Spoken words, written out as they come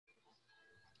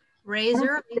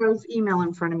Razor. There's email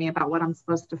in front of me about what I'm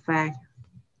supposed to say.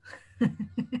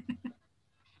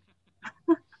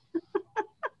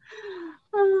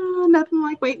 Oh, nothing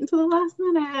like waiting until the last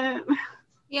minute.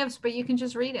 Yes, but you can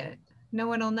just read it. No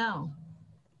one will know.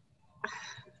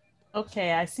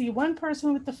 Okay, I see one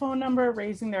person with the phone number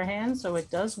raising their hand, so it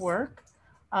does work.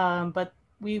 But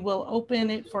we will open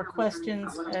it for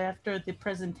questions after the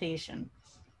presentation.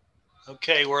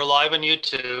 Okay, we're live on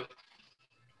YouTube.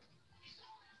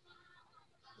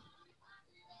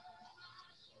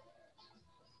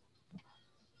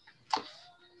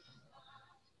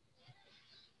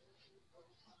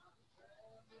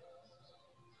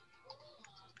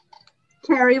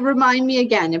 Carrie, remind me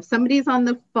again, if somebody's on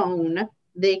the phone,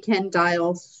 they can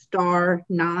dial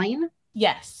 *9.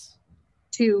 Yes.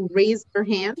 To raise their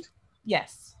hand?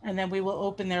 Yes, and then we will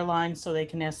open their line so they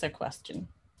can ask their question.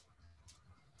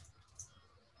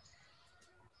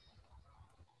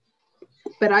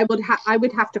 But I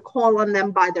would have to call on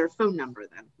them by their phone number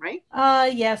then, right?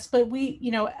 Yes, but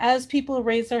as people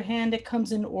raise their hand, it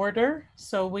comes in order.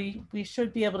 So we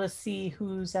should be able to see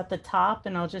who's at the top,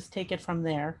 and I'll just take it from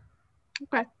there.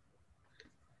 Okay.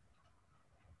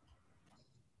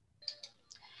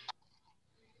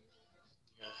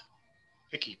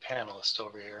 Picky panelist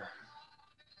over here.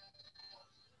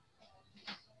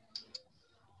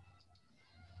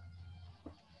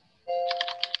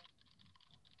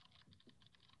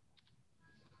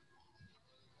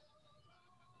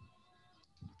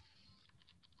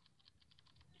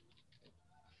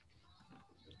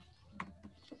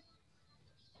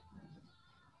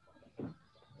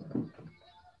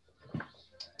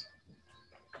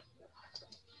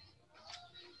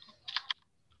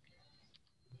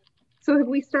 So have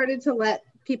we started to let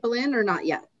people in or not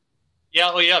yet? Yeah,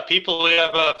 well, yeah, people, we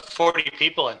have 40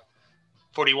 people in,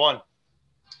 41.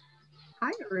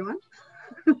 Hi, everyone.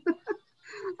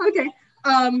 Okay,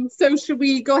 so should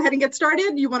we go ahead and get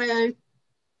started?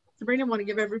 Sabrina, want to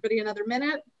give everybody another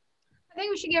minute? I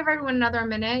think we should give everyone another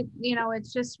minute. You know,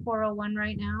 it's just 4:01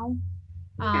 right now.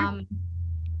 Okay.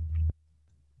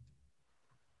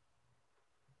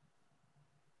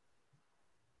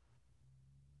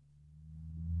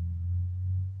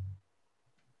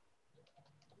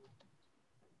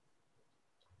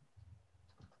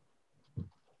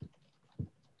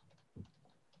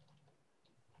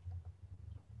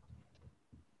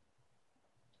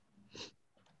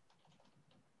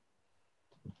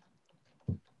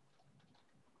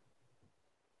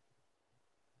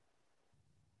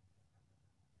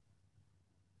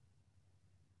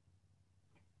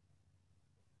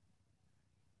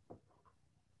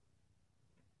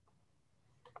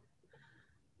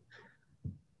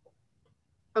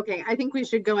 Okay, I think we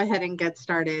should go ahead and get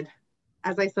started.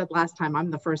 As I said last time, I'm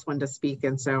the first one to speak,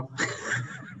 and so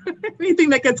anything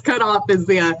that gets cut off is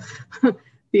the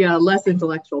less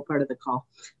intellectual part of the call.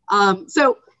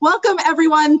 So welcome,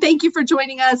 everyone. Thank you for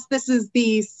joining us. This is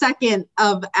the second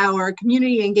of our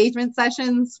community engagement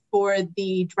sessions for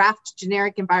the draft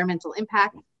generic environmental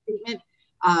impact statement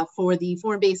for the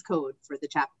form-based code for the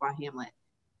Chappaqua Hamlet.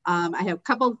 I have a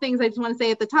couple of things I just want to say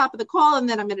at the top of the call, and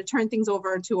then I'm going to turn things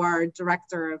over to our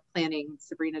Director of Planning,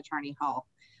 Sabrina Charney-Hull.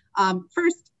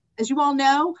 First, as you all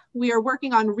know, we are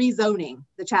working on rezoning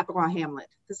the Chappaqua Hamlet.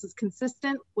 This is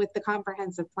consistent with the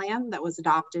comprehensive plan that was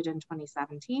adopted in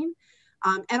 2017.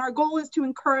 And our goal is to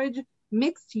encourage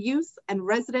mixed use and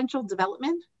residential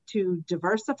development to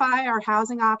diversify our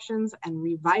housing options and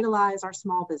revitalize our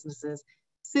small businesses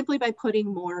simply by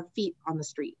putting more feet on the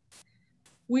street.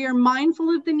 We are mindful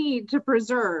of the need to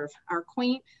preserve our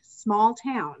quaint small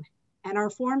town, and our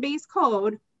form-based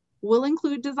code will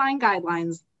include design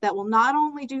guidelines that will not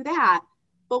only do that,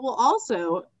 but will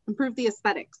also improve the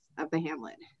aesthetics of the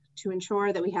hamlet to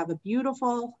ensure that we have a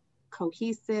beautiful,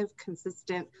 cohesive,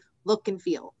 consistent look and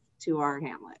feel to our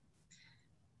hamlet.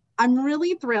 I'm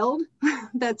really thrilled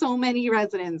that so many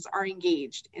residents are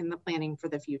engaged in the planning for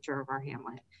the future of our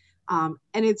hamlet. And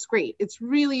it's great. It's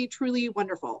really, truly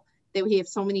wonderful that we have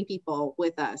so many people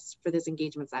with us for this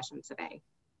engagement session today.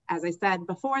 As I said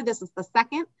before, this is the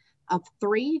second of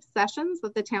 3 sessions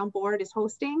that the town board is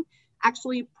hosting,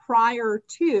 actually prior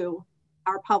to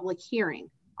our public hearing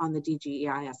on the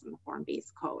DGEIS and the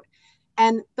form-based code.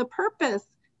 And the purpose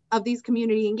of these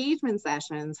community engagement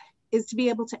sessions is to be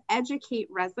able to educate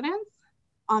residents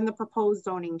on the proposed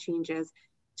zoning changes,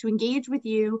 to engage with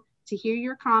you, to hear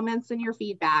your comments and your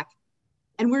feedback.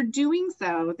 And we're doing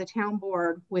so, the town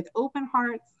board, with open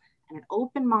hearts and an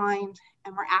open mind,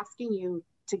 and we're asking you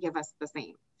to give us the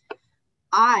same.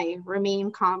 I remain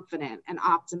confident and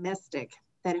optimistic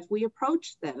that if we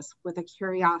approach this with a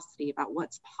curiosity about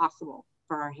what's possible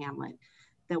for our hamlet,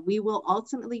 that we will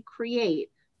ultimately create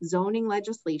zoning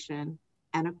legislation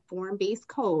and a form-based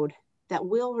code that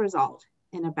will result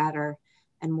in a better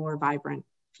and more vibrant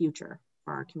future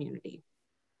for our community.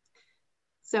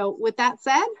 So with that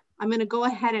said, I'm going to go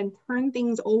ahead and turn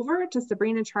things over to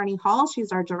Sabrina Charney Hall.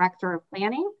 She's our Director of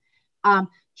Planning.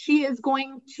 She is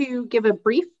going to give a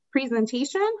brief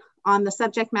presentation on the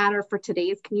subject matter for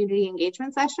today's community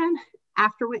engagement session,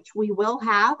 after which we will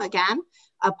have, again,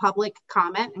 a public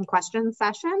comment and question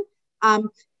session.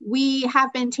 We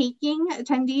have been taking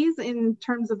attendees in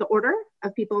terms of the order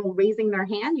of people raising their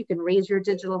hand. You can raise your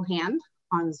digital hand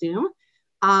on Zoom.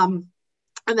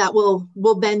 And that will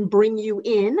then bring you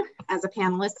in as a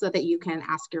panelist so that you can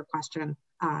ask your question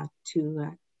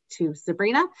to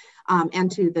Sabrina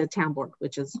and to the town board,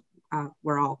 which is,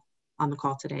 we're all on the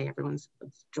call today. Everyone's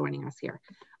joining us here.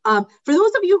 For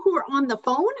those of you who are on the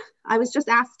phone, I was just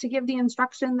asked to give the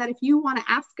instruction that if you want to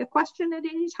ask a question at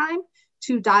any time,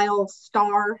 to dial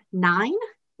 *9,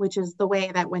 which is the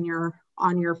way that when you're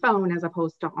on your phone as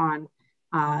opposed to on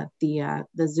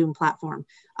the Zoom platform,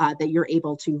 that you're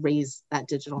able to raise that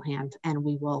digital hand, and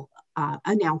we will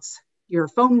announce your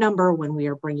phone number when we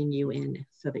are bringing you in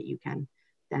so that you can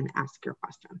then ask your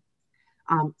question.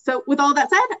 So with all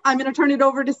that said, I'm going to turn it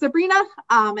over to Sabrina,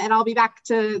 and I'll be back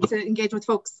to engage with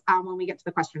folks when we get to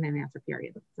the question and answer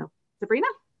period. So Sabrina?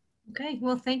 Okay,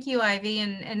 well, thank you, Ivy,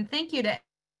 and thank you to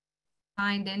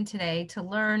signed in today to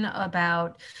learn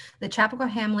about the Chappaqua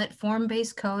Hamlet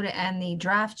form-based code and the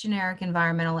draft generic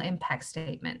environmental impact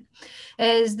statement.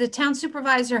 As the town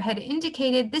supervisor had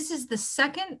indicated, this is the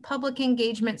second public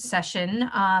engagement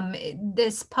session.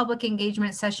 This public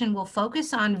engagement session will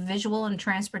focus on visual and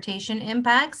transportation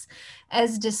impacts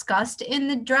as discussed in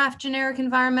the draft generic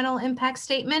environmental impact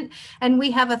statement. And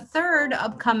we have a third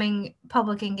upcoming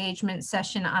public engagement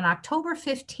session on October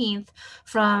 15th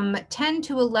from 10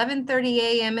 to 11:30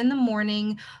 a.m. in the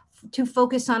morning to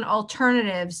focus on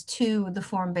alternatives to the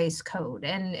form-based code.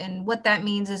 And what that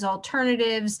means is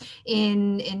alternatives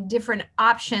in different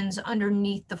options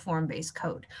underneath the form-based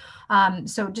code.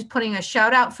 So just putting a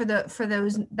shout out for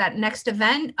that next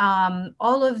event.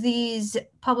 All of these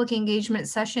public engagement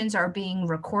sessions are being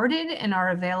recorded and are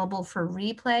available for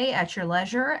replay at your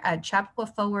leisure at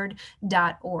chappaqua.org.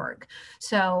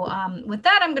 So with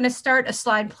that, I'm going to start a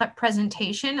slide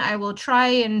presentation. I will try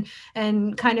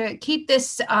and kind of keep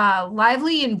this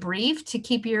lively and brief to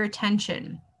keep your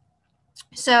attention.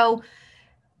 So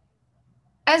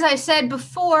as I said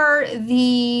before,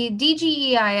 the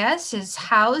DGEIS is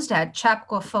housed at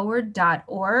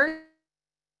chappaqua.org.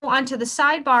 Onto the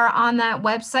sidebar on that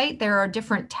website, there are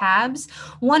different tabs.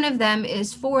 One of them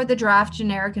is for the draft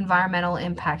generic environmental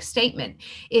impact statement.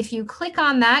 If you click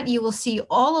on that, you will see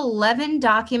all 11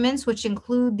 documents, which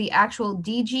include the actual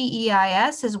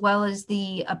DGEIS as well as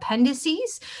the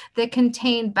appendices that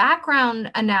contain background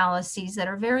analyses that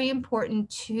are very important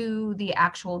to the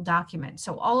actual document.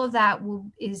 So all of that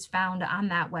is found on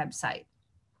that website.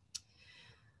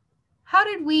 How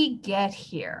did we get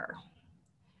here?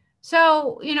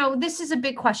 So, this is a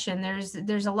big question.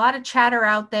 There's a lot of chatter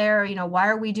out there. Why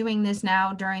are we doing this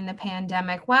now during the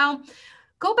pandemic? Well,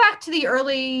 go back to the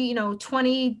early,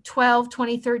 2012,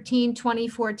 2013,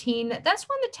 2014. That's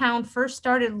when the town first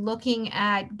started looking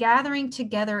at gathering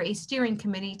together a steering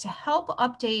committee to help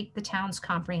update the town's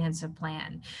comprehensive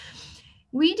plan.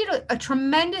 We did a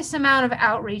tremendous amount of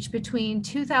outreach between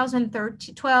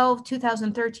 2012,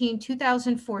 2013,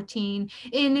 2014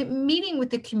 in meeting with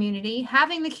the community,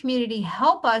 having the community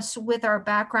help us with our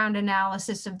background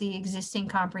analysis of the existing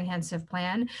comprehensive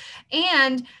plan,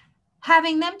 and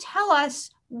having them tell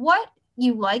us what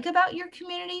you like about your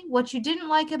community, what you didn't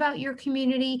like about your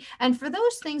community, and for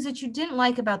those things that you didn't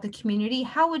like about the community,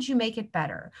 how would you make it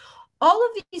better? All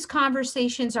of these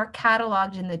conversations are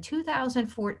cataloged in the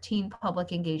 2014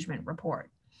 Public Engagement Report.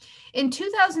 In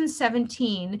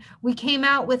 2017, we came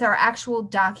out with our actual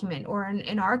document, or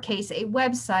in our case, a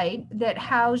website that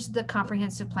housed the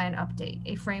comprehensive plan update,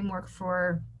 a framework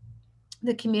for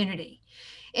the community.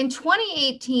 In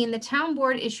 2018, the town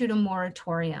board issued a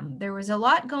moratorium. There was a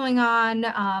lot going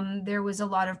on. There was a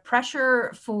lot of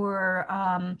pressure for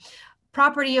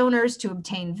property owners to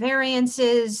obtain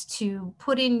variances, to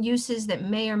put in uses that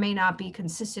may or may not be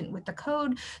consistent with the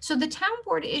code. So the town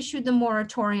board issued the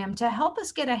moratorium to help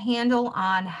us get a handle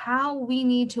on how we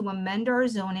need to amend our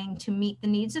zoning to meet the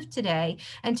needs of today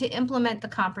and to implement the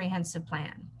comprehensive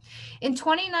plan. In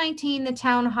 2019, the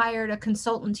town hired a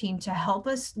consultant team to help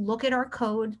us look at our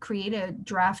code, create a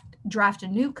draft a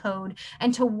new code,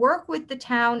 and to work with the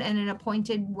town and an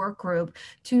appointed work group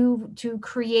to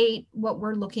create what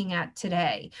we're looking at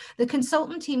today. The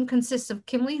consultant team consists of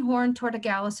Kimley Horn,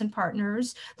 Tortogalis and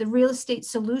Partners, the Real Estate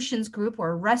Solutions Group,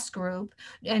 or REST Group,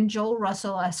 and Joel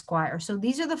Russell Esquire. So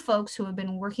these are the folks who have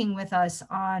been working with us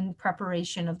on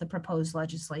preparation of the proposed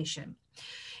legislation.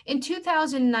 In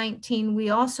 2019, we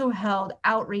also held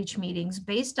outreach meetings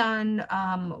based on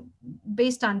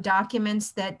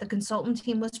documents that the consultant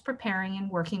team was preparing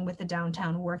and working with the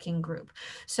downtown working group.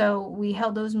 So we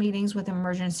held those meetings with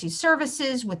emergency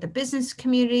services, with the business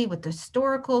community, with the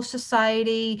historical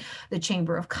society, the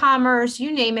Chamber of Commerce,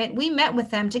 you name it. We met with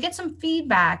them to get some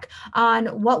feedback on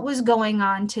what was going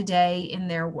on today in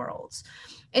their worlds.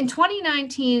 In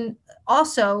 2019,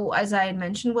 also, as I had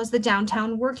mentioned, was the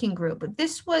Downtown Working Group.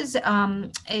 This was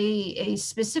a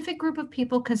specific group of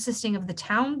people consisting of the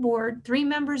town board, 3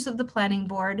 members of the planning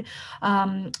board,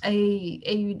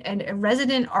 a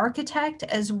resident architect,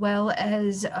 as well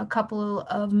as a couple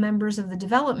of members of the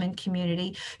development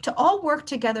community, to all work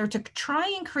together to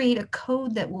try and create a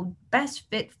code that will best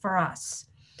fit for us.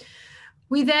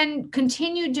 We then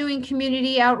continued doing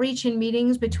community outreach and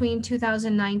meetings between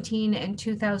 2019 and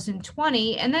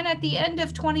 2020. And then at the end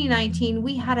of 2019,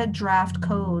 we had a draft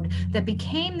code that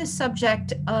became the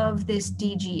subject of this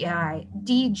DGEIS.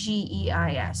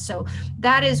 So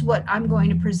that is what I'm going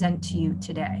to present to you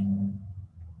today.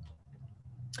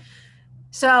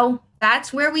 So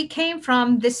that's where we came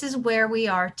from. This is where we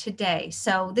are today.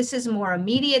 So this is more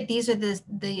immediate. These are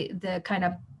the kind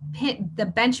of the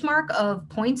benchmark of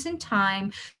points in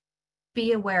time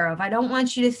be aware of. I don't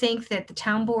want you to think that the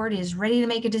town board is ready to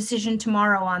make a decision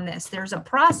tomorrow on this. There's a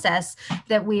process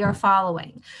that we are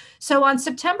following. So on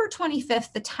September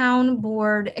 25th, the town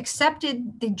board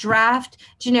accepted the draft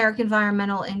generic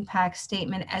environmental impact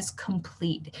statement as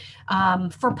complete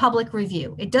for public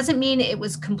review. It doesn't mean it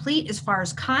was complete as far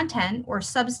as content or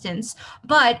substance,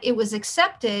 but it was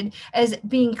accepted as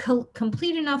being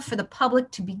complete enough for the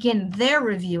public to begin their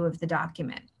review of the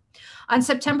document. On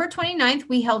September 29th,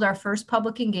 we held our first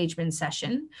public engagement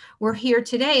session. We're here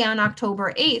today on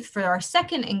October 8th for our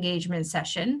second engagement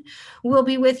session. We'll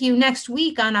be with you next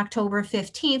week on October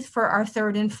 15th for our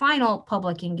third and final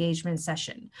public engagement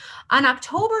session. On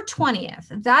October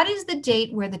 20th, that is the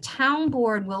date where the town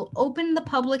board will open the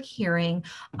public hearing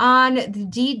on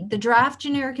the draft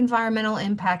generic environmental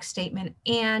impact statement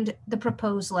and the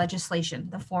proposed legislation,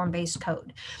 the form-based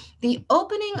code. The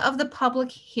opening of the public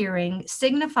hearing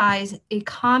signifies a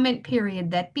comment period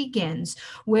that begins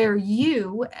where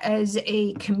you, as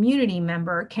a community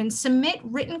member, can submit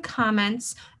written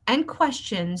comments and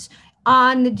questions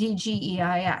on the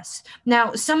DGEIS.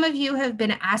 Now, some of you have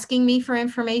been asking me for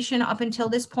information up until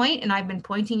this point, and I've been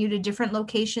pointing you to different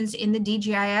locations in the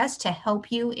DGEIS to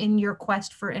help you in your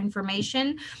quest for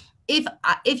information.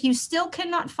 If you still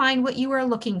cannot find what you are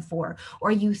looking for,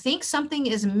 or you think something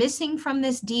is missing from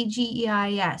this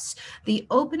DGEIS, the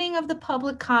opening of the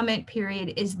public comment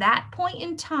period is that point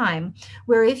in time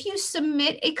where if you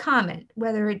submit a comment,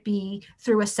 whether it be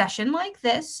through a session like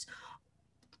this,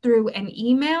 through an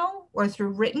email, or through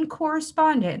written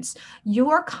correspondence,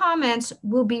 your comments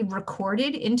will be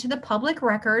recorded into the public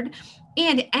record,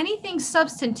 and anything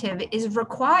substantive is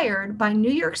required by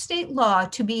New York State law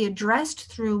to be addressed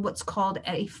through what's called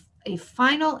a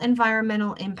final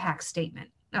environmental impact statement.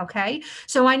 Okay,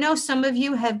 so I know some of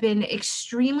you have been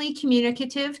extremely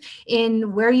communicative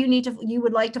in where you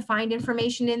would like to find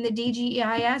information in the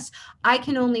DGEIS. I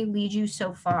can only lead you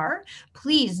so far.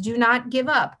 Please do not give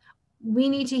up. We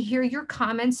need to hear your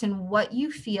comments and what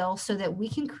you feel so that we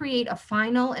can create a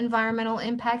final environmental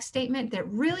impact statement that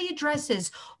really addresses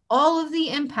all of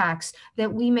the impacts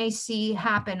that we may see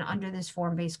happen under this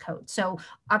form-based code. So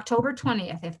October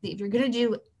 20th, if you're going to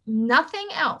do nothing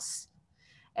else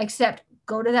except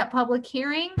go to that public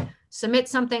hearing, submit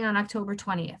something on October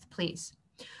 20th, please.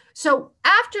 So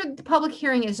after the public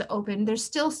hearing is open, there's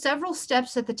still several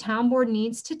steps that the town board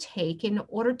needs to take in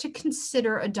order to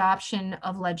consider adoption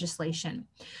of legislation.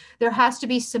 There has to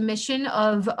be submission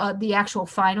of the actual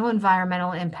final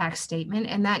environmental impact statement,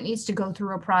 and that needs to go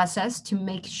through a process to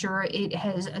make sure it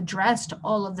has addressed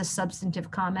all of the substantive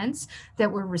comments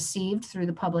that were received through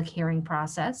the public hearing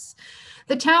process.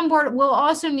 The town board will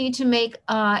also need to make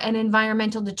an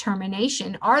environmental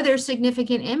determination. Are there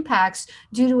significant impacts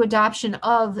due to adoption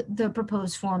of the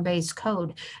proposed form-based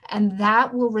code? And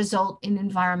that will result in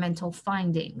environmental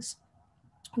findings.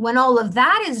 When all of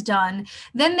that is done,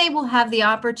 then they will have the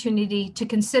opportunity to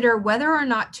consider whether or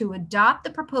not to adopt the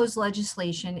proposed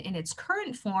legislation in its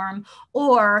current form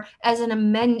or as an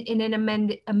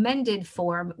amended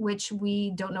form, which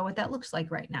we don't know what that looks like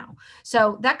right now.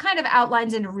 So that kind of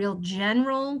outlines in a real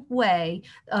general way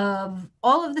of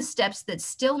all of the steps that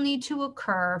still need to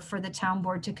occur for the town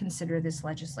board to consider this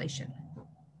legislation.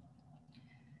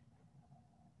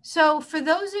 So for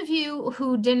those of you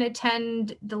who didn't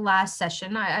attend the last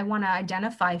session, I want to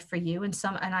identify for you, and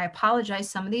I apologize,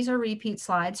 some of these are repeat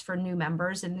slides for new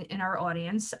members in our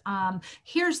audience.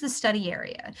 Here's the study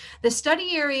area. The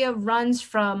study area runs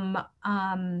from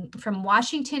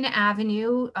Washington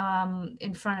Avenue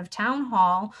in front of Town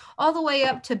Hall all the way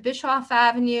up to Bischoff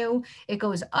Avenue. It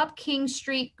goes up King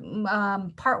Street,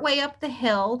 partway up the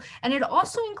hill, and it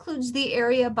also includes the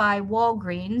area by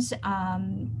Walgreens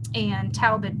and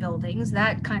Talbot buildings,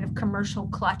 that kind of commercial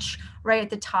clutch right at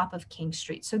the top of King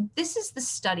Street. So this is the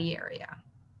study area.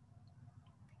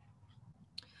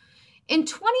 In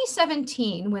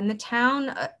 2017, when the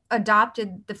town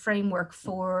adopted the framework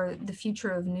for the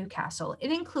future of Newcastle,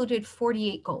 it included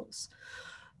 48 goals.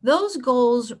 Those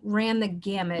goals ran the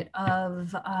gamut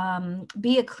of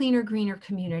be a cleaner, greener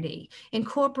community,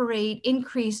 incorporate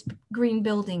increased green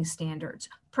building standards,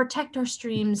 protect our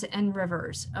streams and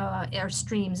rivers, our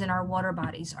streams and our water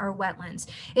bodies, our wetlands.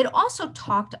 It also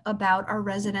talked about our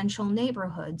residential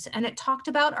neighborhoods, and it talked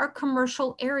about our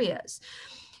commercial areas.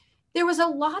 There was a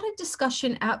lot of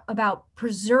discussion about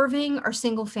preserving our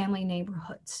single-family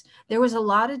neighborhoods. There was a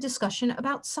lot of discussion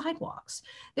about sidewalks.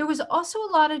 There was also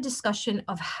a lot of discussion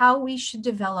of how we should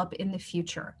develop in the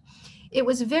future. It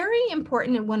was very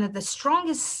important, and one of the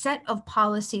strongest set of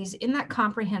policies in that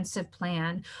comprehensive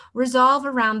plan resolve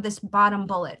around this bottom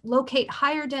bullet: locate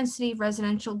higher density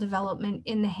residential development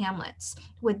in the hamlets,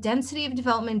 with density of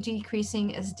development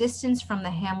decreasing as distance from the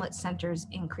hamlet centers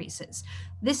increases.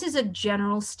 This is a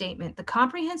general statement. The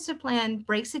comprehensive plan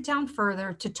breaks it down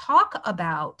further to talk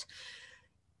about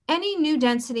any new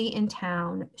density in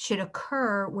town should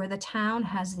occur where the town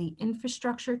has the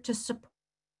infrastructure to support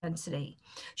density,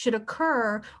 should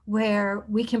occur where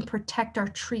we can protect our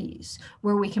trees,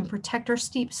 where we can protect our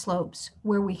steep slopes,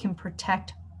 where we can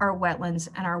protect our wetlands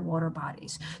and our water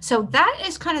bodies. So that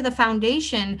is kind of the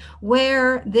foundation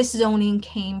where this zoning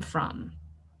came from.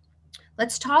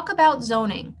 Let's talk about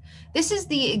zoning. This is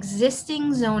the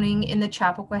existing zoning in the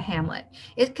Chappaqua Hamlet.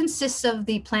 It consists of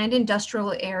the planned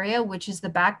industrial area, which is the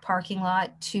back parking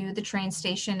lot to the train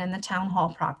station and the town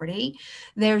hall property.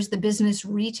 There's the business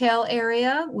retail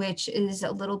area, which is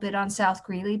a little bit on South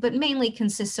Greeley, but mainly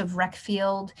consists of rec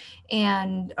field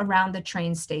and around the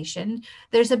train station.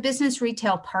 There's a business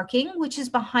retail parking, which is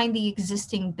behind the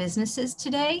existing businesses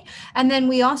today. And then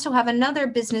we also have another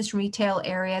business retail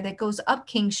area that goes up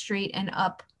King Street and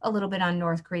up a little bit on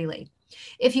North Greeley.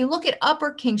 If you look at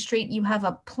Upper King Street, you have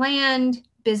a planned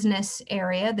business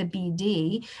area, the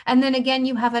BD, and then again,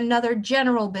 you have another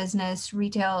general business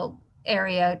retail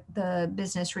area, the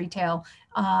business retail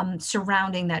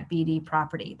surrounding that BD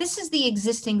property. This is the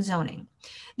existing zoning.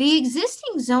 The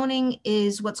existing zoning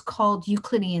is what's called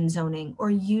Euclidean zoning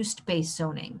or use-based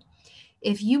zoning.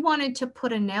 If you wanted to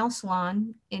put a nail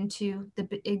salon into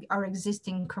our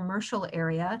existing commercial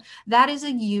area, that is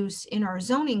a use in our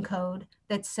zoning code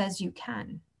that says you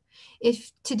can.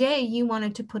 If today you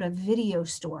wanted to put a video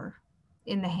store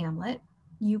in the hamlet,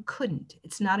 you couldn't.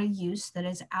 It's not a use that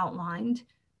is outlined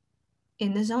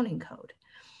in the zoning code.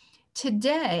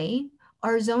 Today,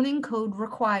 our zoning code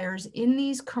requires in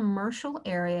these commercial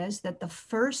areas that the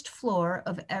first floor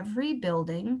of every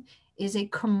building is a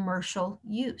commercial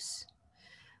use.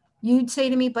 You'd say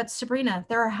to me, but Sabrina,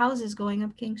 there are houses going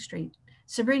up King Street.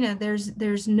 Sabrina, there's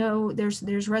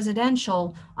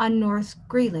residential on North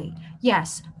Greeley.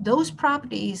 Yes, those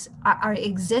properties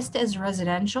exist as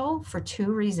residential for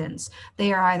two reasons.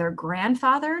 They are either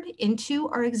grandfathered into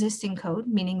our existing code,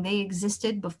 meaning they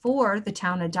existed before the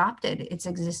town adopted its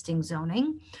existing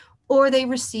zoning, or they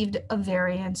received a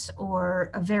variance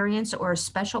or a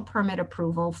special permit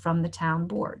approval from the town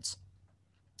boards.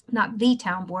 Not the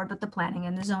town board, but the planning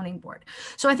and the zoning board.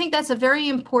 So I think that's a very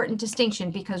important distinction,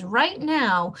 because right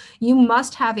now you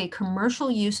must have a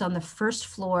commercial use on the first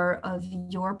floor of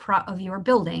your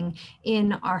building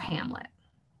in our hamlet.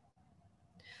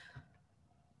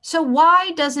 So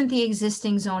why doesn't the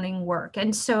existing zoning work?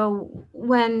 And so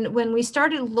when we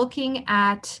started looking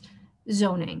at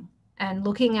zoning and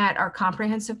looking at our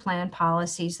comprehensive plan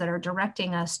policies that are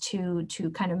directing us to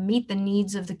kind of meet the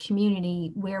needs of the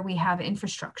community where we have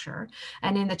infrastructure.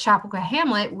 And in the Chappaqua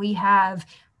Hamlet, we have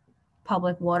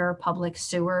public water, public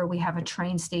sewer, we have a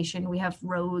train station, we have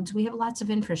roads, we have lots of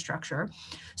infrastructure.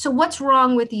 So what's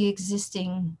wrong with the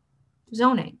existing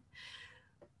zoning?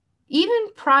 Even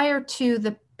prior to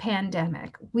the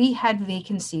pandemic, we had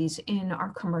vacancies in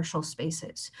our commercial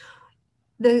spaces.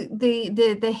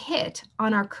 The hit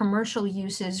on our commercial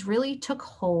uses really took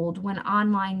hold when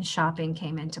online shopping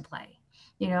came into play.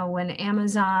 You know, when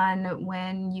Amazon,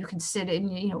 when you could sit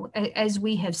in, you know, as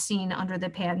we have seen under the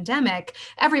pandemic,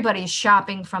 everybody is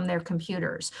shopping from their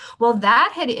computers. Well,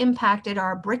 that had impacted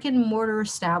our brick and mortar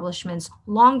establishments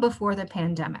long before the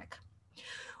pandemic.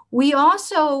 We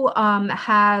also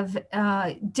have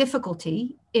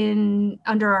difficulty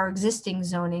under our existing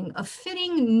zoning of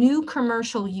fitting new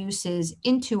commercial uses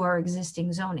into our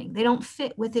existing zoning. They don't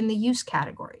fit within the use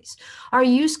categories. Our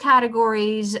use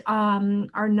categories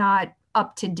are not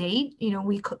up to date. You know,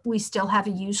 we still have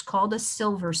a use called a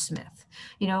silversmith,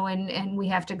 you know, and we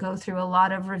have to go through a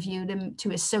lot of review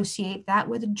to associate that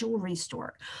with a jewelry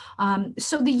store.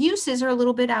 So the uses are a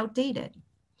little bit outdated.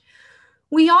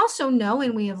 We also know,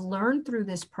 and we have learned through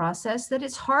this process, that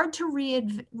it's hard to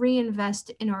reinvest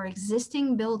in our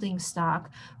existing building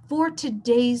stock for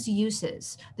today's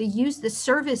uses. The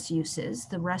service uses,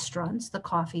 the restaurants, the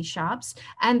coffee shops,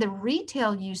 and the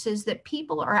retail uses that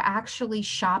people are actually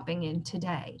shopping in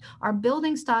today. Our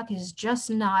building stock is just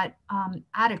not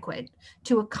adequate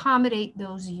to accommodate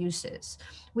those uses.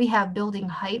 We have building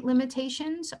height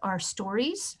limitations, our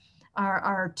stories.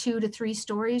 Our 2 to 3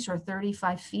 stories or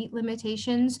 35 feet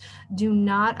limitations do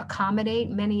not accommodate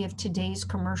many of today's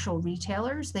commercial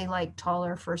retailers. They like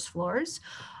taller first floors.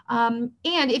 And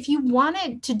if you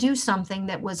wanted to do something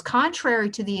that was contrary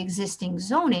to the existing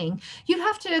zoning, you'd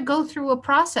have to go through a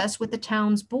process with the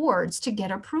town's boards to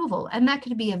get approval. And that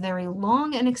could be a very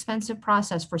long and expensive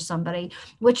process for somebody,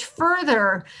 which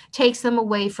further takes them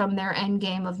away from their end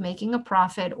game of making a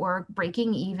profit or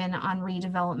breaking even on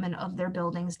redevelopment of their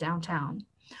buildings downtown.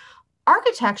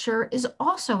 Architecture is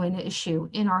also an issue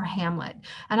in our hamlet.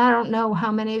 And I don't know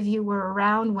how many of you were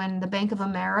around when the Bank of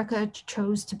America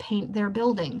chose to paint their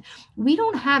building. We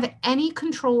don't have any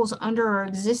controls under our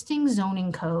existing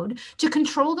zoning code to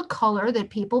control the color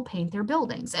that people paint their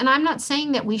buildings. And I'm not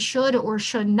saying that we should or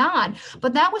should not,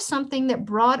 but that was something that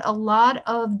brought a lot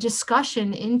of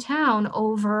discussion in town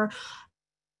over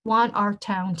want our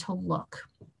town to look.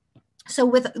 So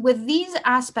with these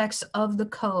aspects of the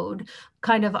code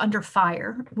kind of under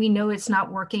fire, we know it's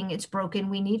not working, it's broken,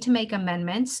 we need to make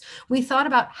amendments. We thought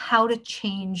about how to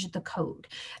change the code.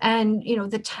 And you know,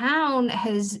 the town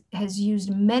has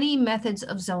used many methods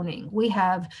of zoning. We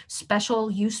have special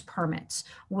use permits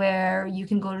where you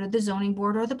can go to the zoning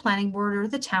board or the planning board or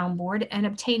the town board and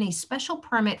obtain a special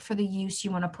permit for the use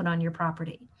you want to put on your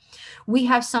property. We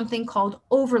have something called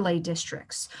overlay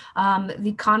districts.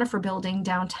 The Conifer building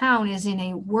downtown is in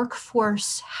a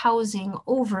workforce housing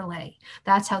overlay.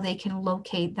 That's how they can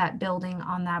locate that building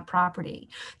on that property.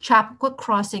 Chappaqua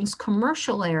Crossings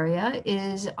commercial area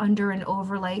is under an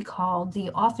overlay called the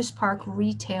Office Park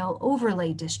Retail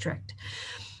Overlay District.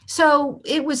 So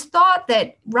it was thought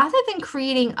that rather than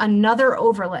creating another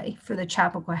overlay for the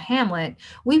Chappaqua Hamlet,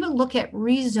 we would look at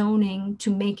rezoning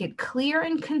to make it clear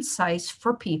and concise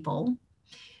for people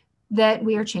that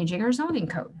we are changing our zoning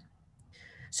code.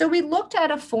 So we looked at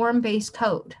a form-based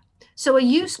code. So a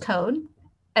use code,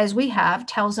 as we have,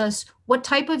 tells us what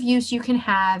type of use you can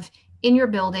have in your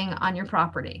building on your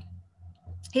property.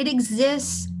 It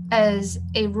exists as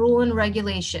a rule and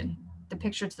regulation. The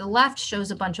picture to the left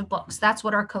shows a bunch of books. That's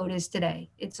what our code is today.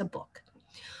 It's a book.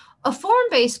 A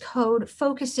form-based code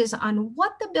focuses on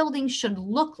what the building should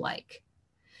look like,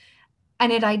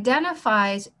 and it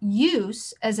identifies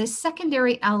use as a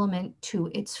secondary element to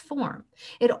its form.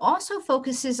 It also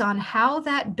focuses on how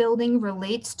that building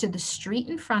relates to the street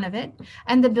in front of it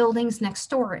and the buildings next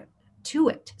door to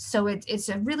it. So it's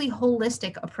a really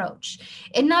holistic approach.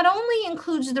 It not only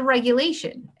includes the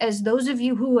regulation, as those of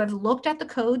you who have looked at the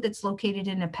code that's located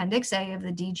in Appendix A of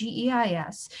the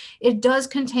DGEIS, it does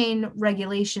contain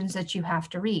regulations that you have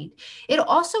to read. It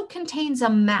also contains a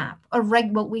map,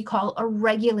 what we call a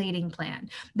regulating plan.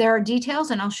 There are details,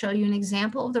 and I'll show you an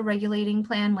example of the regulating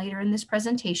plan later in this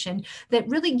presentation, that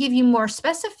really give you more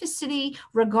specificity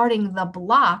regarding the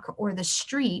block or the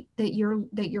street that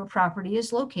your property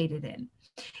is located in.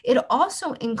 It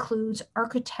also includes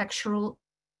architectural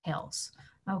details.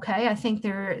 Okay, I think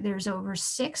there's over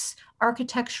 6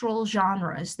 architectural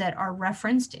genres that are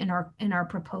referenced in our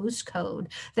proposed code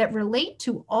that relate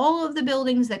to all of the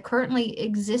buildings that currently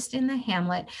exist in the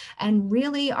hamlet and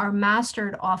really are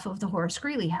mastered off of the Horace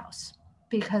Greeley House.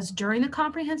 because during the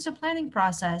comprehensive planning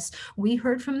process, we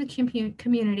heard from the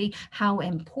community how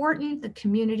important the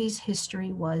community's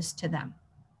history was to them.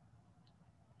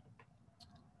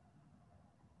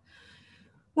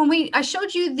 When I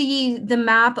showed you the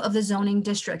map of the zoning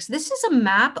districts, this is a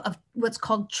map of what's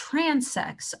called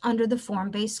transects under the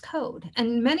form-based code.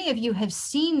 And many of you have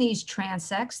seen these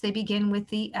transects. They begin with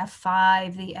the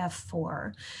F5, the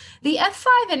F4. The F5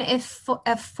 and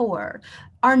F4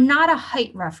 are not a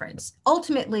height reference.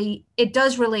 Ultimately, it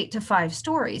does relate to 5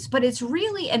 stories, but it's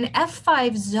really an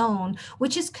F5 zone,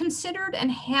 which is considered an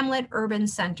Hamlet urban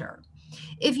center.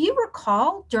 If you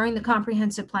recall, during the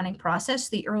comprehensive planning process,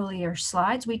 the earlier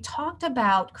slides, we talked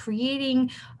about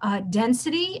creating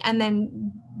density and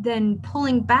then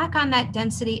pulling back on that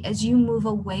density as you move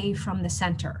away from the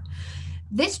center.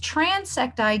 This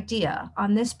transect idea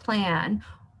on this plan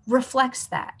reflects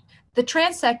that. The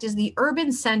transect is the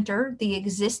urban center, the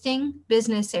existing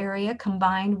business area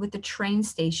combined with the train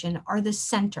station are the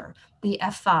center, the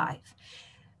F5.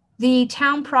 The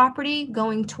town property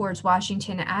going towards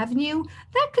Washington Avenue,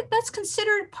 that's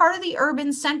considered part of the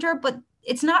urban center, but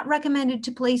it's not recommended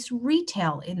to place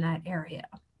retail in that area.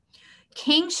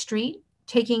 King Street,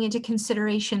 taking into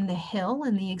consideration the hill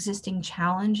and the existing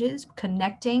challenges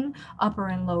connecting Upper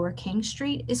and Lower King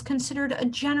Street, is considered a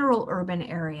general urban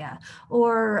area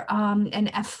or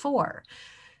an F4.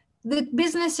 The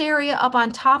business area up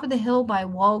on top of the hill by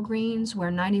Walgreens,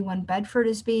 where 91 Bedford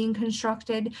is being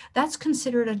constructed, that's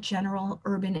considered a general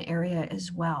urban area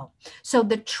as well. So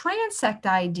the transect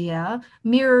idea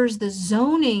mirrors the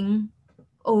zoning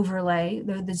overlay,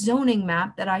 the zoning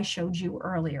map that I showed you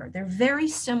earlier. They're very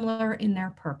similar in their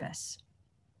purpose.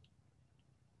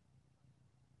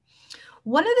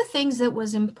 One of the things that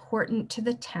was important to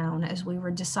the town as we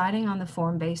were deciding on the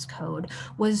form-based code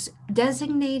was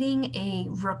designating a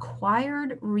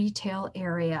required retail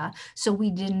area so we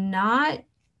did not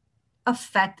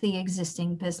affect the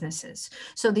existing businesses.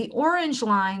 So the orange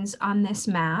lines on this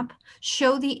map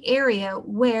show the area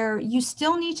where you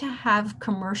still need to have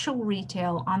commercial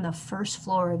retail on the first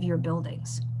floor of your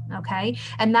buildings. Okay,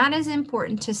 and that is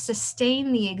important to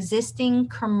sustain the existing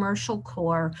commercial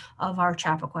core of our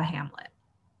Chappaqua Hamlet.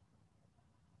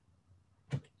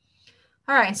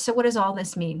 All right, so what does all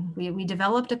this mean? We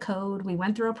developed a code, we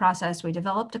went through a process, we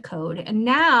developed a code, and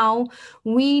now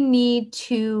we need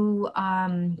to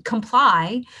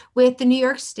comply with the New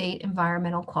York State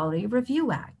Environmental Quality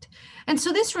Review Act. And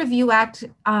so this Review Act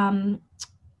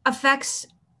affects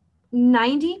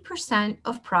 90%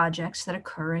 of projects that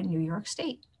occur in New York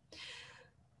State.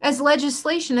 As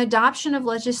legislation, adoption of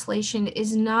legislation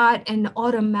is not an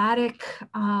automatic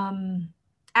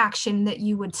action that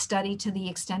you would study to the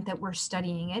extent that we're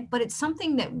studying it, but it's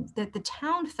something that the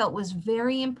town felt was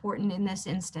very important in this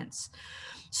instance.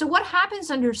 So what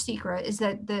happens under SECRA is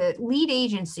that the lead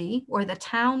agency or the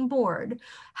town board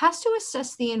has to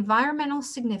assess the environmental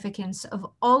significance of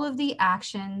all of the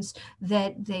actions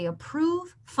that they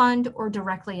approve, fund, or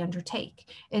directly undertake.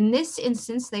 In this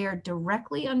instance, they are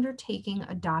directly undertaking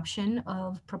adoption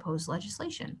of proposed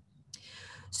legislation.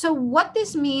 So what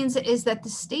this means is that the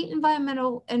State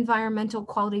Environmental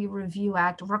Quality Review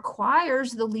Act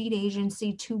requires the lead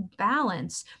agency to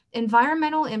balance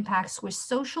environmental impacts with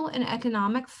social and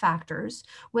economic factors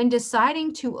when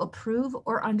deciding to approve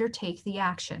or undertake the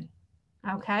action.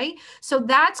 Okay, so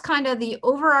that's kind of the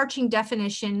overarching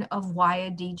definition of why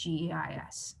a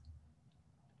DGEIS.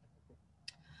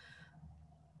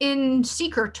 In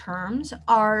seeker terms,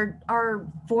 our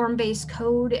form-based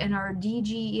code and our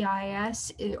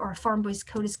DGEIS or form-based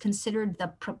code is considered the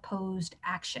proposed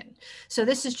action. So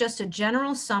this is just a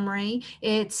general summary.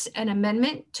 It's an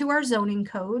amendment to our zoning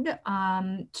code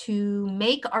to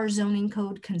make our zoning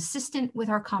code consistent with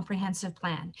our comprehensive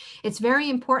plan. It's very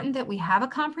important that we have a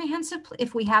comprehensive,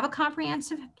 if we have a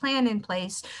comprehensive plan in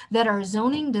place, that our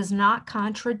zoning does not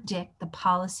contradict the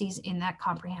policies in that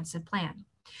comprehensive plan.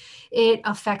 It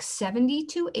affects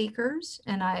 72 acres,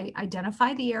 and I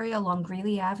identify the area along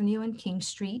Greeley Avenue and King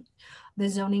Street. The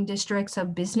zoning districts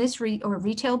of business or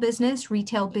retail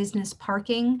business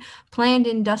parking, planned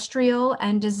industrial,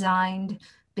 and designed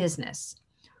business.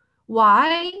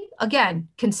 Why? Again,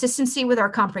 consistency with our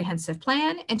comprehensive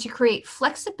plan and to create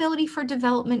flexibility for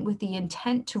development with the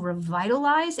intent to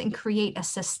revitalize and create a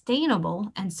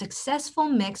sustainable and successful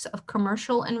mix of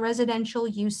commercial and residential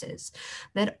uses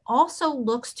that also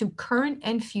looks to current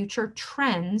and future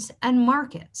trends and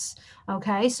markets.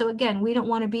 Okay, so again, we don't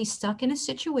want to be stuck in a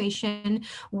situation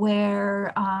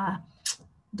where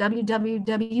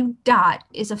www.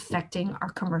 is affecting our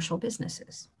commercial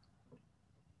businesses.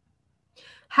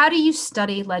 How do you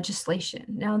study legislation?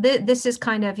 Now, this is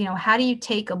kind of, how do you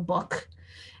take a book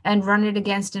and run it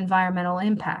against environmental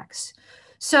impacts.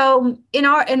 So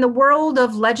in the world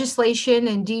of legislation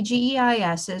and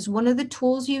DGEISs, one of the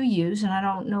tools you use, and I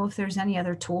don't know if there's any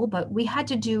other tool, but we had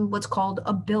to do what's called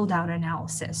a build-out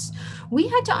analysis. We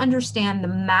had to understand the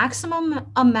maximum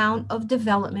amount of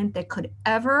development that could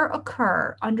ever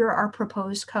occur under our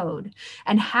proposed code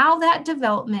and how that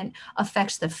development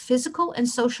affects the physical and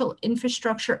social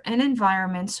infrastructure and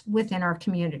environments within our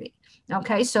community.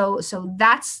 Okay, so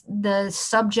that's the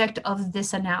subject of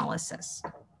this analysis.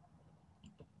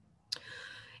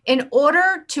 In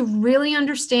order to really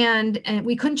understand, and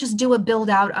we couldn't just do a build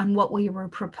out on what we were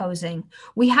proposing,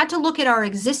 we had to look at our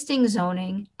existing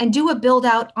zoning and do a build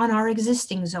out on our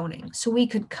existing zoning. So we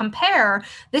could compare,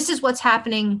 this is what's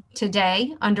happening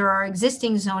today under our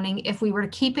existing zoning if we were to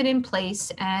keep it in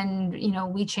place and, you know,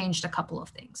 we changed a couple of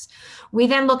things. We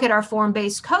then look at our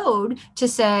form-based code to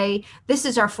say, this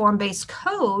is our form-based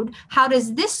code. How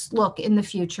does this look in the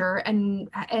future? And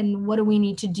what do we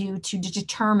need to do to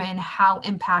determine how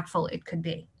impactful it could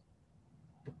be?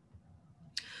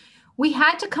 We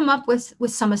had to come up with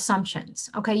some assumptions.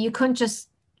 Okay, you couldn't just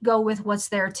go with what's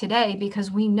there today,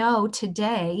 because we know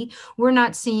today we're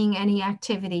not seeing any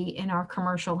activity in our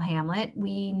commercial hamlet.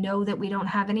 We know that we don't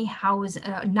have any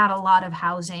not a lot of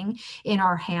housing in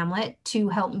our hamlet to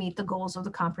help meet the goals of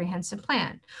the comprehensive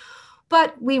plan.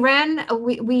 But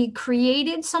we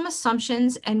created some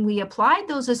assumptions, and we applied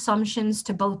those assumptions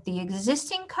to both the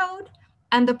existing code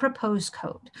and the proposed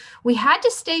code. We had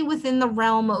to stay within the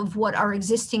realm of what our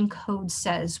existing code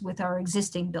says with our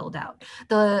existing build out.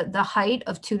 The height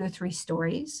of 2 to 3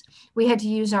 stories. We had to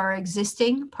use our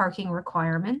existing parking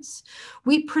requirements.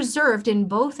 We preserved in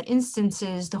both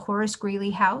instances the Horace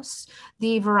Greeley House,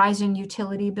 the Verizon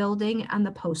utility building, and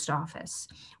the post office.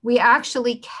 We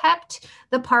actually kept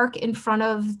the park in front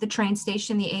of the train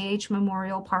station, the AH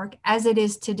Memorial Park, as it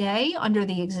is today under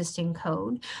the existing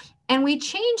code. And we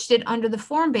changed it under the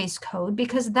form-based code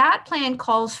because that plan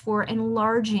calls for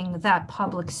enlarging that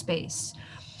public space.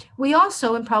 We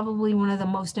also, and probably one of the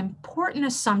most important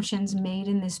assumptions made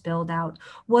in this build out,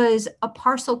 was a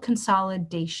parcel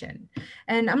consolidation.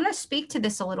 And I'm going to speak to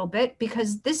this a little bit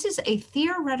because this is a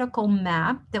theoretical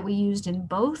map that we used in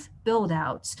both build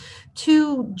outs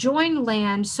to join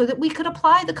land so that we could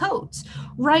apply the codes.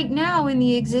 Right now in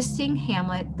the existing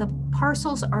hamlet, the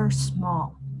parcels are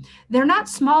small. They're not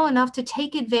small enough to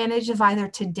take advantage of either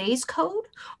today's code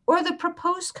or the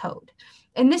proposed code.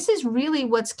 And this is really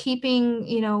what's keeping,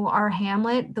 you know, our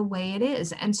hamlet the way it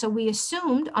is. And so we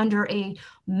assumed under a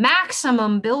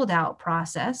maximum build out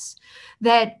process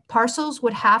that parcels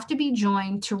would have to be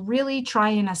joined to really try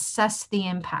and assess the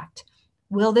impact.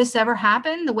 Will this ever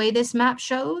happen the way this map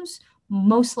shows?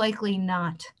 Most likely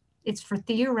not. It's for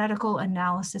theoretical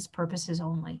analysis purposes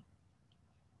only.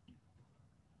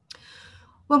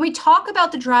 When we talk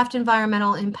about the draft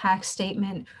environmental impact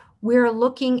statement, we're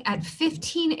looking at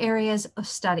 15 areas of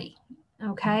study.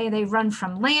 Okay, they run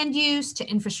from land use to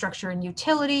infrastructure and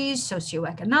utilities,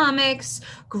 socioeconomics,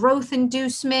 growth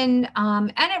inducement,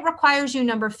 and it requires you,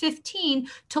 number 15,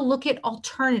 to look at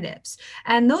alternatives.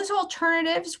 And those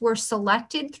alternatives were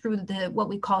selected through what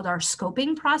we called our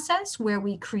scoping process, where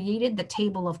we created the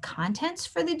table of contents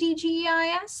for the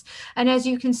DGEIS. And as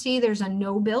you can see, there's a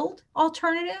no-build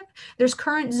alternative. There's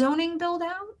current zoning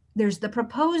build-out. There's the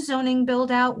proposed zoning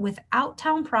build out without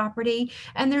town property,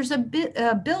 and there's a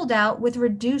build out with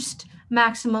reduced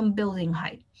maximum building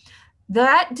height.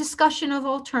 That discussion of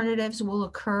alternatives will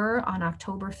occur on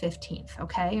October 15th,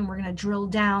 okay? And we're going to drill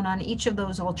down on each of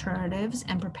those alternatives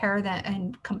and prepare that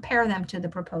and compare them to the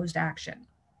proposed action.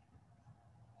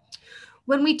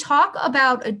 When we talk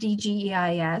about a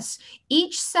DGEIS,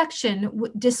 each section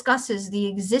discusses the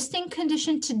existing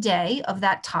condition today of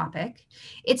that topic,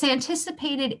 its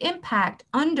anticipated impact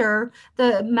under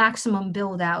the maximum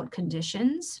build-out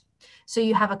conditions. So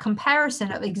you have a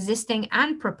comparison of existing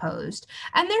and proposed,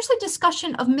 and there's a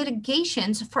discussion of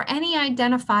mitigations for any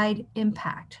identified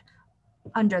impact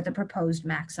under the proposed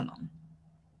maximum.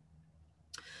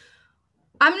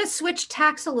 I'm going to switch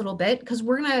tacks a little bit because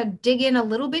we're going to dig in a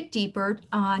little bit deeper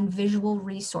on visual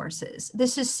resources.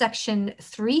 This is section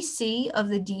 3C of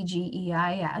the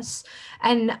DGEIS.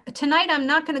 And tonight I'm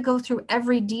not going to go through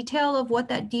every detail of what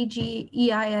that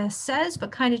DGEIS says,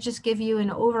 but kind of just give you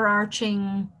an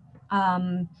overarching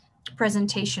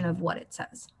presentation of what it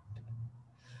says.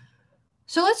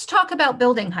 So let's talk about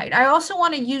building height. I also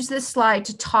want to use this slide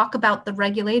to talk about the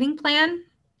regulating plan.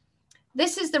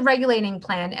 This is the regulating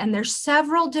plan, and there's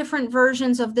several different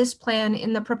versions of this plan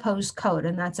in the proposed code,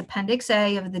 and that's Appendix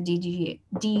A of the DGEIS.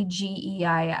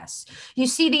 You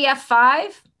see the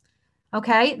F5?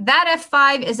 Okay, that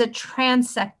F5 is a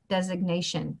transect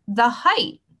designation. The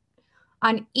height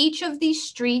on each of these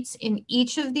streets in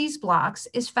each of these blocks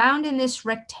is found in this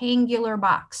rectangular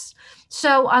box.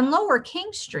 So on Lower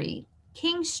King Street,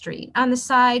 on the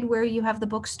side where you have the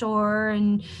bookstore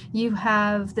and you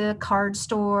have the card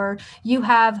store, you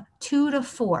have 2 to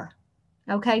 4.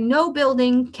 Okay, no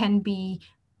building can be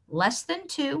less than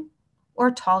 2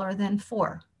 or taller than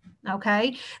 4.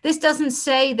 Okay, this doesn't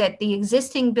say that the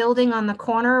existing building on the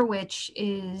corner, which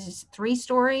is 3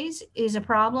 stories, is a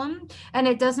problem. And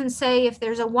it doesn't say if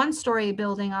there's a 1-story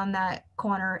building on that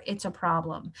corner, it's a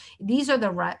problem. These are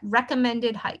the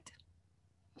recommended height.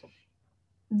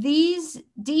 These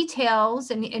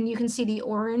details, and you can see the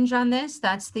orange on this,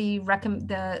 that's the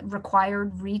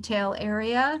required retail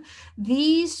area.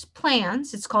 These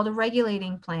plans, it's called a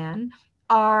regulating plan,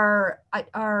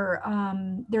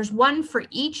 there's one for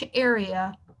each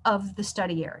area of the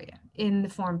study area in the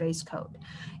form-based code.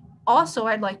 Also,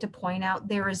 I'd like to point out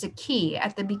there is a key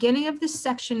at the beginning of this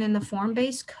section in the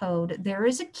form-based code. There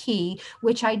is a key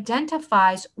which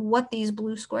identifies what these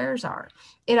blue squares are.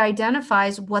 It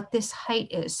identifies what this height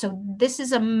is. So this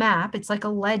is a map. It's like a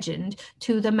legend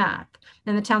to the map.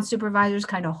 And the town supervisor is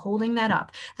kind of holding that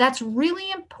up. That's really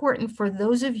important for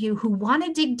those of you who want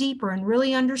to dig deeper and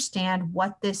really understand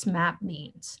what this map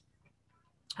means.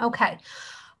 Okay.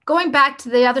 Going back to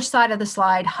the other side of the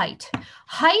slide, height.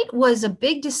 Height was a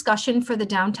big discussion for the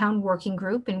downtown working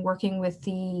group in working with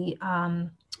the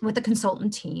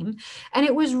consultant team. And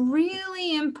it was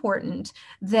really important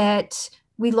that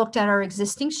we looked at our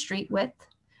existing street width,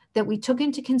 that we took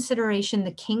into consideration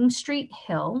the King Street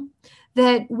Hill,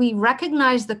 that we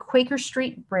recognized the Quaker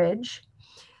Street Bridge,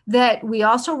 that we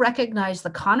also recognized the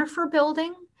Conifer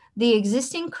Building, the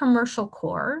existing commercial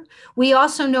core. We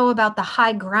also know about the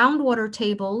high groundwater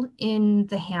table in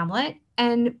the Hamlet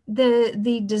and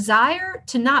the desire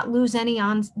to not lose any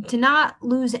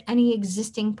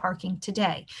existing parking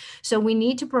today. So we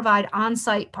need to provide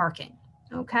on-site parking.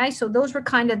 Okay, so those were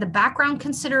kind of the background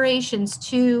considerations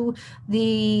to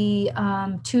the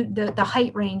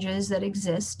height ranges that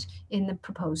exist in the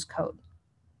proposed code.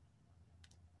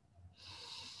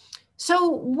 So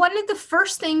one of the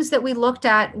first things that we looked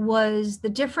at was the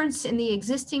difference in the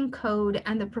existing code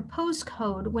and the proposed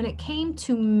code when it came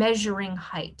to measuring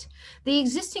height. The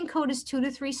existing code is 2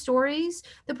 to 3 stories.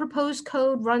 The proposed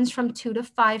code runs from 2 to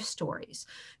 5 stories.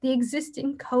 The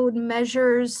existing code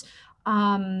measures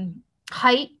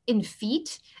height in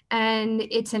feet, and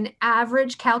it's an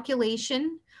average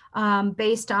calculation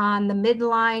based on the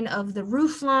midline of the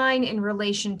roof line in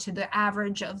relation to the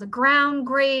average of the ground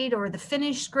grade or the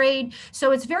finished grade.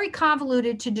 So it's very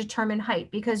convoluted to determine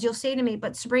height, because you'll say to me,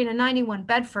 but Sabrina, 91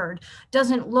 Bedford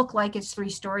doesn't look like it's 3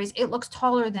 stories. It looks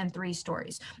taller than 3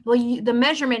 stories. Well, the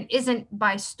measurement isn't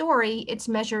by story. It's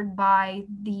measured by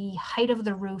the height of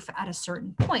the roof at a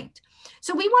certain point.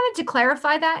 So we wanted to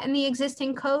clarify that in the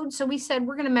existing code. So we said,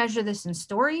 we're going to measure this in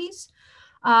stories,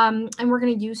 and we're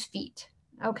going to use feet.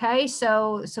 Okay,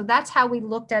 so that's how we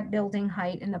looked at building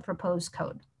height in the proposed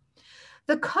code.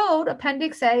 The code,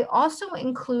 Appendix A, also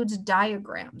includes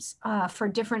diagrams for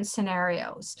different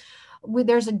scenarios.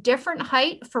 There's a different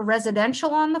height for residential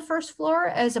on the first floor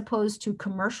as opposed to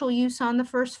commercial use on the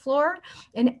first floor.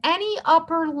 And any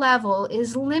upper level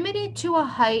is limited to a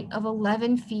height of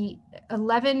 11 feet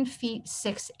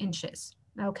 6 inches.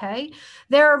 Okay,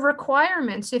 there are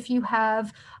requirements. If you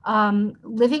have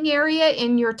living area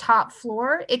in your top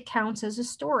floor, it counts as a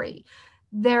story.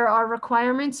 There are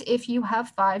requirements if you have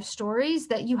 5 stories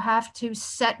that you have to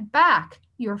set back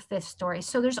your 5th story.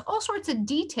 So there's all sorts of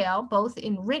detail, both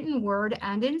in written word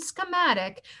and in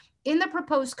schematic, in the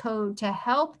proposed code to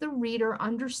help the reader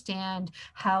understand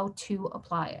how to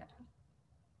apply it.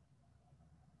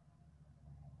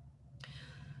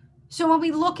 So when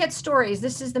we look at stories,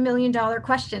 this is the $1 million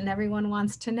question everyone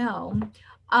wants to know.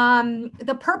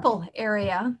 The purple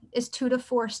area is 2 to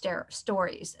 4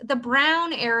 stories. The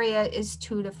brown area is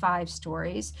 2 to 5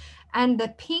 stories. And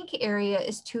the pink area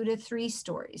is 2 to 3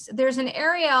 stories. There's an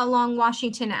area along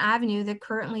Washington Avenue that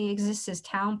currently exists as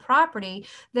town property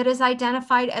that is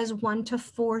identified as 1 to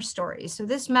 4 stories. So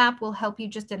this map will help you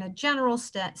just in a general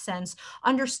sense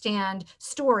understand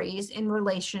stories in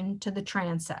relation to the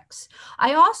transects.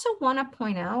 I also want to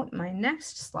point out my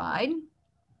next slide.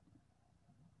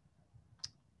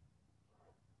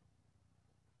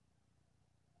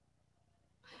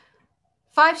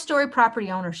 Five-story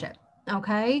property ownership.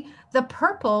 Okay, the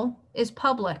purple is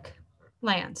public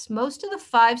lands. Most of the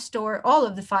 5-story, most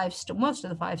of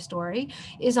the 5-story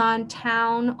is on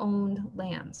town-owned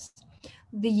lands.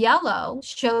 The yellow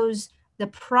shows the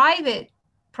private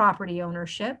property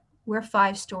ownership, where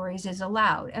 5 stories is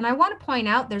allowed. And I want to point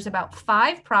out there's about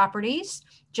 5 properties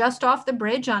just off the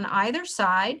bridge on either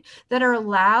side that are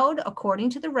allowed, according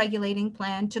to the regulating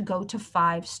plan, to go to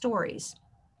 5 stories.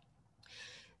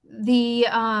 The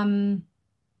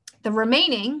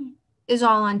remaining is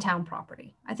all on town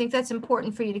property. I think that's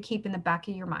important for you to keep in the back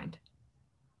of your mind.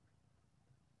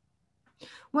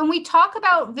 When we talk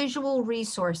about visual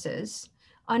resources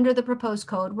under the proposed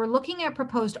code, we're looking at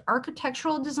proposed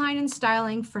architectural design and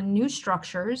styling for new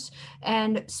structures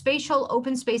and spatial,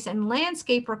 open space, and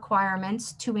landscape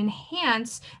requirements to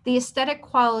enhance the aesthetic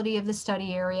quality of the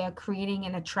study area, creating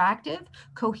an attractive,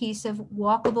 cohesive,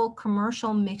 walkable,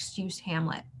 commercial mixed-use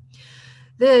hamlet.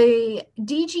 The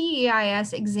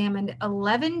DGEIS examined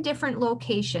 11 different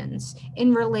locations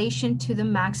in relation to the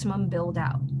maximum build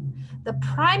out. The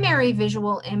primary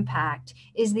visual impact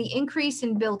is the increase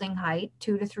in building height,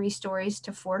 2 to 3 stories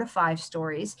to 4 to 5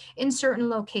 stories in certain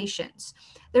locations.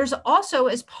 There's also,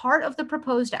 as part of the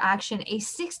proposed action, a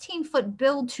 16-foot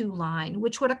build-to line,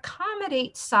 which would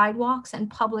accommodate sidewalks and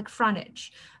public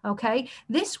frontage, okay?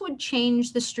 This would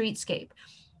change the streetscape.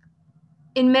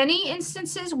 In many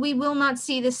instances, we will not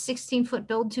see this 16-foot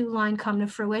build-to line come to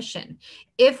fruition.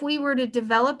 If we were to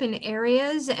develop in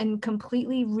areas and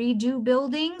completely redo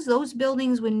buildings, those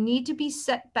buildings would need to be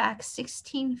set back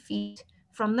 16 feet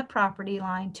from the property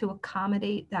line to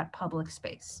accommodate that public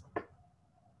space.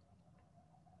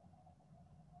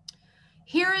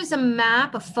 Here is a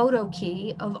map, a photo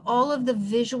key of all of the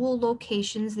visual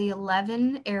locations, the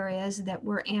 11 areas that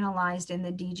were analyzed in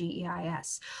the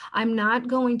DGEIS. I'm not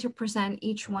going to present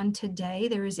each one today.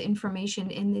 There is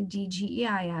information in the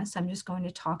DGEIS. I'm just going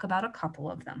to talk about a couple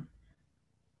of them.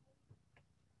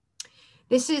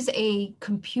 This is a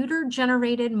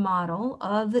computer-generated model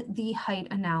of the height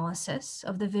analysis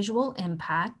of the visual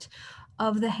impact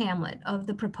of the hamlet, of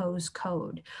the proposed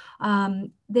code.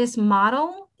 This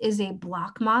model is a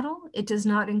block model. It does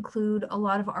not include a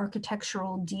lot of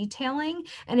architectural detailing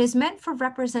and is meant for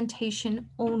representation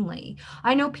only.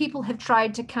 I know people have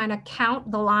tried to kind of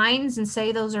count the lines and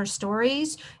say those are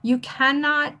stories. You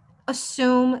cannot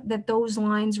assume that those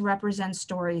lines represent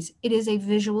stories. It is a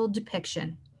visual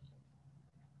depiction.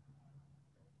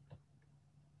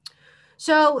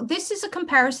 So this is a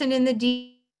comparison in the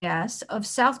DGEIS of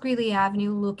South Greeley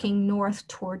Avenue looking north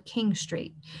toward King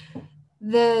Street.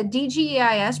 The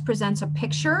DGEIS presents a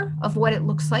picture of what it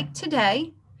looks like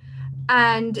today,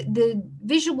 and the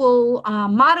visual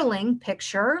modeling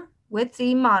picture with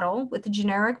the model, with the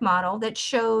generic model that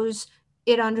shows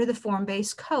it under the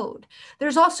form-based code.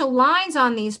 There's also lines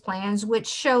on these plans which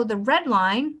show the red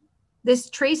line. This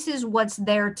traces what's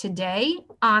there today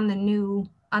on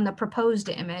the proposed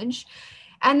image.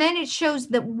 And then it shows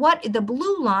that the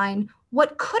blue line,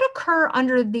 what could occur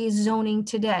under the zoning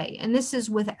today. And this is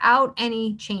without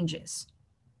any changes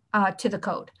to the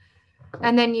code.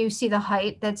 And then you see the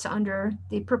height that's under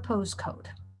the proposed code.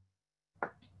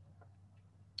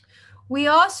 We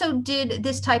also did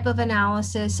this type of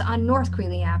analysis on North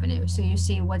Greeley Avenue. So you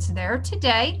see what's there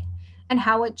today and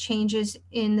how it changes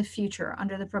in the future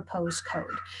under the proposed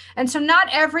code. And so not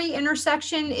every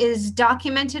intersection is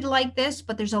documented like this,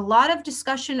 but there's a lot of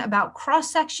discussion about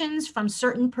cross sections from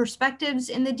certain perspectives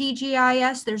in the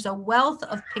DGIS. There's a wealth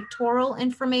of pictorial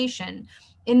information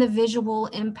in the visual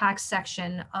impact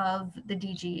section of the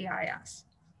DGIS.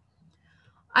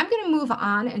 I'm going to move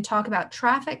on and talk about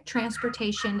traffic,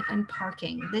 transportation, and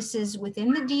parking. This is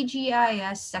within the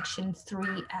DGIS section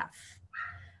 3F.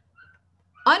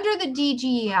 Under the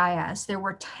DGEIS, there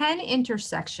were 10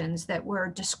 intersections that were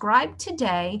described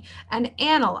today and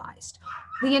analyzed.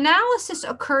 The analysis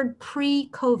occurred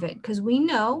pre-COVID because we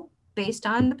know, based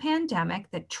on the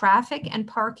pandemic, that traffic and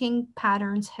parking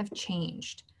patterns have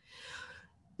changed.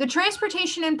 The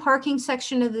transportation and parking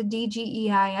section of the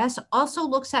DGEIS also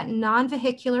looks at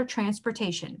non-vehicular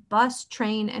transportation, bus,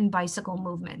 train, and bicycle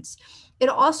movements. It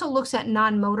also looks at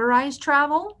non-motorized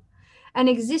travel, and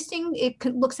it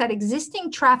looks at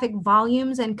existing traffic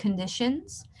volumes and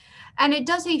conditions, and it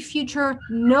does a future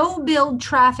no-build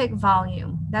traffic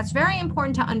volume. That's very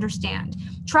important to understand.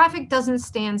 Traffic doesn't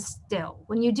stand still.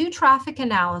 When you do traffic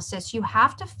analysis, you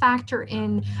have to factor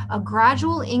in a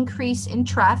gradual increase in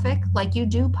traffic, like you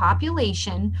do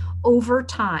population, over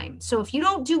time. So if you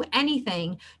don't do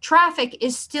anything, traffic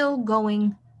is still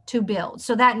going to build.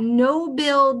 So that no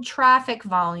build traffic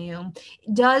volume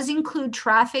does include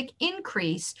traffic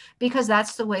increase because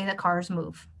that's the way the cars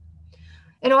move.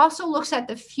 It also looks at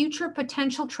the future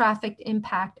potential traffic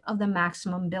impact of the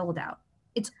maximum build out.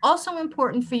 It's also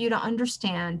important for you to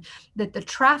understand that the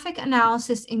traffic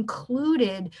analysis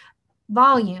included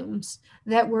volumes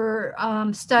that were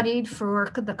studied for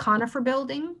the Conifer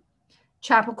building,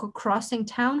 Chappaqua Crossing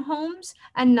Townhomes,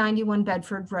 and 91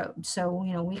 Bedford Road. So,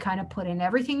 you know, we kind of put in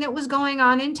everything that was going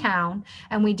on in town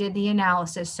and we did the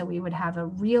analysis so we would have a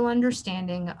real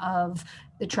understanding of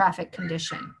the traffic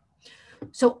condition.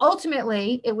 So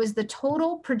ultimately, it was the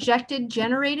total projected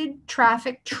generated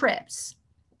traffic trips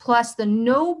plus the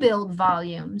no build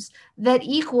volumes that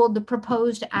equaled the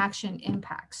proposed action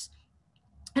impacts.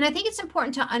 And I think it's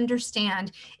important to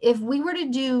understand if we were to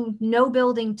do no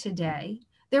building today,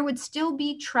 there would still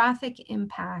be traffic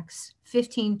impacts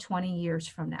 15, 20 years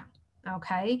from now.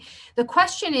 Okay. The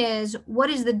question is, what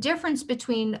is the difference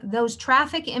between those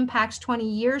traffic impacts 20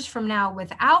 years from now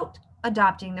without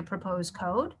adopting the proposed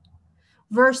code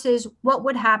versus what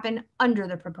would happen under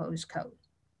the proposed code?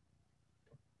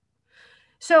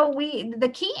 So the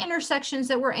key intersections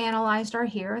that were analyzed are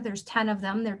here. There's 10 of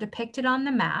them. They're depicted on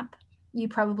the map. You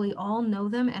probably all know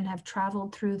them and have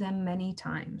traveled through them many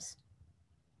times.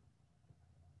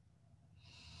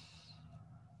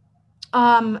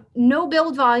 No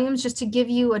build volumes, just to give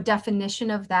you a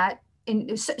definition of that.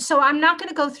 And so I'm not going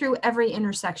to go through every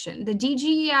intersection. The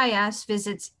DGEIS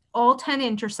visits all 10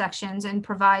 intersections and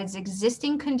provides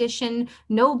existing condition,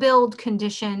 no build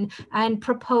condition, and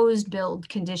proposed build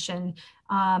condition,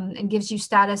 and gives you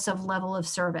status of level of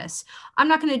service. I'm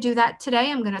not going to do that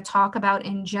today. I'm going to talk about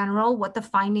in general what the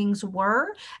findings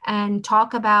were and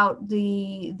talk about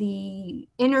the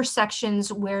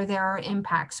intersections where there are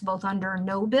impacts, both under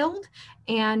no build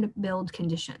and build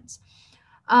conditions.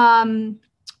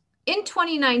 In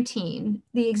 2019,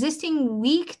 the existing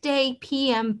weekday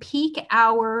PM peak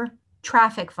hour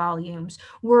traffic volumes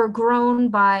were grown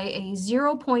by a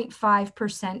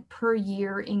 0.5% per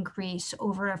year increase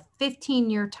over a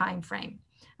 15-year time frame.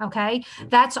 Okay,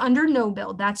 that's under no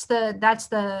build. That's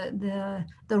the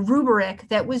rubric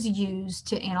that was used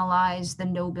to analyze the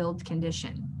no build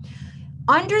condition.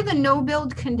 Under the no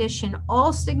build condition,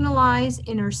 all signalized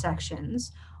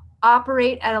intersections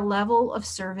operate at a level of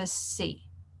service C.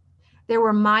 There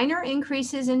were minor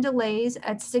increases in delays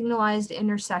at signalized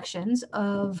intersections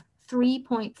of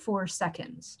 3.4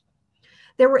 seconds.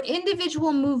 There were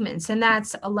individual movements, and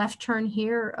that's a left turn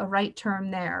here, a right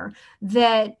turn there,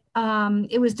 that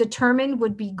it was determined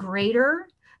would be greater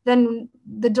than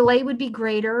the delay would be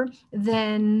greater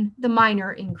than the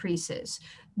minor increases.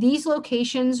 These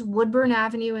locations, Woodburn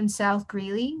Avenue and South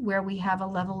Greeley, where we have a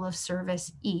level of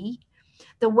service E,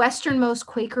 the westernmost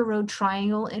Quaker Road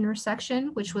Triangle intersection,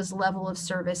 which was level of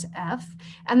service F,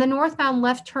 and the northbound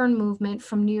left turn movement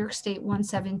from New York State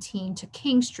 117 to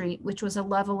King Street, which was a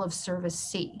level of service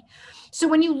C. So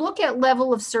when you look at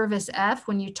level of service F,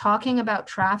 when you're talking about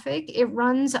traffic, it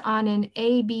runs on an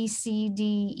A, B, C,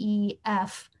 D, E,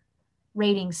 F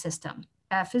rating system.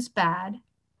 F is bad,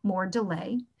 more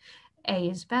delay. A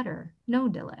is better, no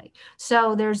delay.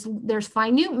 So there's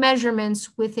finite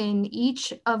measurements within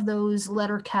each of those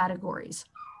letter categories.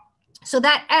 So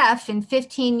that F in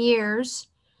 15 years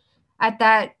at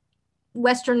that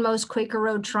westernmost Quaker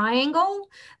Road Triangle,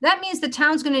 that means the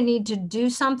town's going to need to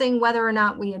do something whether or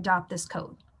not we adopt this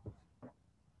code.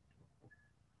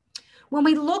 When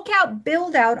we look out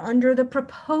build out under the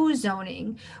proposed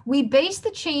zoning, we base the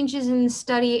changes in the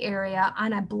study area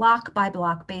on a block by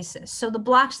block basis. So the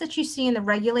blocks that you see in the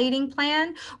regulating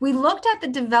plan, we looked at the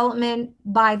development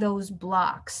by those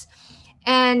blocks.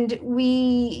 And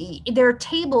there are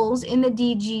tables in the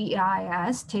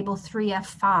DGIS, table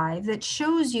 3F5, that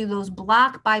shows you those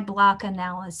block by block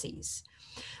analyses.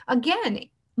 Again,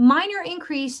 minor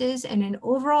increases and an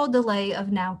overall delay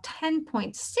of now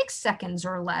 10.6 seconds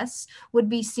or less would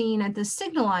be seen at the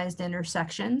signalized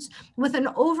intersections, with an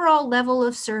overall level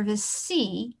of service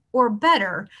C or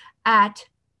better at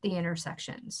the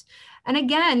intersections. And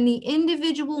again, the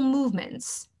individual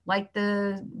movements, like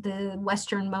the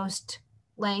westernmost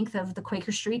length of the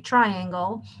Quaker Street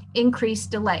Triangle,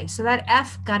 increased delay. So that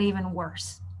F got even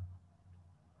worse.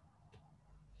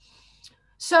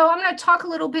 So I'm going to talk a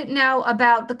little bit now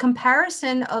about the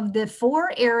comparison of the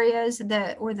three areas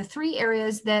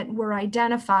that were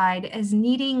identified as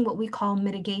needing what we call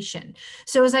mitigation.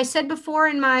 So as I said before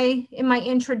in my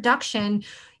introduction,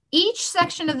 each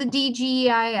section of the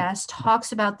DGEIS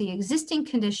talks about the existing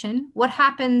condition, what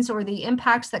happens or the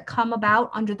impacts that come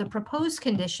about under the proposed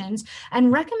conditions,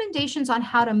 and recommendations on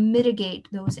how to mitigate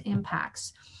those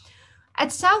impacts.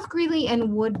 At South Greeley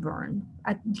and Woodburn,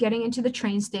 getting into the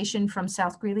train station from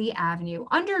South Greeley Avenue,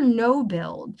 under no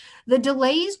build, the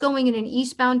delays going in an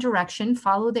eastbound direction,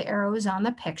 follow the arrows on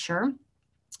the picture,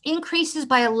 increases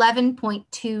by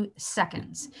 11.2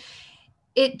 seconds.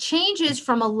 It changes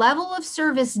from a level of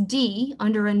service D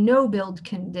under a no build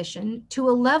condition to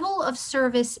a level of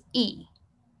service E.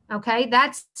 Okay,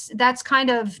 that's kind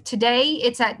of today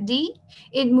it's at D,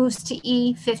 it moves to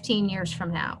E 15 years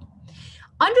from now.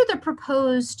 Under the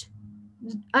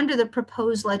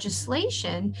proposed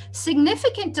legislation,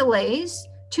 significant delays,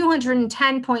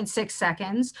 210.6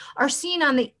 seconds, are seen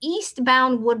on the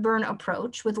eastbound Woodburn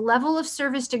approach, with level of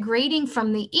service degrading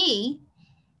from the E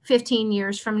 15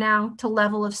 years from now to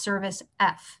level of service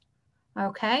F.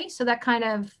 Okay, so that kind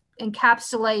of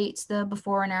encapsulates the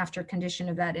before and after condition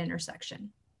of that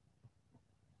intersection.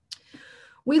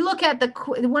 We look at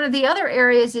one of the other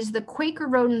areas is the Quaker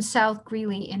Road and South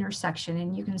Greeley intersection,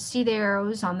 and you can see the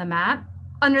arrows on the map.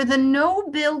 Under the no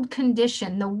build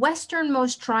condition, the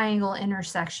westernmost triangle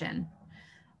intersection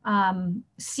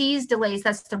sees delays,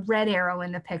 that's the red arrow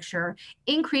in the picture,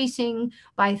 increasing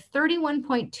by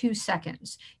 31.2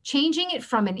 seconds, changing it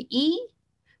from an E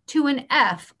to an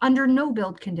F under no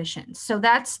build conditions. So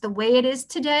that's the way it is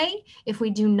today. If we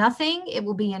do nothing, it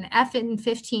will be an F in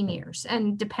 15 years.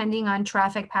 And depending on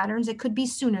traffic patterns, it could be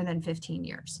sooner than 15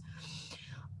 years.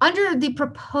 Under the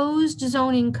proposed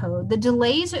zoning code, the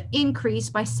delays increase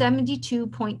by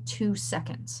 72.2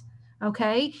 seconds.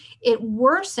 Okay, it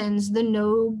worsens the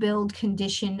no build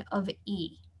condition of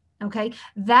E. Okay,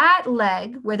 that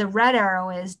leg where the red arrow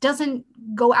is doesn't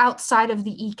go outside of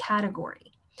the E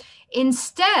category.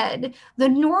 Instead, the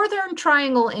northern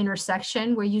triangle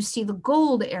intersection, where you see the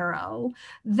gold arrow,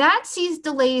 that sees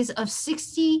delays of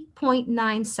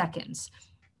 60.9 seconds.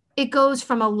 It goes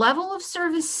from a level of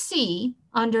service C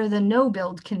under the no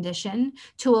build condition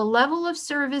to a level of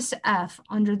service F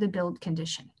under the build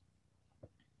condition.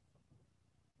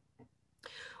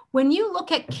 When you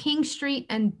look at King Street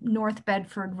and North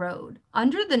Bedford Road,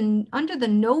 under the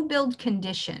no build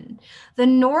condition, the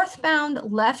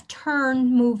northbound left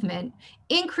turn movement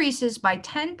increases by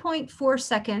 10.4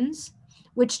 seconds,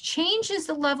 which changes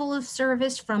the level of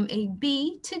service from a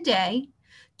B today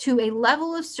to a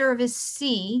level of service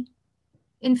C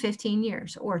in 15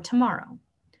 years or tomorrow.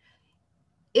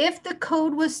 If the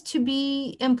code was to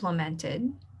be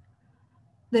implemented,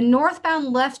 the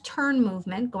northbound left turn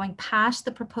movement going past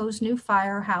the proposed new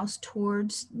firehouse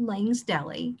towards Lang's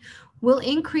Deli will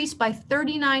increase by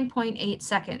 39.8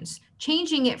 seconds,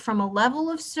 changing it from a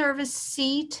level of service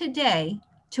C today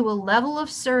to a level of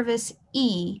service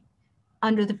E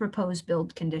under the proposed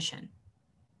build condition.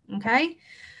 Okay,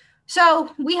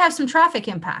 so we have some traffic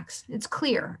impacts. It's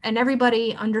clear, and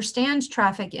everybody understands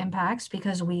traffic impacts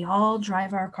because we all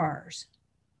drive our cars.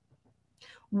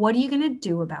 What are you going to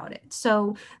do about it?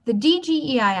 So the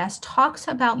DGEIS talks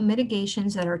about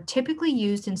mitigations that are typically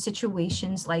used in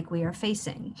situations like we are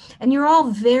facing. And you're all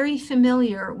very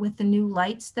familiar with the new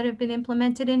lights that have been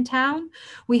implemented in town.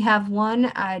 We have one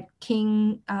at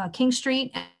King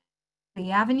Street and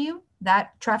the Avenue,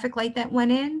 that traffic light that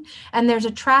went in. And there's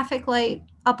a traffic light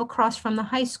up across from the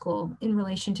high school in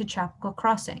relation to Chappaqua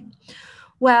Crossing.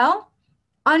 Well,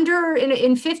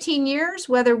 in 15 years,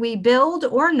 whether we build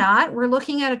or not, we're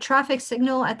looking at a traffic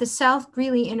signal at the South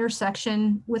Greeley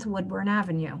intersection with Woodburn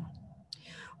Avenue.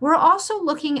 We're also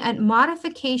looking at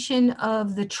modification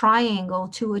of the triangle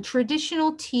to a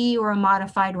traditional T or a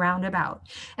modified roundabout.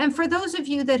 And for those of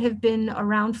you that have been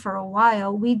around for a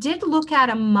while, we did look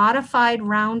at a modified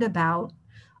roundabout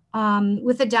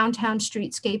with the Downtown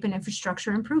Streetscape and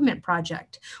Infrastructure Improvement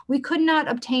Project. We could not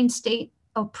obtain state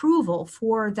approval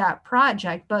for that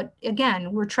project, but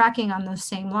again, we're tracking on those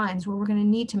same lines where we're going to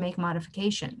need to make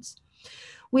modifications.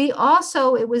 We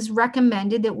also, it was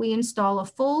recommended that we install a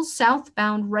full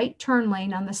southbound right turn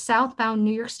lane on the southbound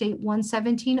New York State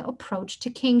 117 approach to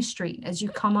King Street as you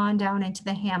come on down into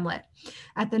the Hamlet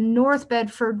at the North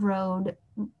Bedford Road,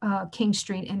 King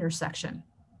Street intersection.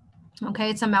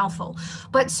 Okay, it's a mouthful.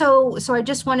 But so I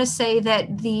just want to say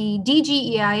that the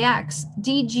DGEIS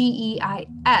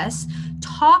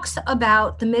talks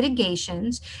about the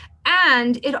mitigations,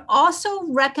 and it also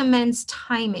recommends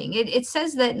timing. It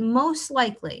says that most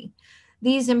likely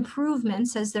these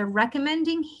improvements, as they're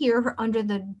recommending here under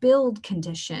the build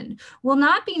condition, will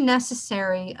not be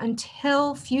necessary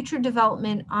until future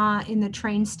development in the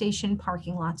train station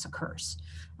parking lots occurs.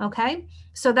 Okay,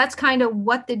 so that's kind of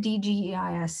what the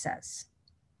DGEIS says.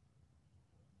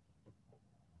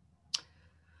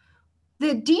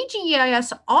 The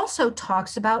DGEIS also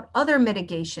talks about other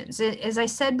mitigations. As I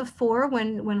said before,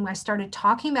 when I started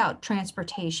talking about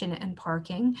transportation and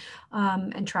parking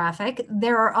and traffic,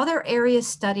 there are other areas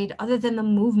studied other than the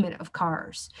movement of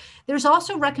cars. There's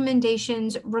also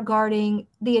recommendations regarding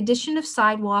the addition of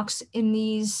sidewalks in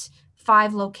these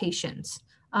 5 locations.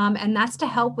 And that's to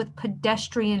help with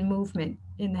pedestrian movement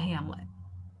in the hamlet.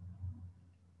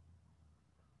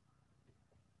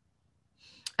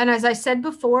 And as I said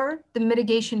before, the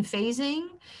mitigation phasing,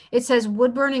 it says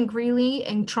Woodburn and Greeley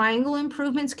and Triangle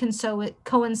improvements can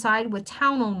coincide with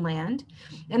town-owned land.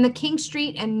 And the King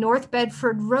Street and North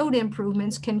Bedford Road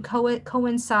improvements can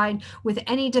coincide with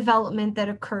any development that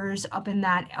occurs up in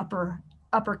that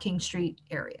upper King Street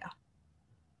area.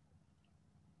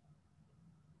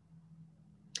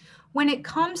 When it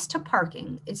comes to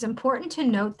parking, it's important to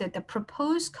note that the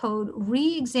proposed code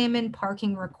re-examined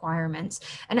parking requirements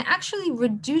and actually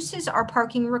reduces our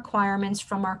parking requirements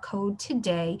from our code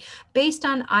today based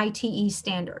on ITE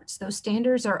standards. Those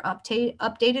standards are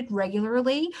updated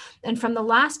regularly. And from the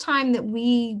last time that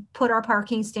we put our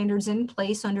parking standards in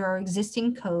place under our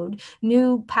existing code,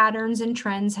 new patterns and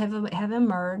trends have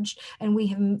emerged, and we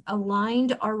have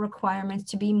aligned our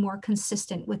requirements to be more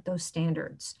consistent with those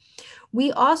standards. We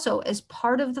also, as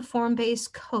part of the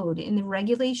form-based code in the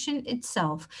regulation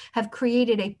itself, have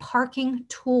created a parking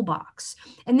toolbox.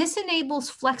 And this enables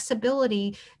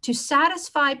flexibility to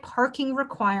satisfy parking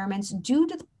requirements due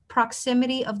to the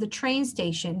proximity of the train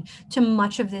station to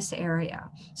much of this area.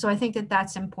 So I think that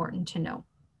that's important to know.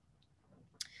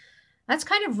 That's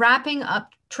kind of wrapping up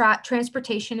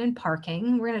transportation and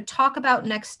parking. We're going to talk about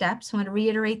next steps. I'm going to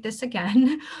reiterate this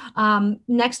again.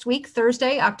 Next week,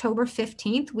 Thursday, October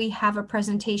 15th, we have a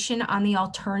presentation on the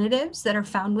alternatives that are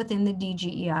found within the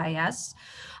DGEIS.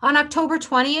 On October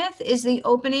 20th is the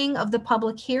opening of the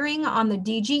public hearing on the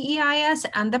DGEIS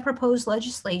and the proposed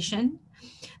legislation.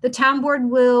 The town board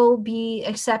will be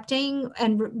accepting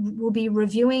and will be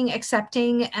reviewing,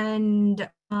 accepting, and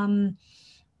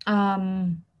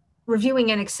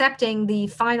reviewing and accepting the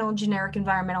final generic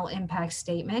environmental impact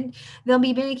statement. They'll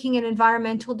be making an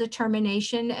environmental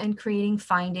determination and creating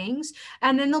findings.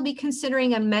 And then they'll be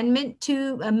considering amendment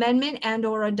and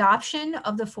or adoption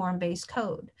of the form-based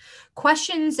code.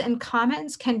 Questions and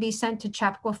comments can be sent to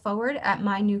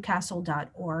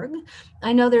chappaqua@mynewcastle.org.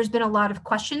 I know there's been a lot of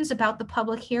questions about the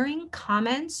public hearing.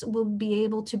 Comments will be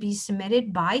able to be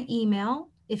submitted by email.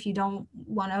 If you don't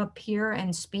want to appear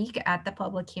and speak at the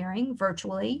public hearing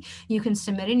virtually, you can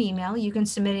submit an email. You can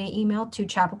submit an email to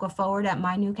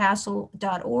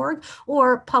chappaqua@mynewcastle.org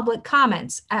or public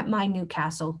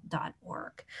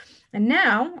comments@mynewcastle.org. And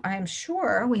now I am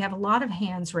sure we have a lot of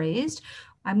hands raised.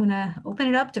 I'm going to open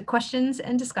it up to questions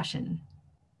and discussion.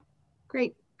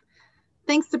 Great.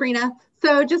 Thanks, Sabrina.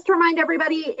 So just to remind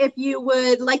everybody, if you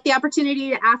would like the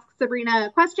opportunity to ask Sabrina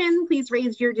a question, please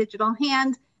raise your digital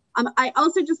hand. I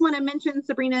also just want to mention,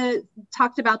 Sabrina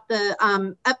talked about the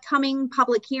upcoming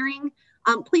public hearing.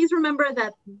 Please remember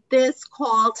that this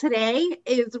call today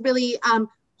is really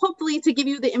hopefully to give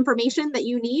you the information that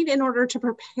you need in order to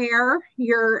prepare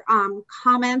your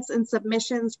comments and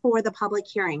submissions for the public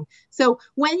hearing. So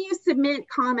when you submit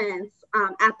comments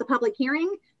at the public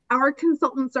hearing, our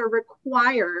consultants are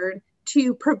required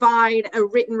to provide a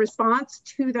written response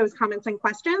to those comments and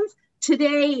questions.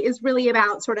 Today is really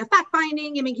about sort of fact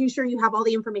finding and making sure you have all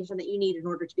the information that you need in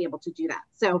order to be able to do that.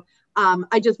 So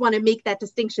I just want to make that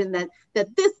distinction that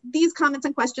these comments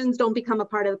and questions don't become a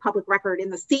part of the public record in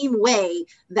the same way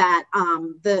that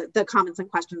the comments and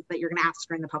questions that you're going to ask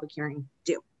during the public hearing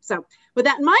do. So with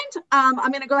that in mind,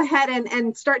 I'm going to go ahead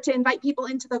and start to invite people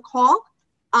into the call.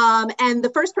 And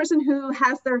the first person who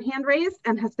has their hand raised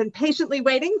and has been patiently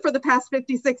waiting for the past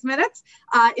 56 minutes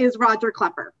is Roger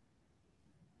Klepper.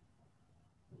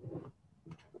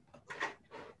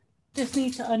 Just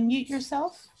need to unmute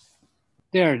yourself.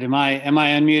 There, am I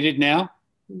unmuted now?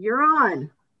 You're on.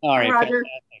 All right, Roger.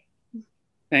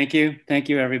 Fantastic. Thank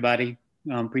you, everybody.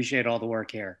 Appreciate all the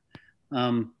work here.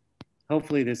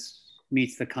 Hopefully this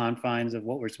meets the confines of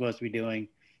what we're supposed to be doing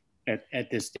at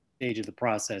this stage of the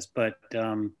process. But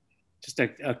just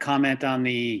a comment on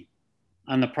the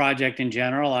project in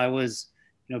general. I was,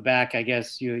 back, I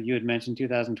guess you had mentioned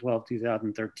 2012,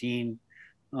 2013.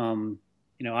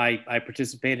 I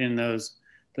participated in those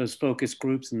focus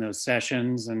groups and those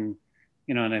sessions, and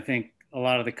and I think a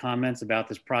lot of the comments about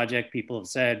this project, people have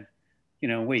said,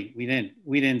 wait, we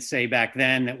didn't say back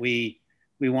then that we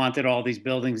wanted all these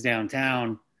buildings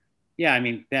downtown. Yeah, I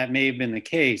mean, that may have been the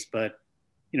case, but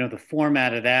the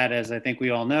format of that, as I think we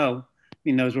all know,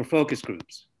 those were focus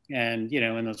groups, and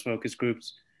in those focus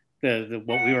groups,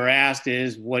 what we were asked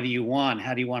is, what do you want?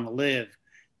 How do you want to live?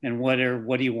 And what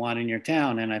do you want in your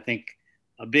town? And I think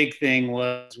a big thing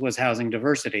was housing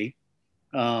diversity.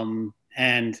 And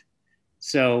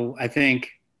so I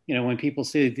think, when people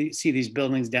see these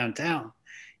buildings downtown,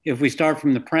 if we start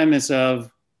from the premise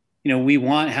of, we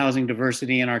want housing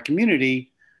diversity in our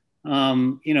community,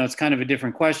 it's kind of a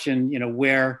different question,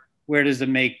 where does it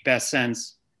make best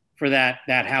sense for that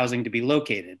housing to be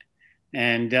located?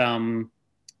 And,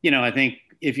 I think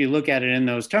if you look at it in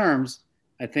those terms,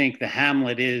 I think the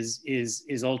Hamlet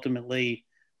is ultimately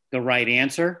the right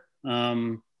answer.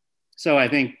 So I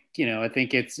think, I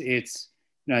think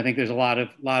I think there's a lot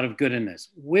of good in this.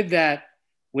 With that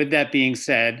being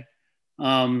said,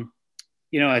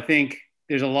 I think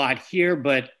there's a lot here,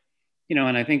 but,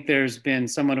 and I think there's been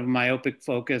somewhat of a myopic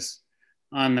focus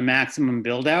on the maximum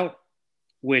build out,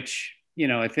 which,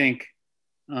 I think,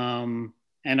 and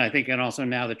also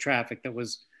now the traffic that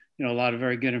was, a lot of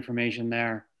very good information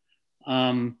there.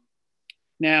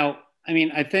 Now, I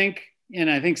mean, I think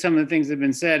some of the things that have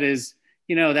been said is,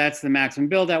 that's the maximum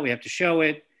build out. We have to show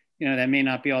it, that may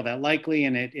not be all that likely.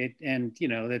 And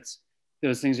that's,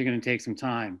 those things are going to take some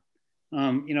time.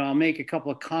 I'll make a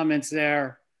couple of comments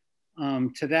there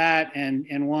to that.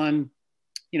 And one,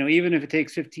 even if it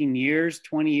takes 15 years,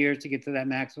 20 years to get to that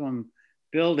maximum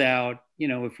build out,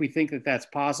 if we think that that's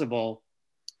possible,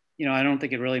 I don't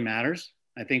think it really matters.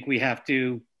 I think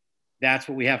that's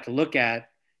what we have to look at,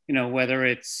 whether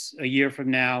it's a year from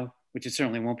now, which it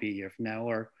certainly won't be a year from now,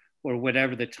 or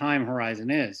whatever the time horizon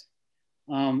is.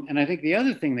 And I think the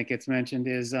other thing that gets mentioned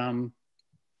is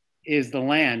the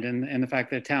land and the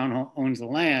fact that the town owns the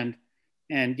land,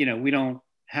 and we don't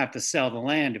have to sell the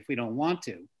land if we don't want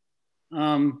to.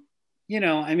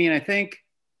 I mean, I think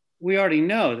we already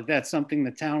know that that's something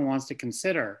the town wants to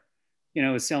consider,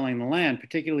 is selling the land,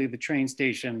 particularly the train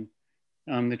station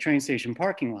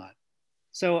parking lot.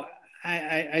 So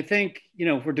I think,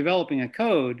 if we're developing a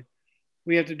code,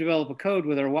 we have to develop a code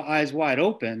with our eyes wide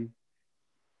open,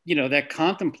 that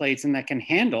contemplates and that can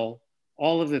handle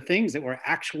all of the things that we're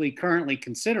actually currently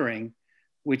considering,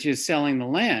 which is selling the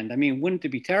land. I mean, wouldn't it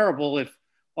be terrible if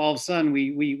all of a sudden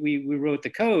we wrote the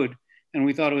code and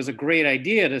we thought it was a great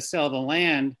idea to sell the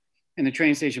land in the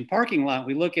train station parking lot?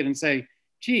 We look at it and say,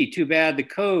 gee, too bad the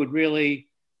code really,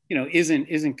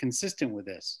 isn't consistent with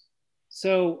this.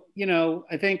 So,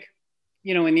 I think,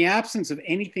 in the absence of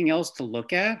anything else to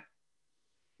look at,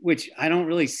 which I don't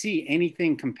really see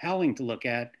anything compelling to look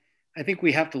at, I think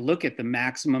we have to look at the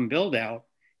maximum build out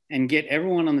and get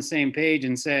everyone on the same page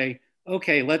and say,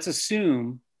 okay, let's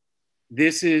assume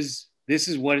this is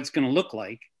what it's going to look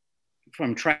like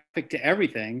from traffic to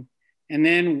everything. And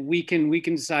then we can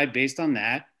decide based on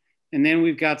that. And then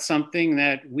we've got something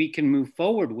that we can move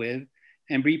forward with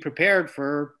and be prepared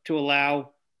to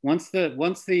allow, once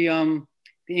the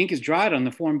ink is dried on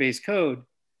the form-based code,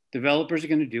 developers are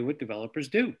going to do what developers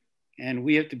do. And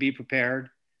we have to be prepared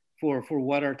for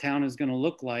what our town is going to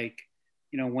look like,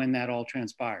 when that all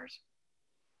transpires.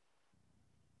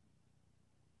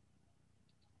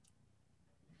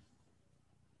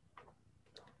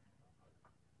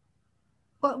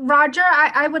 Well, Roger,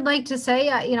 I would like to say,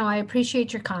 I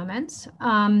appreciate your comments.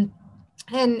 And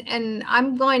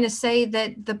I'm going to say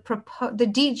that the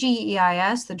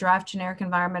DGEIS, the Draft Generic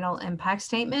Environmental Impact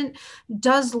Statement,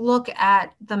 does look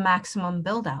at the maximum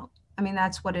build out. I mean,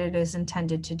 that's what it is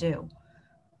intended to do.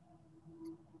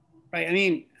 Right. I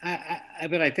mean,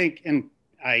 but I think, and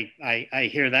I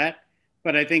hear that,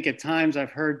 but I think at times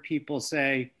I've heard people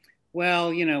say,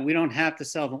 well, we don't have to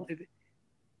sell them.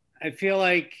 I feel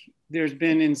like there's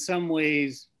been in some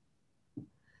ways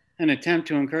an attempt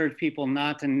to encourage people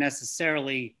not to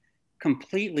necessarily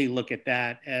completely look at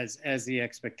that as the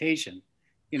expectation,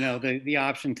 the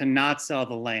option to not sell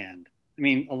the land. I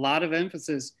mean, a lot of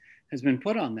emphasis has been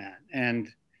put on that, and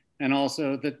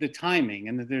also the timing,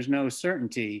 and that there's no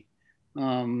certainty,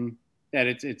 that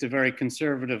it's a very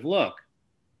conservative look.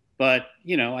 But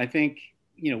I think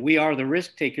we are the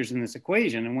risk takers in this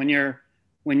equation, and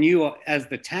when you as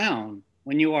the town,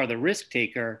 when you are the risk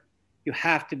taker, you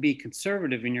have to be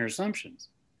conservative in your assumptions.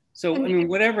 So, I mean,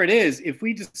 whatever it is, if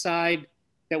we decide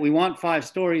that we want 5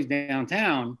 stories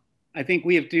downtown, I think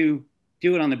we have to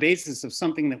do it on the basis of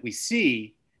something that we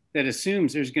see that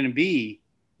assumes there's going to be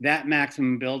that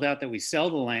maximum build out, that we sell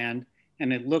the land,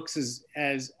 and it looks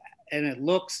and it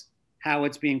looks how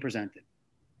it's being presented.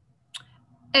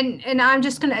 And I'm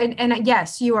just going to, and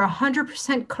yes, you are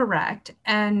 100% correct.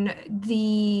 And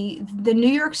the New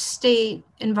York State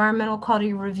Environmental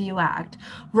Quality Review Act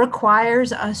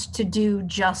requires us to do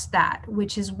just that,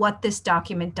 which is what this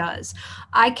document does.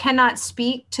 I cannot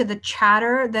speak to the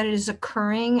chatter that is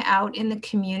occurring out in the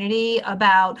community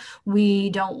about, we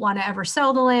don't want to ever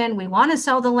sell the land, we want to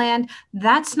sell the land.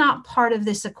 That's not part of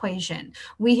this equation.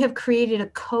 We have created a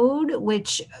code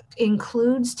which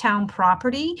includes town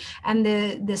property, and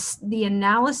the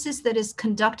analysis that is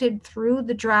conducted through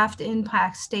the draft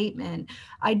impact statement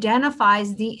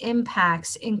identifies the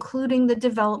impacts, including the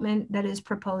development that is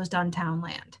proposed on town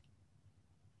land.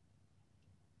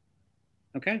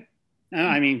 Okay.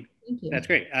 I mean, that's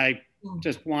great. I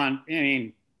just want, I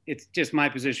mean, it's just my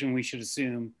position. We should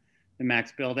assume the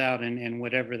max build out, and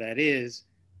whatever that is,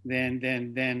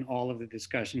 then all of the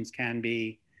discussions can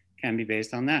be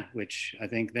based on that, which I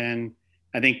think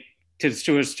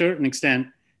to a certain extent,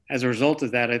 as a result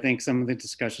of that, I think some of the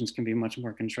discussions can be much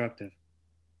more constructive.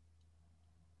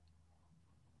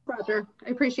 Roger, I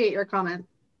appreciate your comment.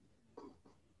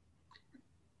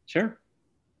 Sure.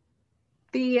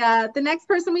 The next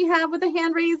person we have with a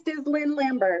hand raised is Lynn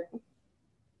Lambert.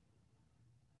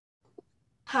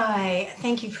 Hi,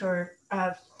 thank you for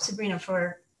Sabrina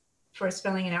for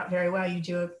spelling it out very well. You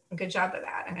do a good job of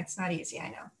that, and it's not easy, I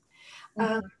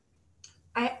know.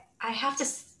 I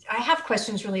have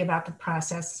questions really about the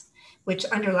process, which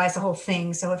underlies the whole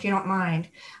thing. So if you don't mind,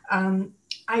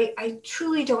 I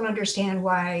truly don't understand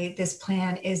why this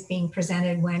plan is being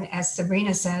presented when, as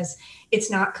Sabrina says, it's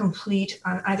not complete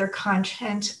on either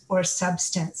content or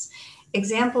substance.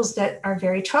 Examples that are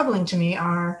very troubling to me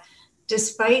are,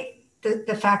 despite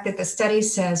the fact that the study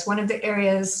says one of the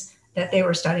areas that they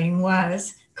were studying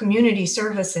was community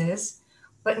services,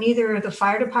 but neither the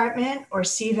fire department or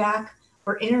CVAC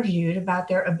were interviewed about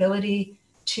their ability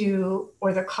to,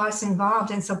 or the costs involved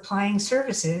in supplying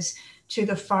services to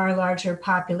the far larger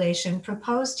population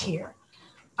proposed here.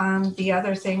 The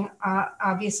other thing,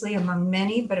 obviously among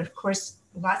many, but of course,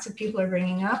 lots of people are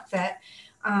bringing up that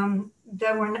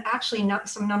there were actually not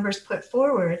some numbers put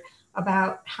forward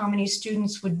about how many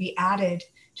students would be added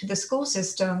to the school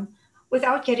system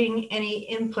without getting any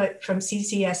input from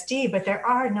CCSD, but there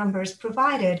are numbers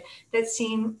provided that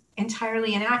seem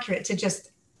entirely inaccurate to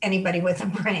just anybody with a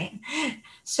brain.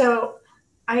 So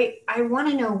I want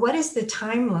to know, what is the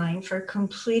timeline for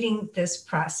completing this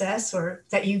process, or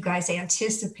that you guys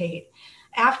anticipate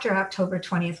after October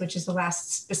 20th, which is the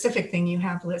last specific thing you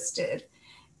have listed?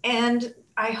 And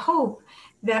I hope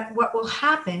that what will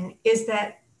happen is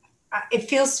that it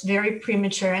feels very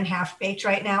premature and half-baked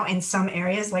right now in some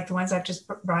areas, like the ones I've just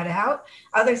brought out.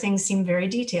 Other things seem very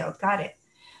detailed, got it.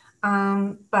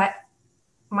 But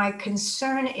my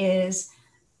concern is,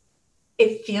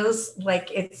 it feels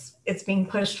like it's being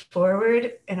pushed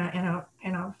forward in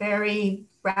a very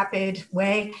rapid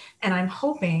way. And I'm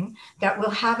hoping that we'll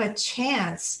have a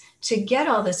chance to get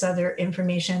all this other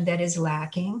information that is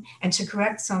lacking and to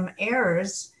correct some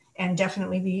errors, and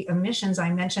definitely the omissions I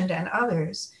mentioned and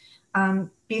others,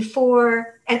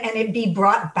 before, and it be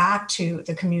brought back to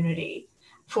the community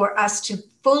for us to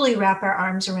fully wrap our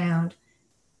arms around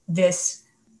this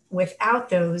without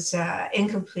those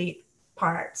incomplete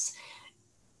parts,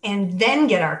 and then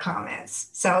get our comments.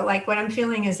 So like what I'm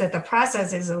feeling is that the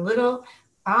process is a little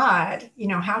odd. You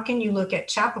know, how can you look at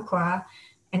Chappaqua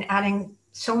and adding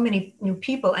so many new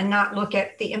people and not look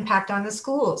at the impact on the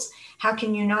schools? How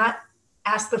can you not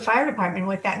ask the fire department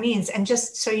what that means? And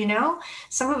just so you know,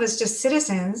 some of us just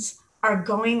citizens are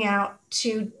going out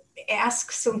to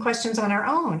ask some questions on our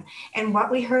own. And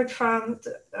what we heard from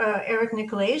Eric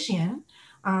Nicolasian,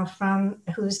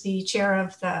 who's the chair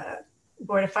of the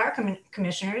Board of Fire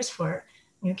Commissioners for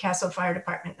Newcastle Fire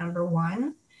Department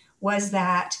 #1, was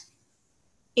that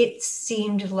it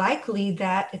seemed likely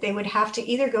that they would have to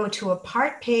either go to a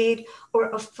part paid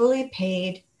or a fully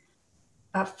paid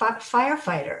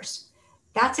firefighters.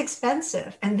 That's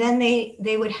expensive. And then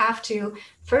they would have to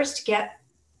first get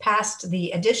past the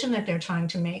addition that they're trying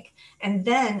to make, and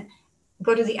then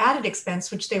go to the added expense,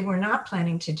 which they were not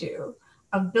planning to do,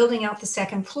 of building out the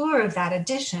second floor of that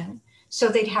addition, so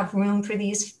they'd have room for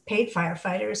these paid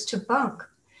firefighters to bunk.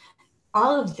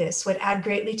 All of this would add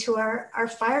greatly to our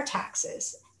fire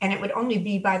taxes. And it would only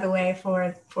be, by the way,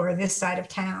 for this side of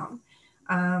town,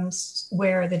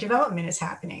 where the development is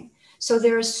happening. So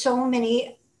there are so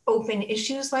many open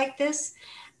issues like this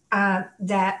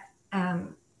that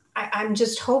I'm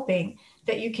just hoping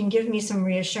that you can give me some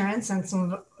reassurance, and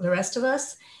some of the rest of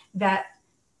us, that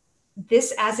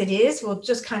this as it is will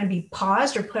just kind of be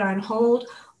paused or put on hold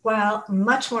while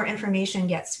much more information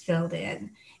gets filled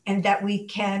in, and that we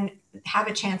can have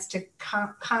a chance to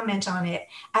comment on it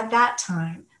at that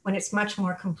time when it's much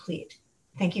more complete.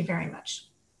 Thank you very much.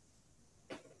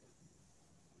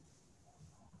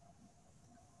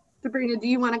 Sabrina, do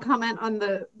you want to comment on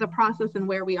the process and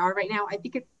where we are right now? I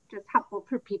think it's just helpful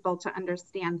for people to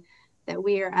understand that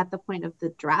we are at the point of the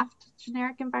draft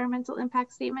generic environmental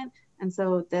impact statement. And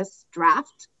so this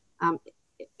draft,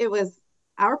 it was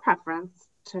our preference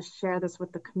to share this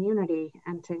with the community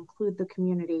and to include the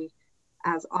community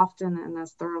as often and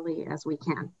as thoroughly as we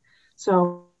can.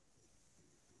 So,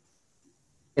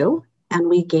 and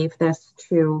we gave this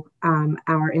to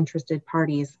our interested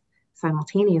parties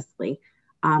simultaneously.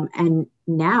 And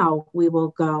now we will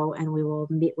go and we will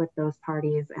meet with those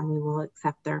parties and we will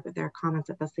accept their comments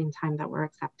at the same time that we're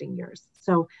accepting yours.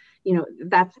 So, you know,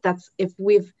 that's if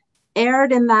we've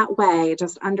erred in that way,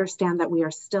 just understand that we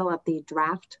are still at the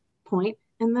draft point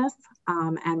in this,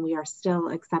 and we are still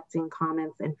accepting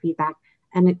comments and feedback.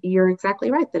 And you're exactly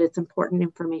right that it's important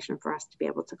information for us to be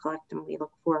able to collect, and we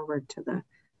look forward to the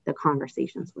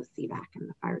conversations with CVAC and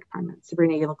the fire department.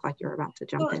 Sabrina, you look like you're about to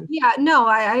jump in. Yeah, no,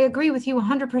 I agree with you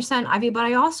 100%, Ivy, but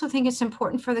I also think it's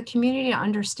important for the community to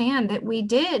understand that we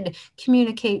did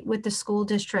communicate with the school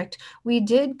district. We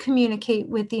did communicate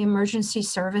with the emergency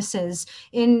services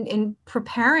in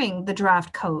preparing the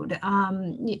draft code.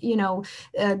 You know,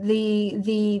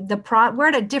 we're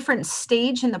at a different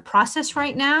stage in the process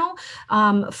right now.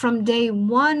 From day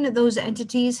one, those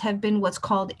entities have been what's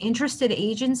called interested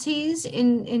agencies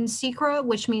in SECRA,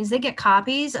 which means they get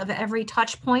copies of every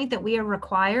touch point that we are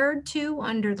required to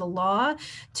under the law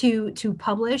to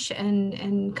publish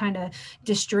and kind of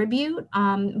distribute.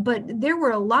 But there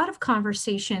were a lot of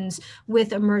conversations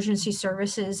with emergency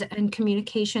services and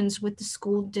communications with the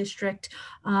school district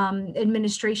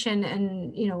administration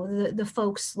and, you know, the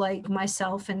folks like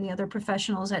myself and the other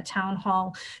professionals at Town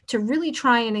Hall to really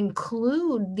try and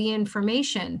include the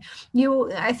information.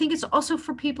 I think it's also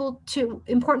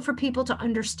important for people to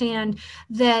understand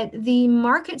that the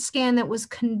market scan that was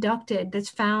conducted, that's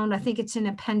found, I think it's in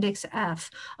Appendix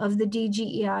F of the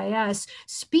DGEIS,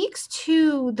 speaks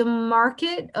to the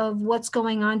market of what's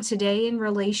going on today in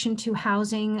relation to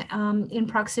housing in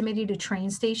proximity to train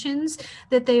stations,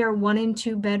 that they are 1 and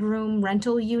 2 bedroom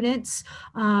rental units,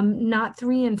 not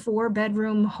 3 and 4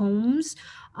 bedroom homes.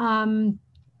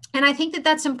 And I think that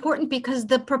that's important because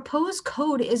the proposed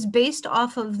code is based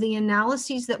off of the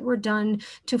analyses that were done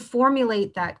to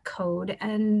formulate that code.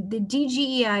 And the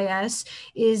DGEIS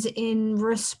is in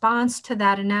response to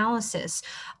that analysis.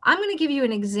 I'm going to give you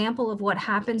an example of what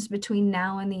happens between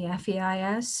now and the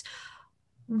FEIS.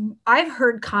 I've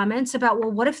heard comments about,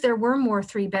 well, what if there were more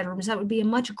 3 bedrooms? That would be a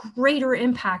much greater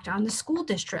impact on the school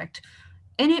district.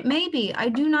 And it may be, I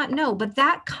do not know, but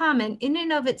that comment in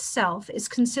and of itself is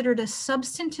considered a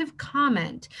substantive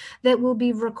comment that will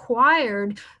be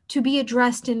required to be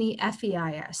addressed in the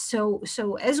FEIS.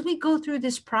 So as we go through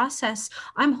this process,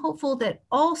 I'm hopeful that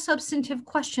all substantive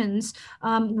questions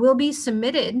will be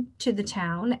submitted to the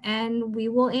town and we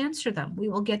will answer them. We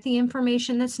will get the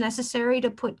information that's necessary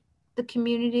to put the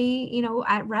community, you know,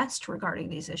 at rest regarding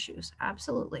these issues.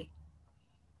 Absolutely.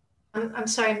 I'm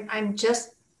sorry,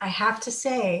 I have to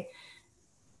say,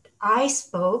 I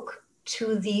spoke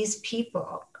to these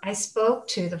people. I spoke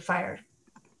to the fire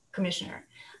commissioner.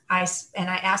 And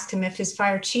I asked him if his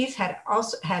fire chief had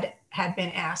also had been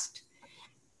asked.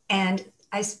 And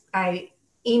I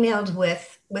emailed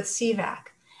with CVAC.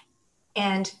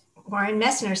 And Warren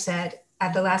Messner said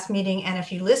at the last meeting, and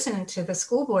if you listen to the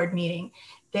school board meeting,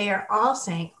 they are all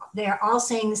saying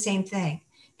the same thing.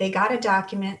 They got a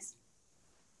document.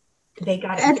 They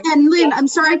got it. And Lynn, I'm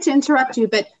sorry to interrupt you,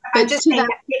 but to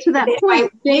that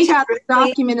point, they got the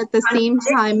document at the same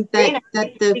time that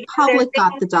the public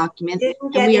got the document.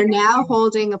 And we are now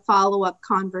holding a follow-up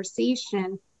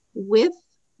conversation with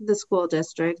the school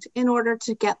district in order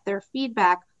to get their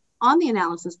feedback on the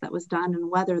analysis that was done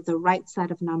and whether the right set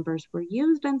of numbers were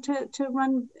used, and to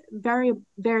run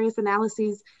various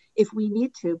analyses if we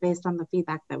need to based on the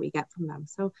feedback that we get from them.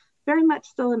 So very much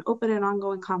still an open and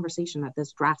ongoing conversation at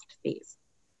this draft phase.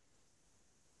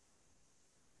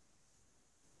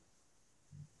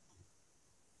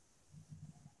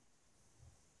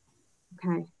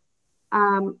 Okay.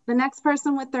 The next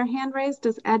person with their hand raised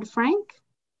is Ed Frank.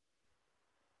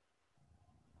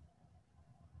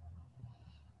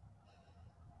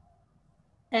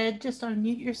 Ed, just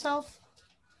unmute yourself.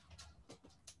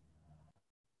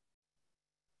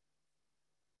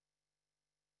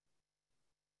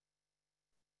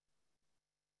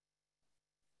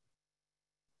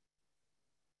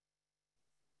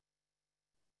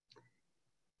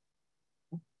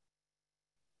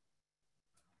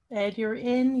 Ed, you're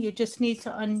in. You just need to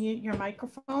unmute your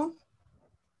microphone.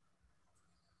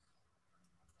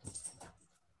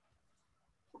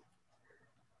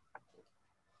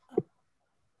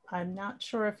 I'm not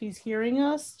sure if he's hearing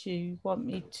us. Do you want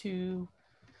me to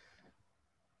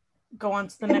go on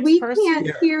to the next person? We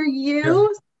can't hear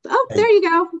you. Yeah. Oh, there you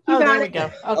go. There we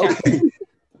go. Okay.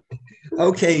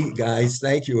 Okay, guys,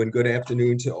 thank you and good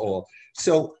afternoon to all.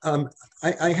 So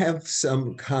I have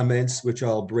some comments which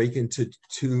I'll break into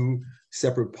 2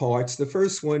 separate parts. The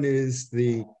first one is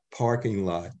the parking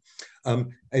lot.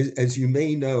 As you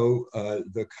may know,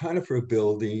 the Conifer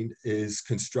building is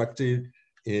constructed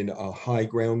in a high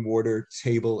groundwater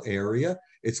table area.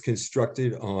 It's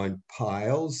constructed on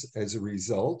piles as a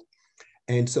result.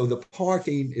 And so the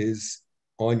parking is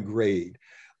on grade.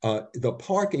 The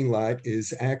parking lot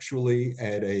is actually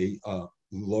at a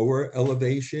lower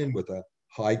elevation with a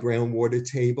high groundwater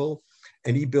table.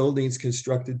 Any buildings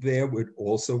constructed there would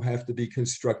also have to be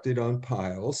constructed on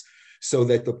piles so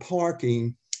that the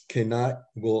parking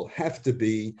will have to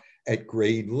be at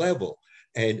grade level.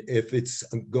 And if it's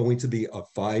going to be a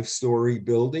 5-story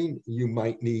building, you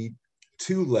might need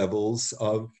 2 levels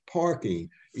of parking,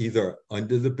 either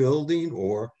under the building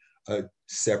or a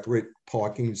separate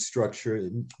parking structure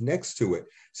next to it.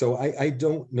 So I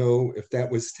don't know if that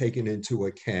was taken into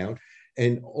account.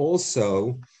 And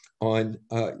also on,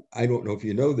 I don't know if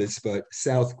you know this, but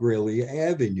South Greeley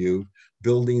Avenue,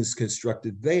 buildings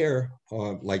constructed there,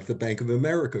 like the Bank of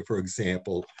America, for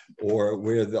example, or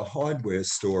where the hardware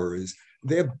store is,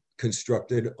 they're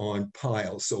constructed on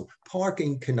piles. So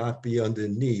parking cannot be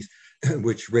underneath,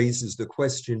 which raises the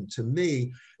question to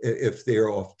me, if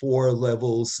there are 4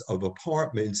 levels of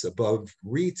apartments above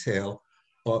retail,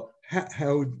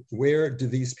 where do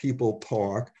these people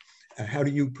park? How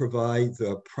do you provide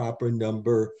the proper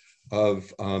number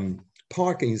of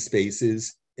parking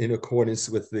spaces in accordance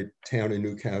with the Town of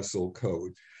Newcastle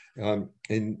Code?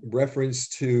 In reference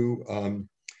to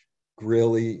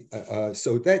Greeley,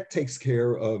 so that takes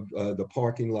care of the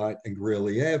parking lot and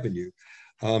Greeley Avenue.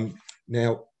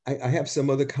 Now, I have some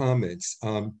other comments.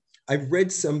 I've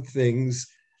read some things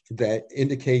that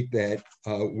indicate that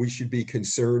we should be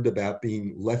concerned about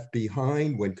being left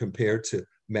behind when compared to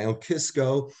Mount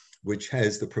Kisco, which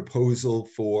has the proposal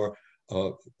for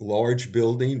a large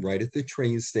building right at the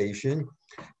train station,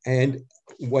 and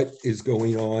what is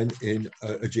going on in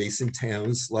adjacent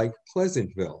towns like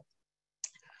Pleasantville.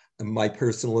 In my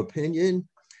personal opinion,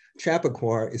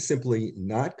 Chappaqua is simply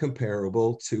not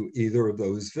comparable to either of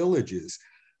those villages.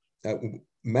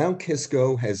 Mount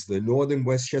Kisco has the Northern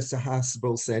Westchester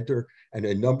Hospital Center and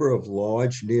a number of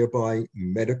large nearby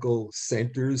medical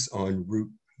centers on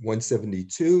Route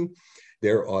 172.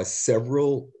 There are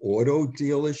several auto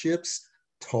dealerships,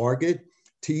 Target,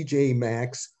 TJ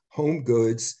Maxx, Home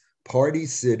Goods, Party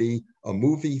City, a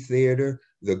movie theater,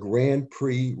 the Grand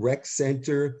Prix Rec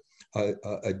Center,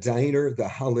 a diner, the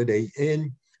Holiday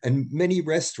Inn, and many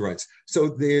restaurants. So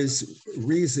there's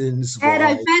reasons why. Ed,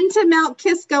 I've been to Mount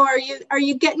Kisco. Are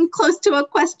you getting close to a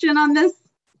question on this?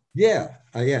 Yeah,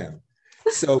 I am.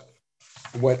 So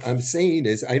what I'm saying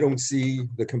is I don't see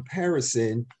the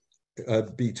comparison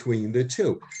between the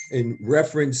two. In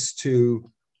reference to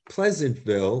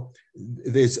Pleasantville,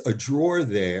 there's a drawer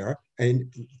there,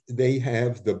 and they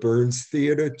have the Burns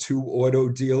Theater, 2 auto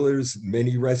dealers,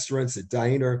 many restaurants, a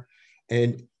diner,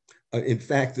 and in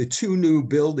fact, the 2 new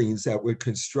buildings that were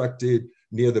constructed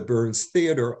near the Burns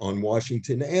Theater on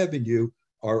Washington Avenue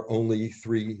are only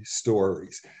 3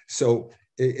 stories. So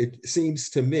it seems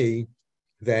to me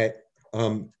that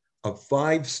a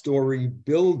 5-story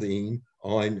building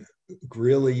on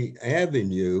Greeley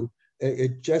Avenue,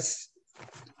 it just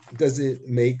doesn't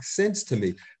make sense to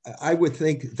me. I would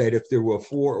think that if there were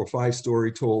 4 or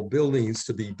 5-story tall buildings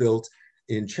to be built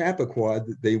in Chappaqua,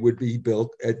 they would be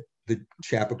built at the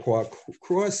Chappaqua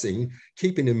crossing,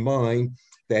 keeping in mind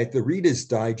that the Reader's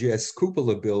Digest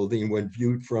cupola building, when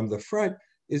viewed from the front,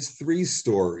 is 3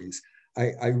 stories.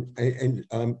 I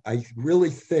really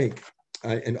think,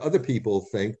 and other people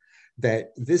think, that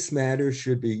this matter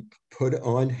should be put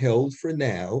on hold for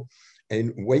now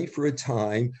and wait for a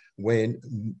time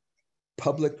when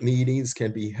public meetings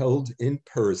can be held in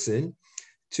person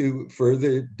to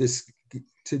further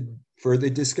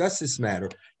discuss this matter.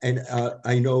 And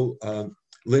I know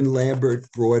Lynn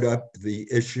Lambert brought up the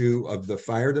issue of the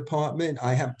fire department.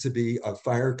 I happen to be a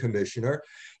fire commissioner,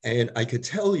 and I could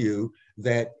tell you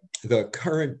that the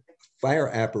current fire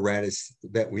apparatus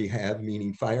that we have,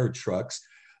 meaning fire trucks,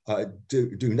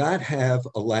 do not have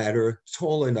a ladder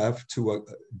tall enough to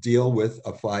deal with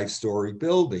a 5-story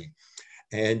building.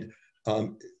 And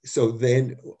so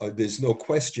then there's no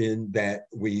question that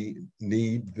we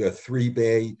need the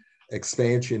 3-bay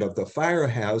expansion of the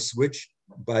firehouse, which,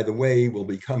 by the way, will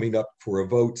be coming up for a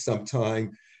vote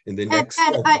sometime in the next.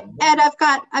 Ed, I've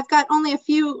got only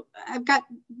I've got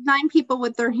 9 people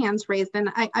with their hands raised, and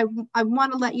I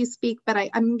want to let you speak, but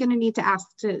I'm going to need to ask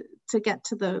to get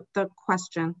to the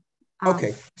question.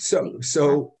 Okay,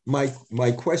 so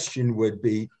my question would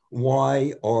be,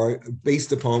 why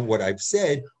based upon what I've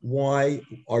said, why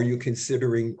are you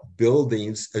considering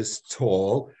buildings as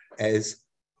tall as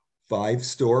 5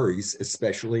 stories,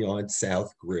 especially on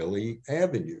South Greeley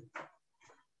Avenue?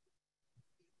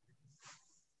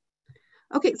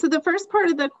 Okay, so the first part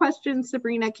of the question,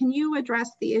 Sabrina, can you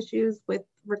address the issues with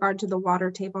regard to the water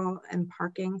table and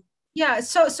parking? Yeah,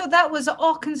 so that was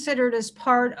all considered as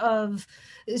part of,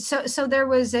 so there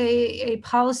was a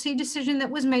policy decision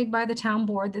that was made by the town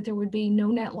board that there would be no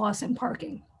net loss in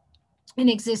parking, in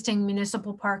existing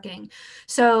municipal parking.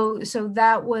 So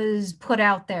that was put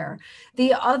out there.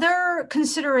 The other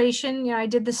consideration, I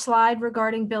did the slide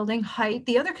regarding building height.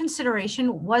 The other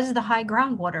consideration was the high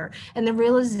groundwater and the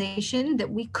realization that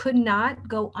we could not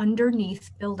go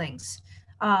underneath buildings,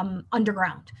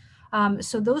 underground.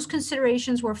 So those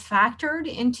considerations were factored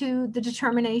into the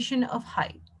determination of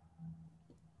height.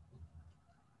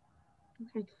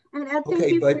 Okay. And Ed,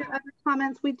 thank you for your other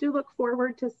comments. We do look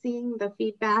forward to seeing the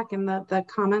feedback and the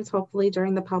comments, hopefully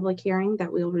during the public hearing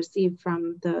that we'll receive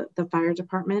from the fire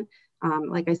department.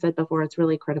 Like I said before, it's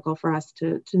really critical for us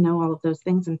to know all of those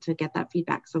things and to get that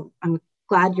feedback. So I'm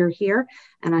glad you're here,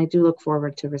 and I do look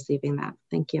forward to receiving that.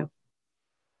 Thank you.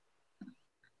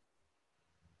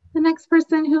 The next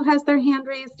person who has their hand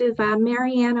raised is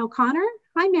Marianne O'Connor.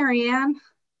 Hi, Marianne.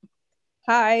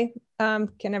 Hi,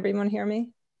 can everyone hear me?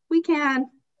 We can.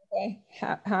 Okay.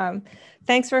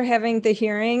 Thanks for having the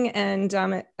hearing, and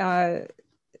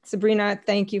Sabrina,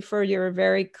 thank you for your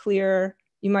very clear,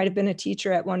 you might have been a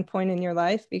teacher at one point in your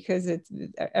life, because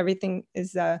everything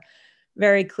is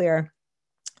very clear.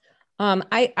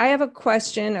 I have a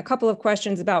couple of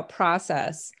questions about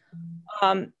process.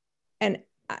 And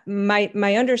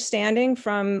my understanding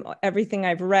from everything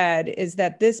I've read is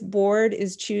that this board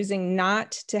is choosing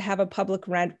not to have a public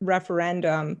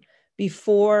referendum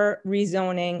before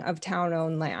rezoning of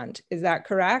town-owned land. Is that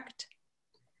correct?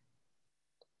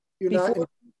 Before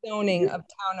rezoning of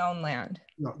town-owned land.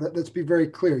 No, let's be very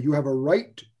clear. You have a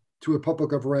right to a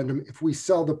public referendum if we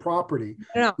sell the property.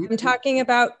 No, I'm talking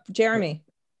about, Jeremy,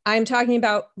 I'm talking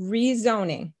about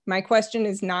rezoning. My question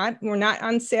is not, we're not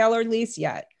on sale or lease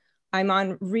yet. I'm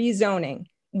on rezoning.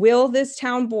 Will this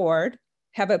town board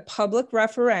have a public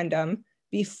referendum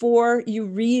before you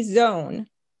rezone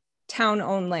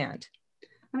town-owned land?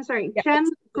 I'm sorry, yes. Jen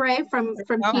Gray from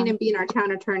Keen and Bean, our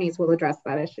town attorneys, will address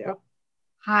that issue.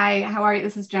 Hi, how are you?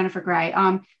 This is Jennifer Gray.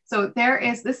 So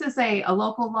this is a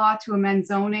local law to amend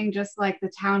zoning, just like the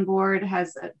town board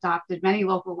has adopted many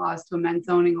local laws to amend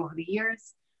zoning over the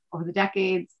years, over the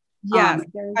decades. Yes,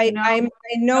 I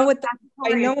know what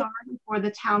I know for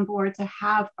the town board to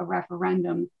have a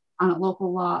referendum on a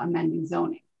local law amending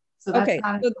zoning. So that's okay.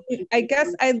 So I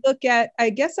guess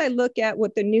I look at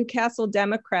what the Newcastle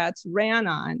Democrats ran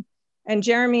on. And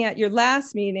Jeremy, at your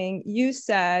last meeting, you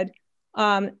said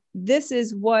this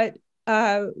is what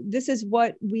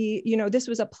we, this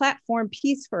was a platform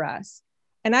piece for us.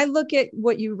 And I look at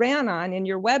what you ran on in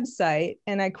your website,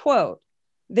 and I quote,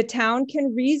 "The town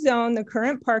can rezone the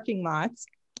current parking lots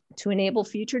to enable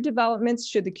future developments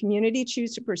should the community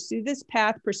choose to pursue this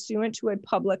path pursuant to a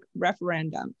public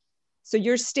referendum." So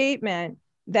your statement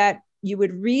that you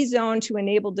would rezone to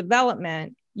enable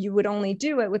development, you would only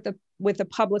do it with a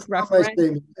public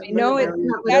referendum. I know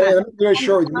I'm very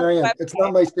sure, Marianne, it's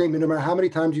not my statement. No matter how many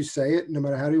times you say it, no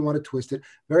matter how you want to twist it,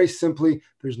 very simply,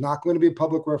 there's not going to be a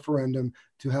public referendum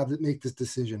to have it make this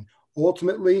decision.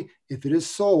 Ultimately, if it is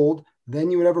sold,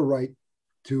 then you would have a right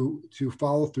to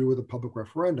follow through with a public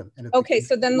referendum. And okay,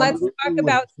 so then let's talk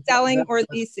about selling or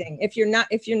leasing. If you're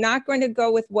not going to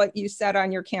go with what you said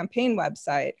on your campaign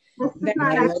website, then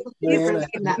we're not here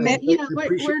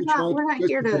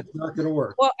to. It's not going to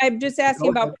work. Well, I'm just asking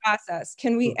about process.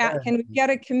 Can we get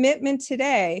a commitment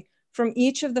today from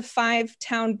each of the 5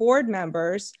 town board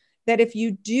members that if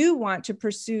you do want to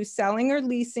pursue selling or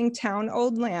leasing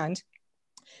town-owned land,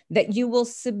 that you will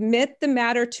submit the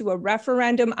matter to a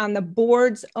referendum on the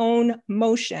board's own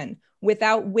motion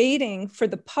without waiting for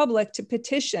the public to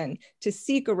petition to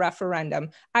seek a referendum?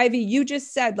 Ivy, you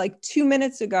just said like 2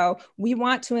 minutes ago, we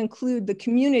want to include the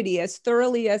community as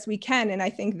thoroughly as we can. And I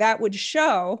think that would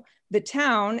show the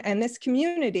town and this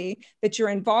community that you're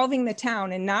involving the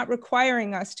town and not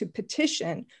requiring us to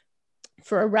petition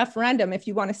for a referendum if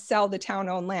you want to sell the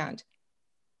town-owned land.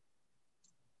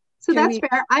 So that's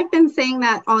fair. I've been saying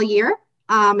that all year,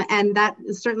 and that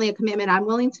is certainly a commitment I'm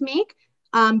willing to make.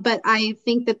 But I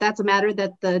think that that's a matter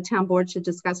that the town board should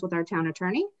discuss with our town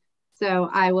attorney. So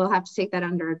I will have to take that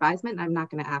under advisement. I'm not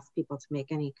going to ask people to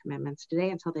make any commitments today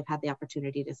until they've had the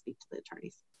opportunity to speak to the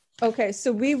attorneys. Okay,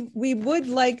 so we would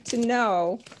like to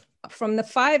know from the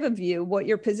 5 of you what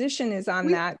your position is on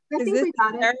that, because this is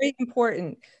very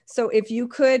important. So if you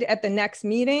could at the next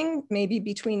meeting, maybe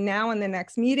between now and the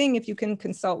next meeting, if you can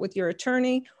consult with your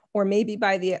attorney, or maybe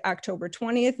by the October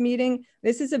 20th meeting,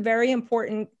 this is a very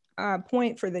important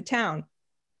point for the town.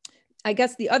 I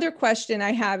guess the other question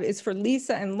I have is for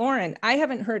Lisa and Lauren. I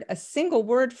haven't heard a single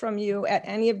word from you at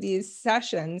any of these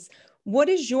sessions. What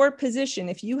is your position?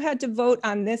 If you had to vote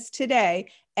on this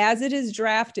today, as it is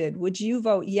drafted, would you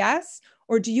vote yes?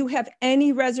 Or do you have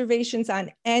any reservations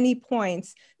on any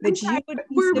points that you would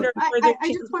consider further I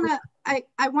just want to,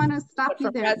 I want to stop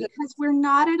you there because we're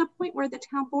not at a point where the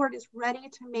town board is ready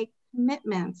to make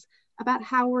commitments about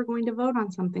how we're going to vote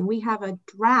on something. We have a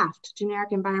draft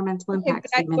generic environmental impact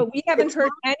statement. But we haven't heard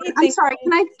anything. I'm sorry,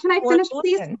 can I finish,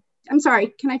 please? I'm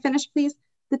sorry, can I finish, please?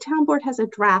 The town board has a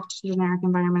draft generic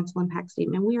environmental impact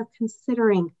statement. We are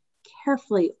considering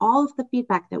carefully all of the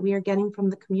feedback that we are getting from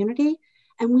the community,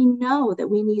 and we know that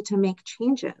we need to make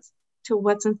changes to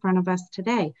what's in front of us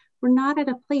today. We're not at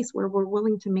a place where we're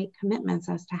willing to make commitments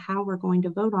as to how we're going to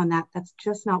vote on that. That's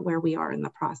just not where we are in the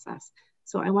process.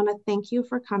 So I want to thank you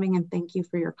for coming and thank you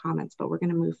for your comments, but we're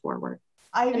going to move forward.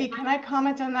 Ivy, can I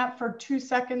comment on that for 2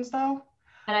 seconds though?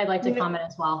 And I'd like to comment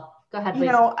as well. Go ahead, please.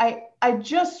 You know, I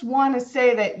just want to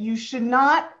say that you should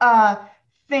not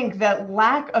think that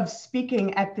lack of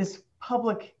speaking at this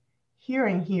public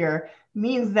hearing here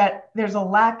means that there's a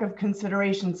lack of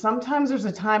consideration. Sometimes there's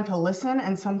a time to listen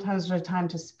and sometimes there's a time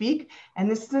to speak. And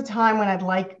this is a time when I'd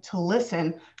like to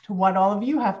listen to what all of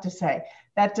you have to say.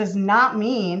 That does not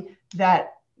mean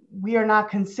that we are not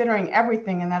considering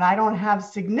everything and that I don't have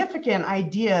significant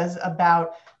ideas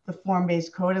about the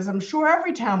form-based code, as I'm sure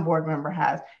every town board member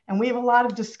has. And we have a lot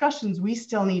of discussions we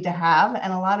still need to have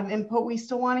and a lot of input we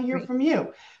still want to hear from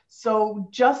you. So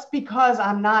just because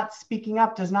I'm not speaking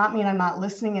up does not mean I'm not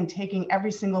listening and taking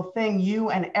every single thing you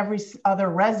and every other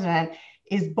resident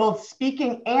is both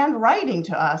speaking and writing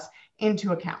to us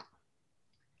into account.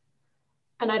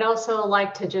 And I'd also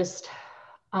like to just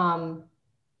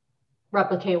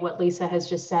replicate what Lisa has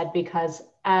just said, because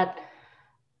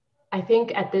I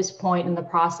think at this point in the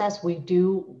process, we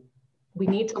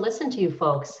need to listen to you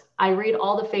folks. I read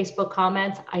all the Facebook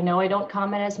comments. I know I don't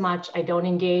comment as much. I don't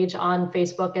engage on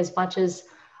Facebook as much as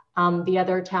the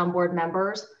other town board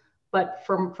members. But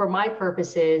for my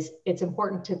purposes, it's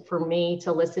important for me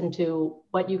to listen to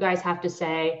what you guys have to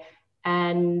say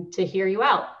and to hear you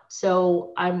out.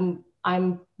 So I'm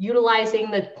utilizing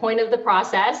the point of the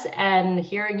process and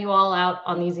hearing you all out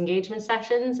on these engagement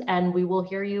sessions, and we will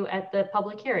hear you at the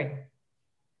public hearing.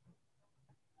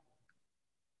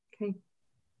 Okay.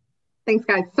 Thanks,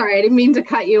 guys. Sorry, I didn't mean to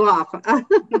cut you off.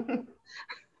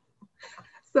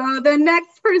 So the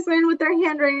next person with their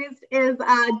hand raised is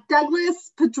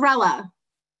Douglas Pedrella.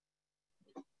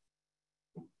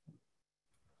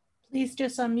 Please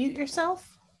just unmute yourself.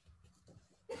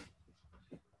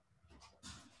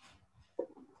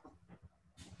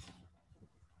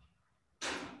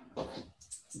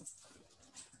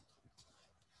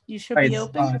 You should be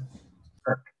open.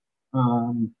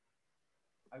 Mr.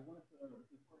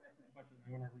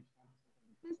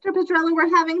 Pedrella,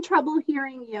 we're having trouble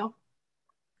hearing you.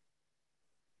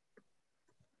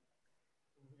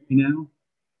 Now?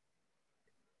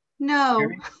 No.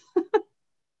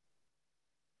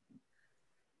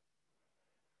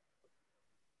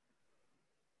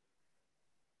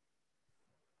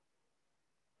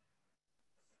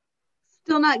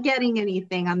 Still not getting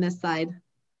anything on this side.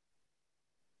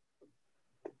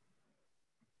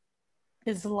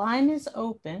 His line is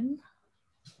open.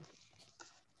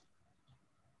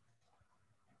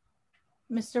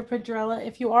 Mr. Pedrella,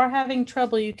 if you are having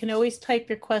trouble, you can always type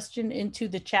your question into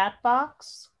the chat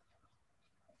box.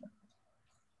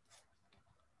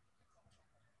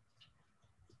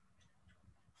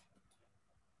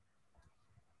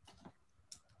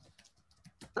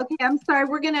 Okay, I'm sorry.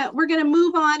 We're gonna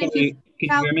move on. Can you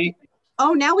hear me?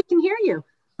 Oh, now we can hear you.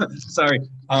 Sorry,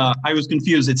 I was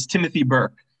confused. It's Timothy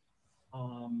Burke.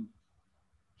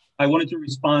 I wanted to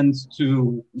respond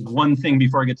to one thing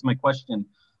before I get to my question.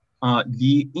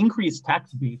 The increased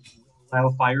tax base will allow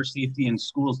fire safety in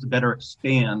schools to better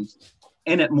expand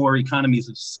and at more economies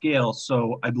of scale.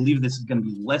 So I believe this is going to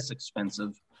be less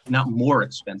expensive, not more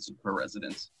expensive for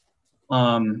residents.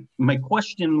 My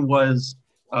question was,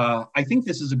 I think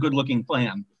this is a good looking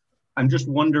plan. I'm just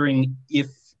wondering if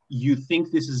you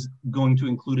think this is going to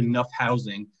include enough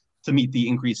housing to meet the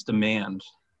increased demand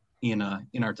in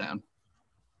our town.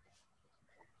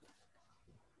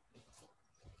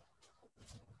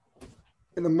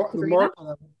 In the mark,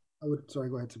 I would, sorry,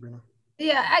 go ahead, Sabrina.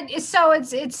 Yeah, so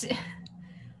it's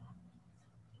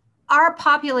our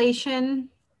population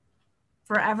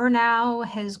forever now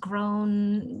has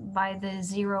grown by the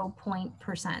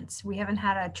 0% We haven't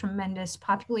had a tremendous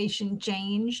population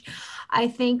change. I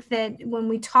think that when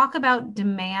we talk about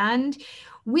demand,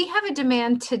 we have a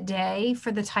demand today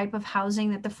for the type of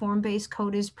housing that the form-based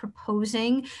code is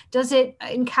proposing. Does it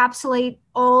encapsulate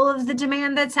all of the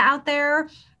demand that's out there?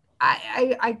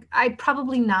 I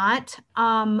probably not,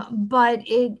 but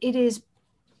it is,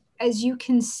 as you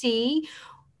can see,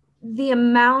 the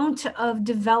amount of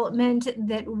development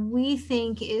that we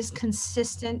think is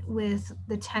consistent with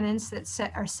the tenets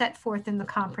that are set forth in the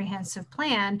comprehensive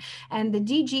plan. And the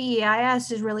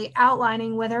DGEIS is really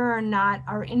outlining whether or not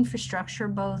our infrastructure,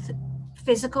 both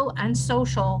physical and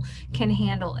social, can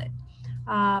handle it.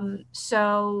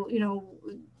 So, you know,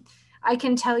 I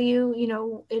can tell you, you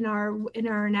know, in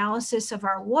our analysis of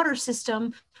our water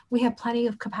system, we have plenty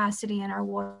of capacity in our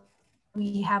water.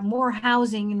 We have more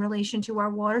housing in relation to our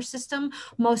water system,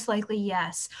 most likely,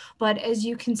 yes. But as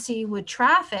you can see with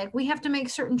traffic, we have to make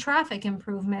certain traffic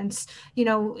improvements, you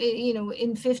know,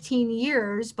 in 15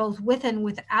 years, both with and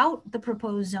without the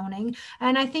proposed zoning.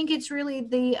 And I think it's really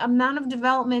the amount of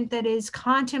development that is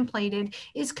contemplated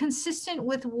is consistent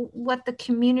with what the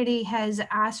community has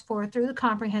asked for through the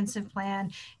comprehensive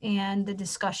plan and the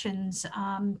discussions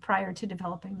prior to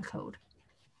developing the code.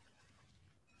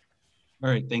 All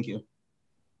right, thank you.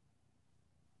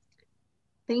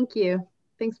 Thank you.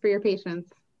 Thanks for your patience.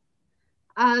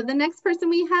 The next person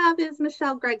we have is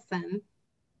Michelle Gregson.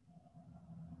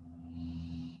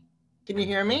 Can you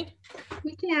hear me?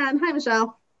 We can. Hi,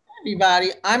 Michelle.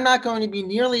 Everybody, I'm not going to be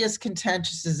nearly as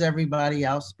contentious as everybody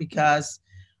else because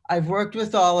I've worked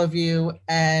with all of you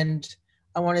and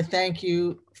I want to thank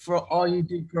you for all you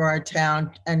do for our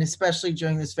town and especially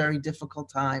during this very difficult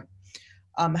time.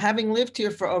 Having lived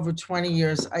here for over 20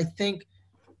 years, I think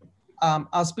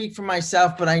I'll speak for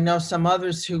myself, but I know some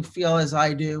others who feel as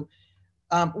I do.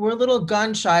 We're a little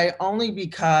gun shy only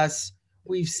because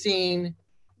we've seen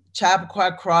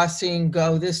Chappaqua Crossing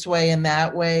go this way and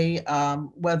that way.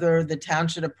 Whether the town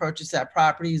should have purchased that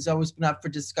property has always been up for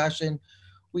discussion.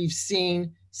 We've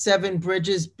seen 7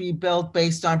 bridges be built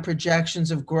based on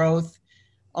projections of growth,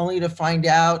 only to find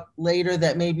out later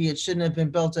that maybe it shouldn't have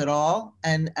been built at all.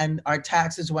 And our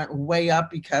taxes went way up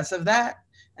because of that.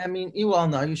 I mean, you all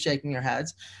know, you're shaking your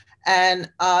heads.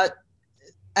 And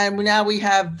now we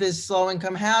have this low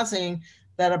income housing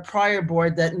that a prior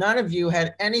board that none of you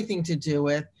had anything to do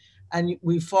with, and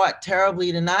we fought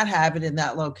terribly to not have it in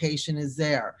that location is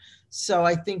there. So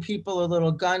I think people are a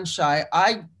little gun shy.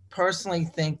 I personally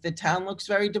think the town looks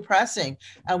very depressing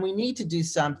and we need to do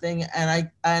something.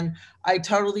 And I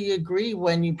totally agree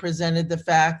when you presented the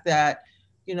fact that,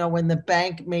 you know, when the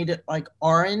bank made it like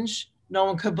orange, no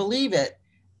one could believe it.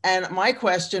 And my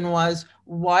question was,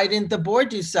 why didn't the board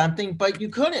do something? But you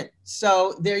couldn't.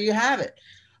 So there you have it.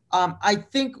 I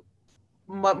think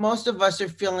what most of us are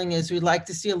feeling is we'd like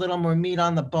to see a little more meat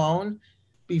on the bone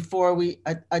before we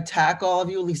attack all of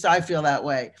you. At least I feel that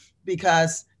way,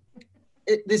 because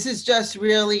this is just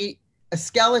really a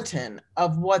skeleton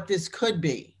of what this could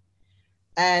be.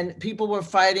 And people were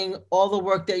fighting all the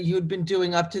work that you'd been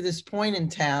doing up to this point in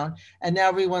town. And now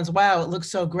everyone's, wow, it looks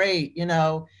so great, you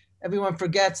know. Everyone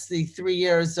forgets the 3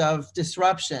 years of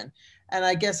disruption. And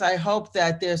I guess I hope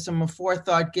that there's some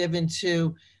forethought given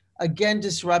to, again,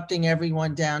 disrupting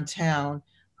everyone downtown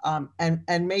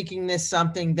and making this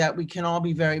something that we can all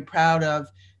be very proud of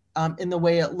in the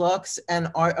way it looks and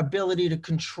our ability to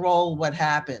control what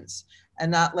happens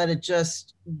and not let it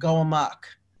just go amok.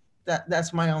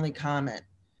 That's my only comment.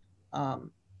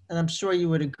 And I'm sure you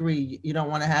would agree. You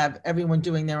don't want to have everyone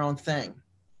doing their own thing.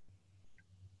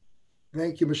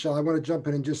 Thank you, Michelle. I want to jump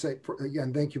in and just say,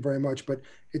 again, thank you very much, but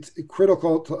it's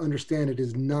critical to understand it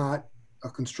is not a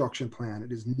construction plan.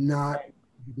 It is not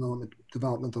a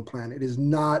developmental plan. It is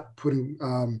not putting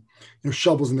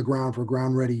shovels in the ground for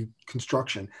ground-ready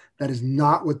construction. That is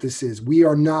not what this is. We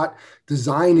are not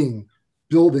designing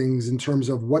buildings in terms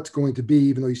of what's going to be,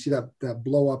 even though you see that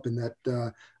blow up in that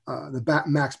the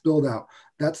max build out.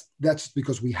 That's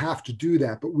because we have to do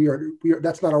that, but we are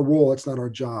that's not our role. That's not our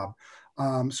job.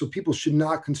 So people should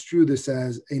not construe this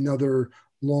as another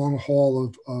long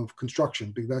haul of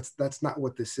construction, because that's not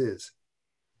what this is.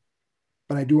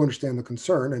 But I do understand the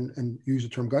concern and use the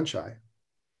term gun shy.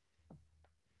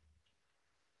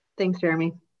 Thanks,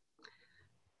 Jeremy.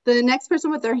 The next person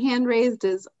with their hand raised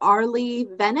is Arlie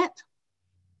Bennett.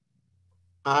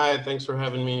 Hi, thanks for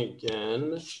having me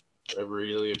again. I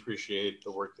really appreciate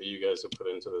the work that you guys have put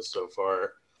into this so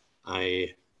far.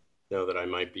 I know that I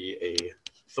might be a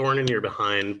thorn in your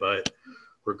behind, but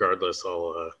regardless,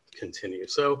 I'll continue.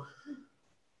 So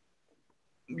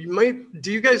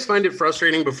do you guys find it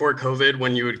frustrating before COVID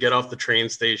when you would get off the train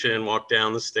station, walk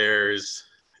down the stairs,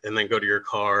 and then go to your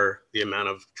car, the amount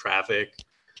of traffic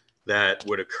that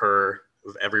would occur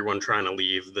of everyone trying to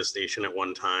leave the station at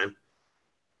one time?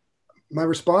 My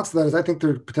response to that is I think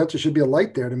there potentially should be a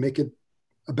light there to make it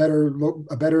a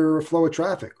better flow of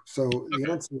traffic. So the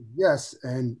answer is yes.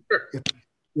 And sure.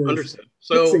 Understood.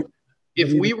 So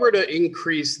if we were to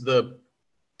increase the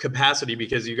capacity,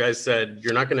 because you guys said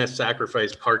you're not going to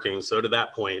sacrifice parking, so to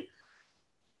that point,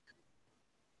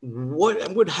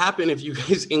 what would happen if you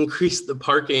guys increased the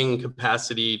parking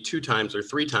capacity 2 times or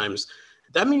 3 times?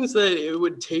 That means that it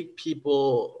would take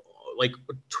people like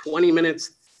 20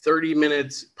 minutes, 30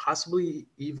 minutes, possibly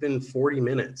even 40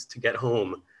 minutes to get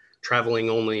home, traveling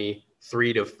only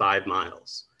 3 to 5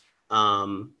 miles.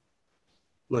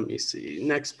 Let me see.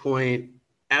 Next point.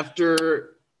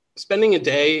 After spending a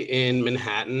day in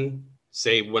Manhattan,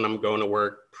 say when I'm going to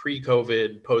work,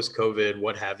 pre-COVID, post-COVID,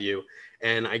 what have you,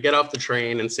 and I get off the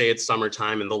train and say it's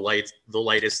summertime and the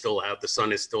light is still out, the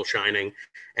sun is still shining,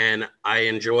 and I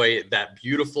enjoy that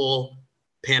beautiful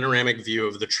panoramic view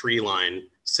of the tree line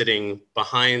sitting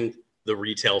behind the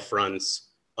retail fronts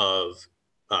of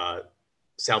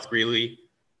South Greeley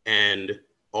and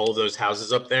all of those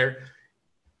houses up there.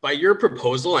 By your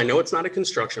proposal, I know it's not a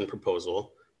construction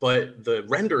proposal, but the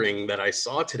rendering that I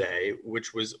saw today,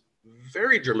 which was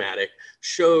very dramatic,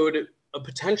 showed a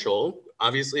potential,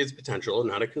 obviously it's potential,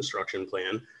 not a construction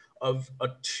plan, of a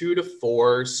 2 to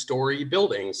 4 story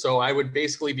building. So I would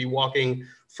basically be walking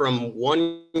from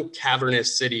one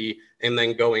cavernous city and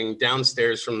then going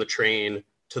downstairs from the train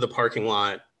to the parking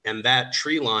lot, and that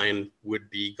tree line would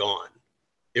be gone.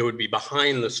 It would be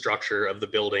behind the structure of the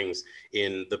buildings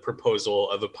in the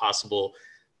proposal of a possible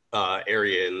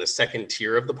area in the second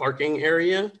tier of the parking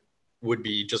area would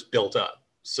be just built up.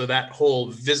 So that whole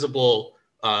visible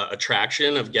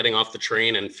attraction of getting off the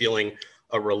train and feeling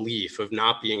a relief of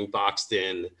not being boxed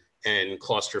in and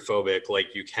claustrophobic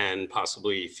like you can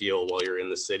possibly feel while you're in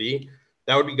the city,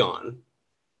 that would be gone.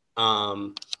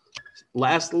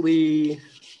 Lastly,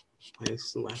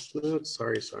 last note,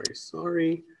 sorry.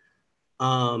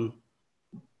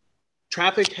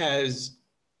 Traffic has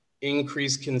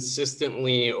increased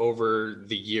consistently over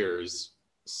the years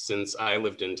since I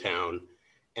lived in town.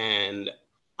 And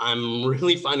I'm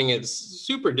really finding it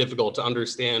super difficult to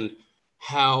understand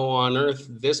how on earth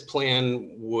this plan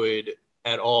would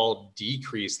at all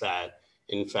decrease that.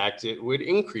 In fact, it would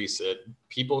increase it.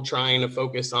 People trying to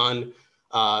focus on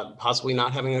possibly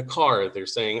not having a car. They're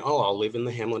saying, oh, I'll live in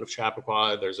the hamlet of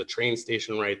Chappaqua. There's a train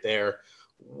station right there.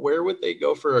 Where would they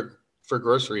go for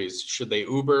groceries? Should they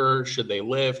Uber? Should they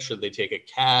Lyft? Should they take a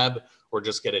cab or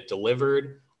just get it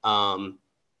delivered?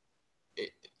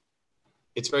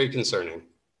 It's very concerning.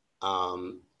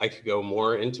 I could go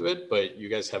more into it, but you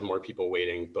guys have more people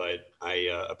waiting, but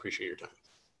I appreciate your time.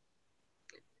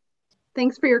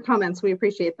 Thanks for your comments. We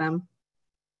appreciate them.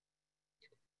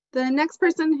 The next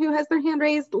person who has their hand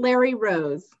raised, Larry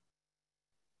Rose.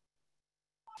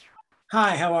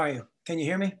 Hi, how are you? Can you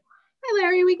hear me? Hi,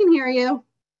 Larry, we can hear you.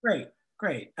 Great.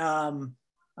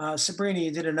 Sabrina,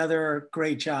 you did another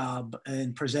great job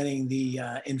in presenting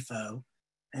the info.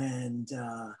 And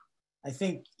I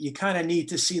think you kind of need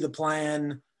to see the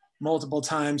plan multiple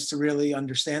times to really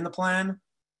understand the plan.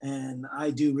 And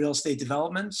I do real estate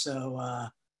development, so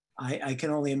I can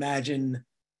only imagine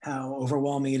how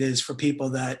overwhelming it is for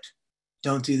people that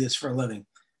don't do this for a living.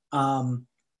 I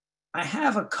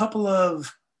have a couple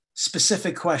of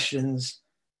specific questions.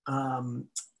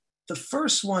 The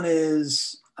first one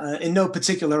is, in no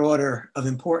particular order of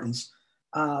importance,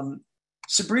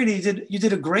 Sabrina, you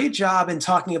did a great job in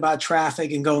talking about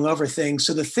traffic and going over things.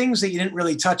 So the things that you didn't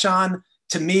really touch on,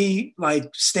 to me, like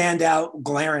stand out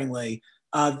glaringly.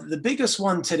 The biggest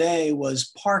one today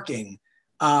was parking.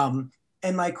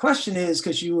 And my question is,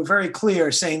 because you were very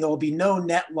clear saying there will be no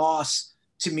net loss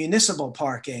to municipal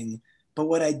parking, but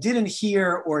what I didn't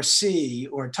hear or see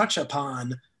or touch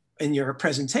upon in your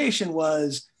presentation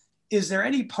was, is there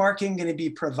any parking going to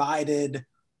be provided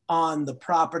on the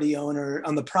property owner,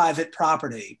 on the private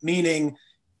property? Meaning,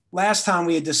 last time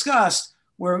we had discussed,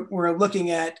 we're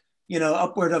looking at,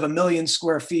 upward of 1 million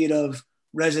square feet of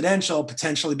residential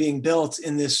potentially being built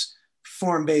in this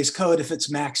form-based code if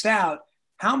it's maxed out.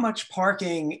 How much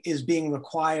parking is being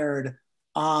required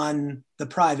on the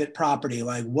private property?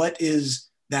 Like, what is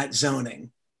that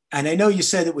zoning? And I know you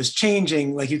said it was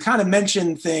changing. Like, you kind of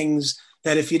mentioned things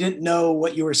that if you didn't know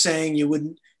what you were saying, you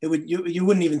wouldn't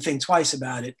even think twice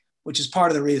about it, which is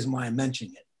part of the reason why I'm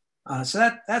mentioning it.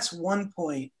 So that's one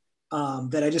point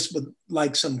that I just would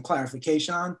like some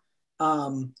clarification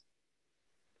on.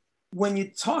 when you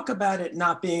talk about it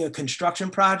not being a construction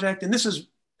project, and this is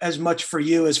as much for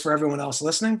you as for everyone else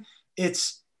listening,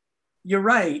 you're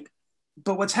right.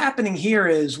 But what's happening here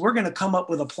is we're going to come up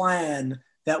with a plan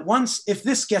that once, if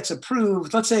this gets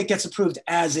approved, let's say it gets approved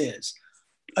as is,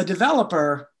 a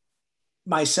developer,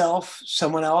 myself,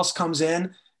 someone else comes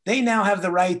in, they now have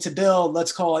the right to build,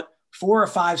 let's call it 4 or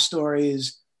 5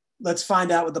 stories. Let's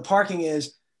find out what the parking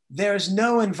is. There's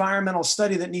no environmental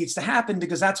study that needs to happen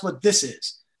because that's what this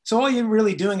is. So all you're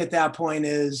really doing at that point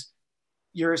is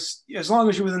as long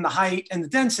as you're within the height and the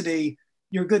density,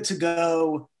 you're good to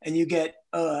go, and you get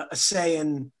a say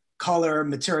in color,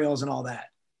 materials, and all that.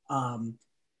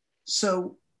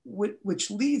 So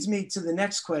which leads me to the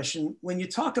next question. When you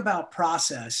talk about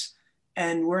process,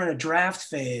 and we're in a draft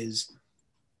phase,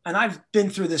 and I've been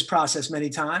through this process many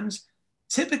times,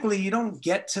 typically you don't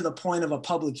get to the point of a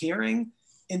public hearing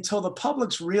until the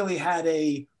public's really had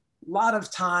a lot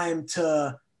of time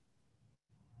to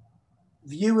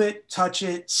view it, touch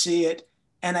it, see it.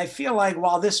 And I feel like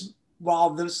while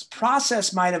this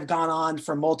process might have gone on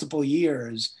for multiple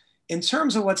years, in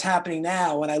terms of what's happening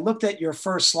now, when I looked at your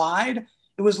first slide,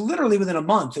 it was literally within a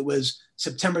month. It was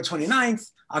September 29th,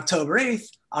 October 8th,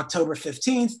 October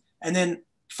 15th, and then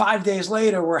 5 days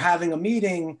later, we're having a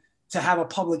meeting to have a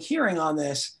public hearing on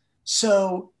this.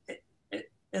 So,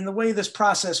 and the way this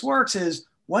process works is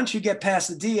once you get past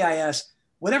the DIS,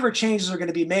 whatever changes are going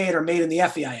to be made are made in the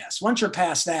FEIS. Once you're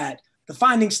past that, the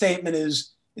finding statement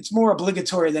it's more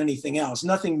obligatory than anything else.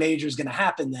 Nothing major is going to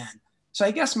happen then. So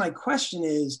I guess my question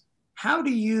is,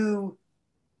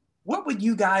 what would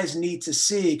you guys need to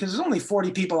see? Because there's only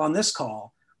 40 people on this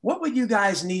call. What would you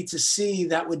guys need to see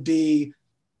that would be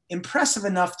impressive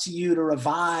enough to you to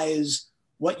revise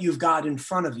what you've got in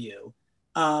front of you?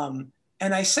 And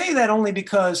I say that only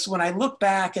because when I look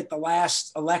back at the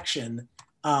last election,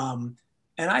 and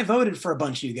I voted for a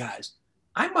bunch of you guys,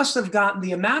 I must have gotten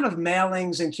the amount of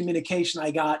mailings and communication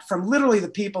I got from literally the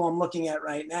people I'm looking at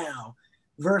right now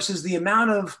versus the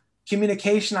amount of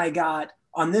communication I got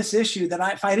on this issue that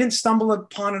if I didn't stumble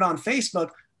upon it on Facebook,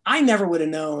 I never would have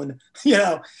known,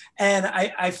 and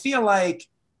I feel like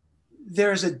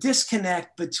there's a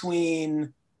disconnect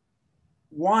between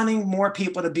wanting more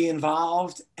people to be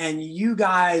involved and you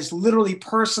guys literally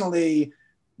personally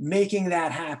making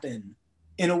that happen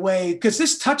in a way, because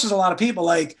this touches a lot of people.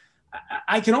 Like,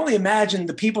 I can only imagine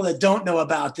the people that don't know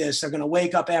about this are going to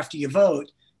wake up after you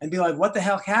vote and be like, what the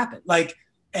hell happened? Like,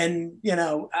 and,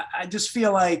 I just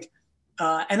feel like,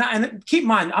 and keep in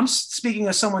mind, I'm speaking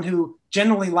as someone who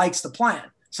generally likes the plan.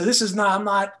 So this is not, I'm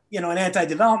not, an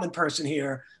anti-development person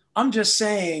here. I'm just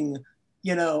saying,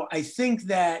 I think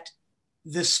that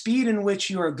the speed in which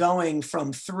you are going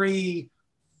from 3,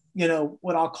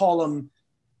 what I'll call them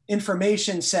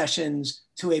information sessions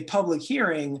to a public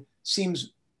hearing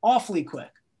seems awfully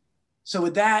quick. So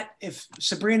with that, if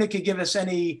Sabrina could give us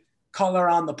any color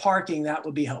on the parking, that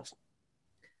would be helpful.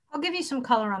 I'll give you some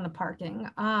color on the parking.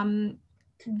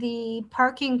 The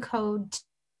parking code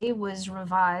was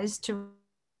revised to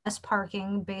less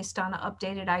parking based on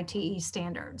updated ITE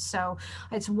standards. So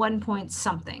it's 1 point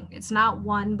something. It's not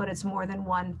 1, but it's more than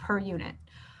 1 per unit.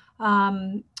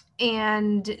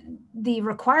 And the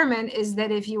requirement is that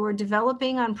if you are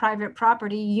developing on private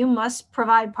property, you must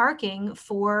provide parking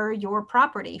for your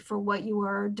property, for what you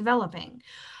are developing.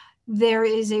 There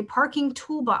is a parking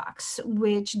toolbox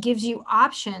which gives you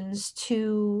options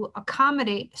to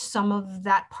accommodate some of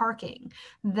that parking.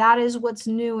 That is what's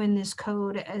new in this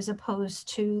code as opposed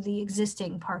to the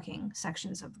existing parking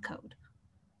sections of the code.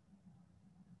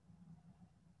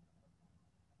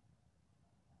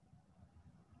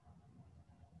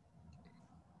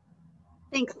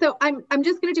 Thanks. So I'm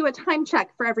just going to do a time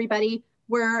check for everybody.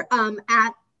 We're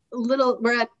at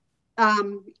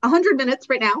 100 minutes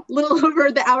right now, a little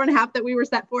over the hour and a half that we were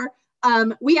set for.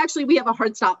 We have a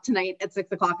hard stop tonight at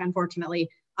 6 o'clock, unfortunately.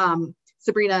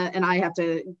 Sabrina and I have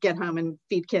to get home and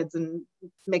feed kids and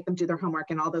make them do their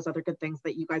homework and all those other good things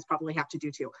that you guys probably have to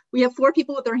do too. We have 4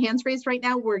 people with their hands raised right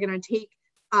now. We're going to take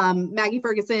Maggie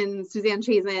Ferguson, Suzanne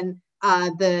Chazen,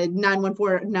 the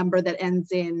 914 number that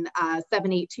ends in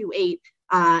 7828,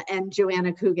 and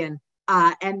Joanna Coogan.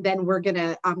 And then we're going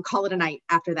to call it a night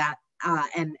after that.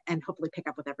 And hopefully pick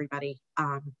up with everybody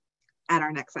at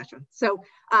our next session. So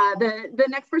the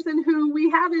next person who we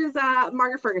have is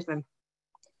Margaret Ferguson.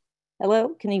 Hello,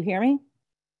 can you hear me?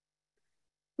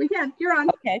 We can, you're on.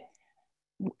 Okay.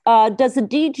 Does the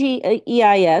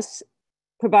DGEIS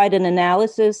provide an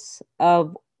analysis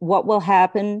of what will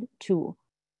happen to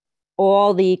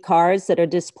all the cars that are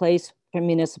displaced from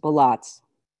municipal lots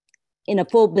in a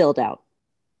full build out?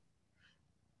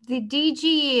 The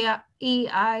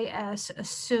DGEIS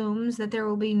assumes that there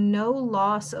will be no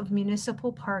loss of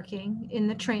municipal parking in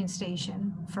the train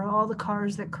station for all the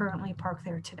cars that currently park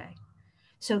there today.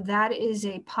 So that is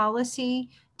a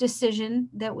policy decision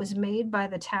that was made by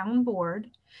the town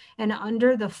board, and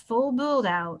under the full build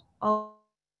out, all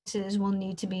places will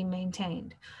need to be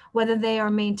maintained. Whether they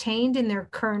are maintained in their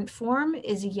current form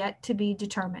is yet to be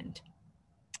determined.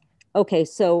 Okay,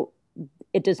 so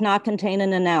it does not contain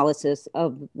an analysis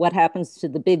of what happens to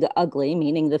the big ugly,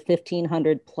 meaning the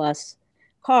 1,500 plus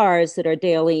cars that are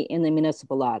daily in the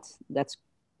municipal lots. That's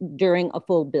during a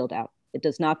full build out. It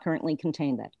does not currently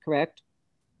contain that, correct?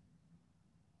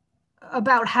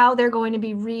 About how they're going to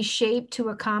be reshaped to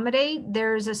accommodate,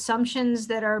 there's assumptions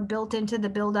that are built into the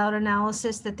build out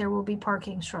analysis that there will be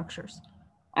parking structures.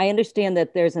 I understand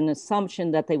that there's an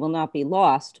assumption that they will not be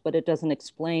lost, but it doesn't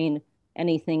explain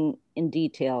anything in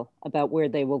detail about where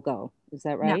they will go. Is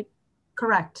that right? No,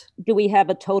 correct. Do we have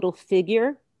a total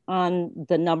figure on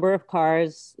the number of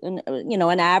cars, an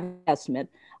average estimate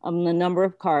on the number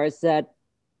of cars that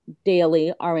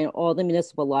daily are in all the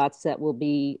municipal lots that will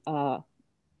be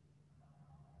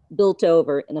built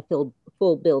over in a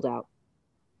full build out?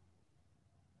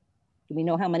 Do we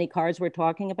know how many cars we're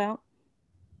talking about?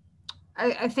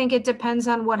 I think it depends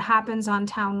on what happens on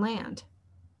town land.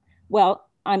 Well,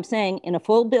 I'm saying in a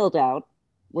full build out,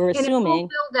 we're assuming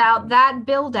that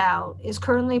build out is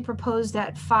currently proposed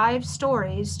at 5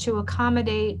 stories to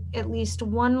accommodate at least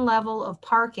one level of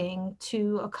parking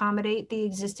to accommodate the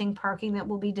existing parking that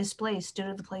will be displaced due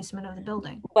to the placement of the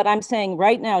building. But I'm saying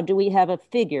right now, do we have a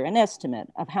figure, an estimate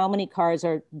of how many cars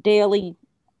are daily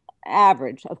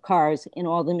average of cars in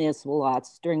all the municipal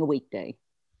lots during a weekday?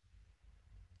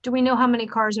 Do we know how many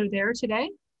cars are there today?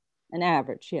 An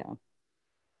average, yeah.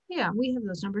 Yeah, we have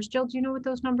those numbers. Jill, do you know what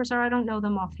those numbers are? I don't know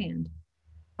them offhand.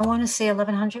 I want to say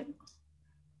 1,100.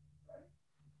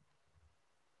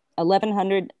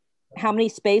 1,100. How many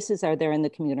spaces are there in the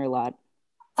commuter lot?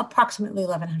 Approximately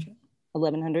 1,100.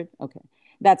 1,100. Okay,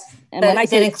 that's and that, when I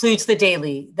say that includes the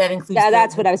daily. That includes.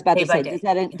 That's what I was about to say.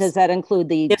 Yes. Does that include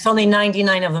the? There's only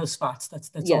 99 of those spots.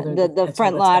 That's yeah, all. The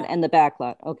front lot and the back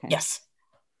lot. Okay. Yes.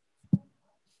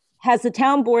 Has the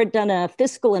town board done a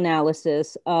fiscal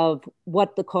analysis of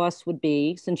what the cost would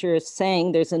be, since you're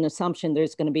saying there's an assumption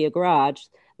there's going to be a garage,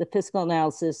 the fiscal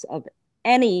analysis of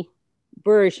any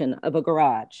version of a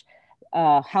garage,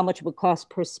 how much it would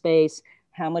cost per space,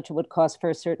 how much it would cost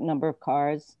for a certain number of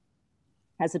cars?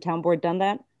 Has the town board done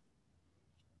that?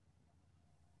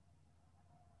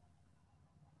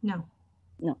 No.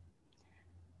 No.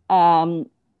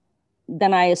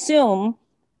 Then I assume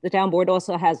the town board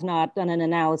also has not done an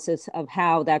analysis of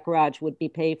how that garage would be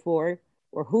paid for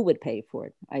or who would pay for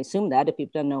it. I assume that if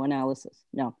you've done no analysis.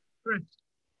 No. Correct.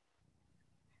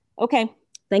 Okay,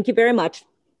 thank you very much.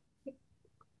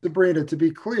 Sabrina, to be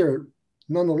clear,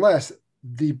 nonetheless,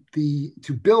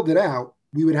 to build it out,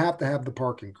 we would have to have the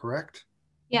parking, correct?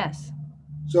 Yes.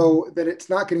 So that it's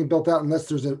not getting built out unless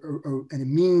there's a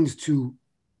means to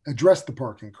address the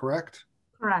parking, correct?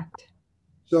 Correct.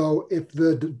 So if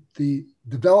the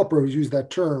developer who's used that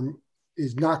term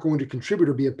is not going to contribute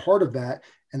or be a part of that,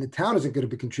 and the town isn't going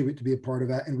to contribute to be a part of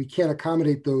that, and we can't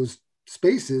accommodate those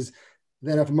spaces,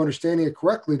 then if I'm understanding it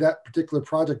correctly, that particular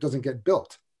project doesn't get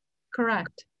built.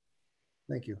 Correct.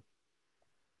 Thank you.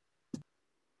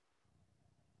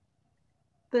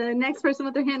 The next person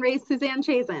with their hand raised, Suzanne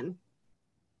Chazen.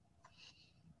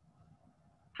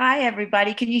 Hi,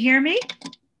 everybody. Can you hear me?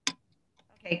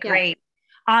 Okay, great.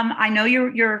 I know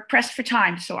you're pressed for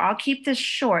time, so I'll keep this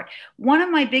short. One of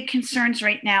my big concerns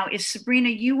right now is, Sabrina,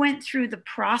 you went through the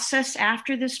process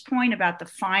after this point about the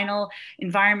final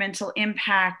environmental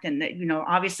impact and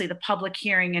obviously the public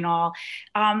hearing and all.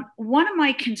 One of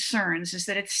my concerns is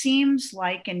that it seems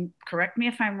like, and correct me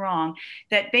if I'm wrong,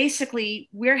 that basically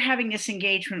we're having this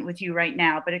engagement with you right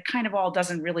now, but it kind of all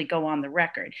doesn't really go on the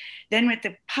record. Then with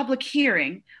the public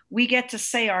hearing, we get to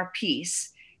say our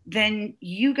piece. Then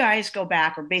you guys go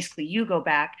back, or basically you go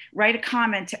back, write a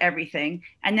comment to everything,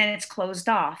 and then it's closed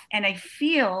off. And I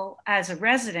feel as a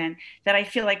resident that I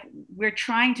feel like we're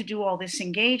trying to do all this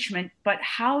engagement, but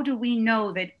how do we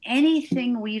know that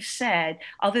anything we've said,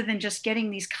 other than just getting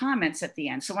these comments at the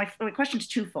end? So my question is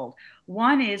twofold.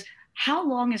 One is, how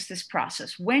long is this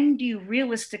process? When do you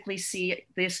realistically see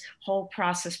this whole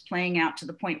process playing out to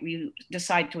the point where you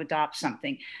decide to adopt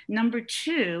something? Number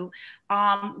two,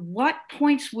 what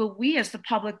points will we as the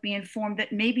public be informed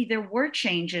that maybe there were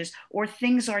changes or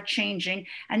things are changing?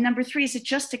 And number three, is it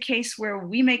just a case where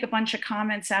we make a bunch of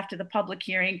comments after the public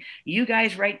hearing, you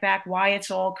guys write back why it's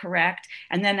all correct,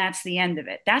 and then that's the end of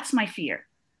it? That's my fear.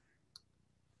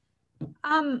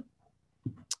 All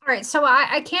All right, so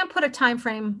I can't put a time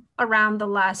frame around the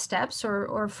last steps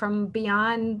or from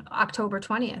beyond October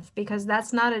 20th, because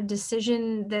that's not a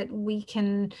decision that we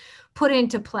can put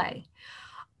into play.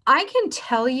 I can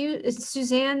tell you,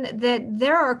 Suzanne, that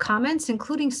there are comments,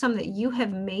 including some that you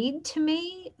have made to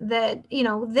me, that, you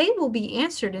know, they will be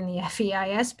answered in the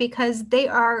FEIS because they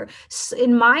are,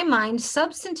 in my mind,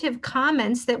 substantive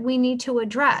comments that we need to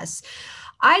address.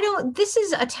 This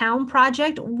is a town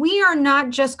project. We are not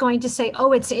just going to say,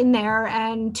 oh, it's in there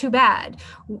and too bad.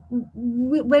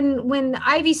 When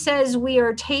Ivy says we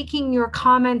are taking your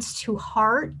comments to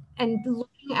heart and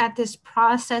looking at this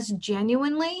process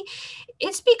genuinely,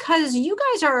 it's because you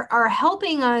guys are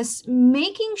helping us,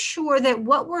 making sure that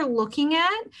what we're looking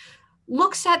at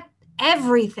looks at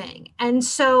everything. And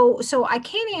so I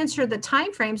can't answer the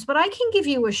timeframes, but I can give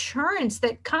you assurance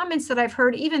that comments that I've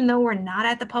heard, even though we're not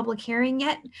at the public hearing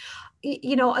yet,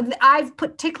 you know, I've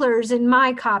put ticklers in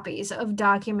my copies of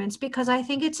documents because I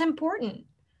think it's important.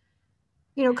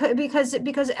 You know,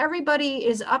 because everybody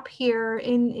is up here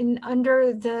in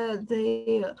under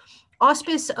the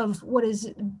auspice of what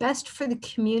is best for the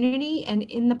community and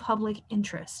in the public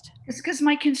interest. Because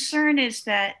my concern is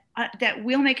that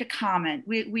we'll make a comment,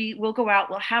 we will go out,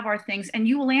 we'll have our things, and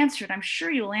you will answer it. I'm sure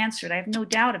you'll answer it. I have no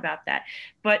doubt about that.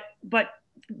 But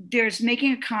there's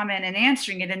making a comment and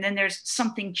answering it, and then there's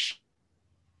something.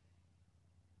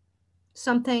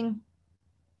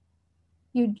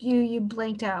 You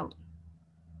blanked out.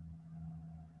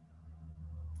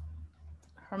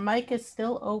 Her mic is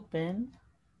still open.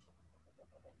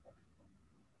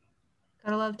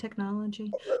 Gotta love technology.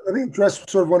 Let me address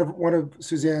sort of one of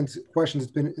Suzanne's questions.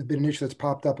 It's been an issue that's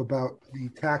popped up about the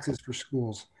taxes for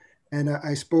schools, and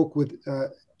I spoke with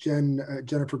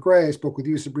Jennifer Gray. I spoke with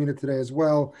you, Sabrina, today as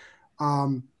well.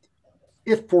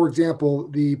 If, for example,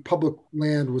 the public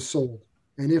land was sold,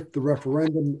 and if the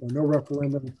referendum or no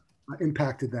referendum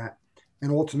impacted that,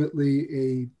 and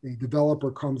ultimately a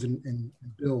developer comes and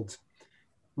builds,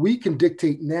 we can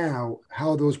dictate now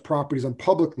how those properties on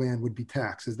public land would be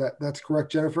taxed. That's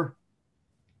correct, Jennifer?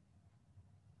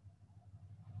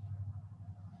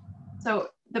 So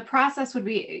the process would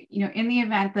be, you know, in the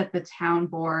event that the town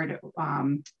board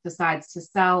decides to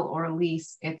sell or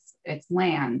lease its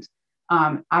land,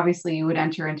 obviously you would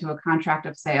enter into a contract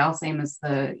of sale, same as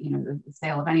the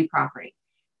sale of any property.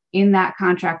 In that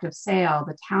contract of sale,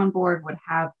 the town board would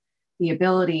have the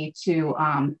ability to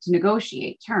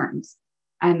negotiate terms.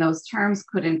 And those terms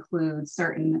could include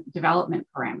certain development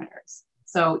parameters.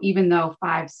 So even though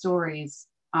 5 stories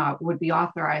would be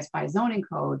authorized by zoning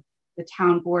code, the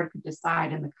town board could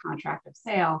decide in the contract of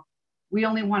sale, we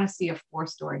only want to see a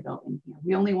 4-story building here.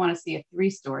 We only want to see a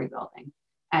 3-story building.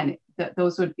 And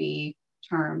those would be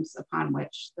terms upon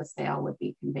which the sale would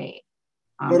be conveyed.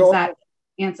 That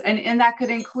answer, and that could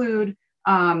include,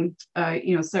 so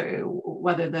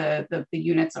whether the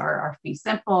units are fee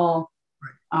simple,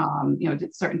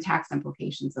 certain tax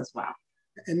implications as well.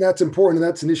 And that's important, and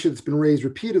that's an issue that's been raised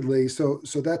repeatedly. So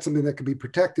that's something that can be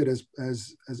protected as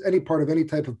any part of any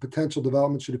type of potential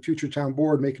development. Should a future town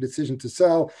board make a decision to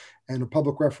sell, and a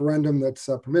public referendum that's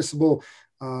permissible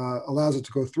allows it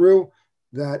to go through,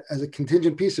 that as a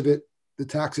contingent piece of it, the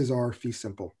taxes are fee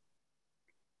simple.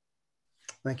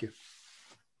 Thank you.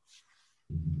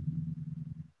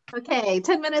 Okay,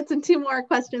 10 minutes and 2 more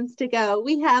questions to go.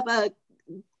 We have a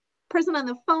person on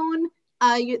the phone.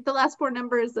 The last 4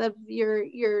 numbers of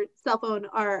your cell phone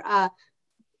are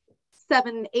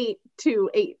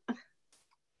 7828.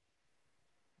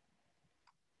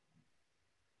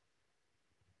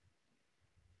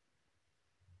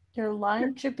 Your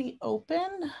line should be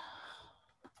open.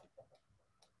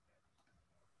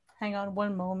 Hang on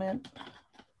one moment.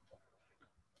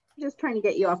 I'm just trying to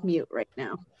get you off mute right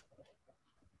now.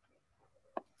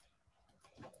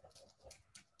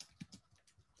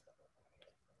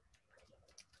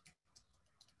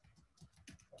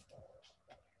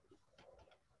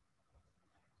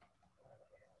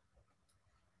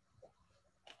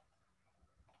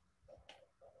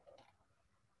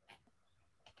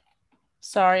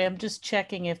 Sorry, I'm just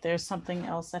checking if there's something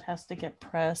else that has to get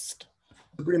pressed.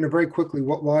 Sabrina, very quickly,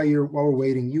 while we're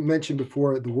waiting, you mentioned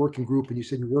before the working group, and you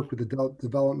said you work with the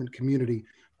development community.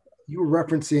 You were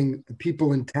referencing the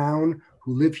people in town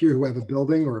who live here, who have a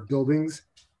building or buildings.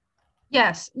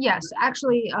 Yes.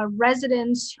 Actually,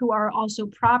 residents who are also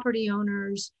property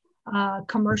owners,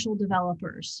 commercial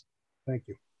developers. Thank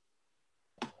you.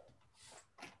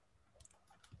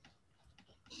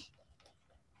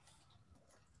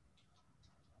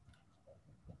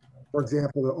 For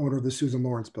example, the owner of the Susan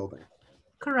Lawrence building.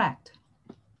 Correct.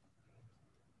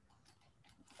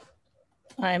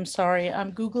 I'm sorry.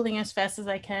 I'm Googling as fast as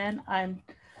I can. I'm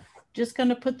Just going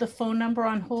to put the phone number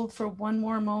on hold for one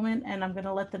more moment, and I'm going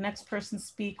to let the next person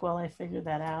speak while I figure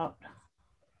that out.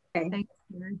 Okay. Thanks,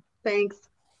 Karen. Thanks.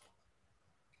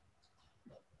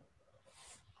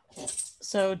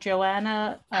 So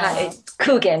Joanna. Hi,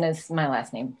 Coogan is my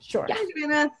last name. Sure. Yeah. Hi,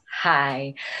 Joanna.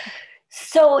 Hi.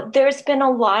 So there's been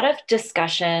a lot of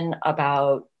discussion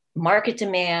about market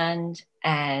demand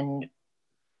and,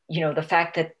 the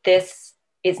fact that this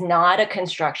is not a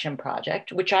construction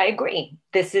project, which I agree.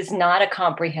 This is not a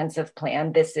comprehensive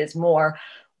plan. This is more,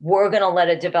 we're going to let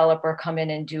a developer come in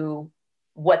and do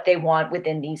what they want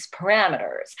within these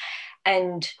parameters.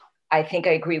 And I think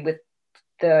I agree with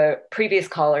the previous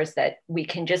callers that we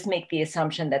can just make the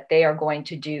assumption that they are going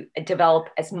to develop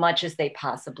as much as they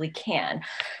possibly can.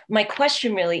 My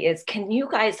question really is, can you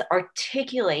guys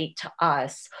articulate to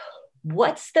us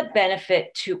what's the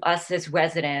benefit to us as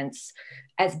residents,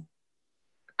 as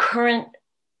current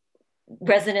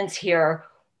residents here,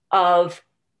 of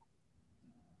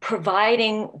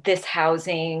providing this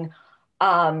housing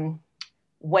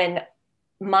when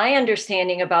my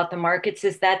understanding about the markets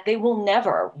is that they will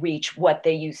never reach what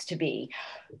they used to be.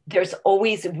 There's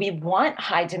always, we want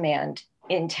high demand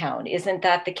in town. Isn't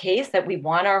that the case, that we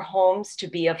want our homes to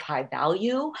be of high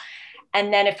value?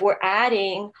 And then if we're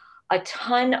adding a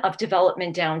ton of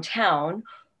development downtown,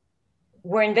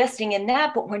 we're investing in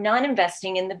that, but we're not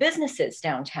investing in the businesses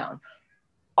downtown.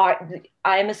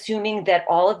 I'm assuming that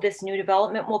all of this new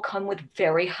development will come with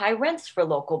very high rents for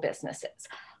local businesses.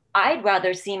 I'd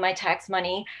rather see my tax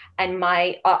money and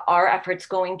our efforts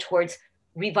going towards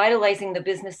revitalizing the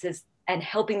businesses and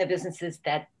helping the businesses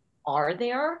that are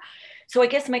there. So I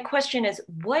guess my question is,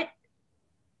 what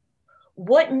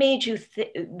made you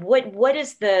what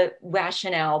is the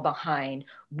rationale behind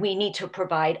we need to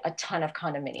provide a ton of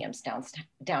condominiums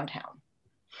downtown?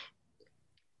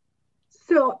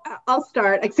 So I'll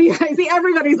start. I see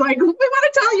everybody's like, we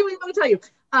want to tell you.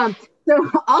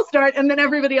 So I'll start, and then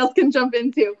everybody else can jump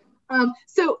in too.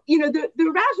 So, the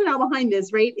rationale behind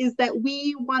this, right, is that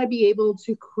we want to be able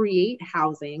to create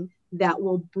housing that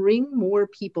will bring more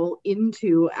people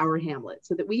into our hamlet,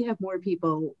 so that we have more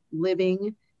people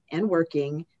living and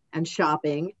working and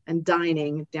shopping and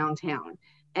dining downtown.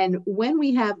 And when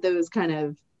we have those kind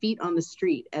of feet on the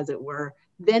street, as it were,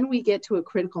 then we get to a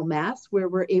critical mass where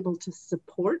we're able to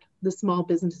support the small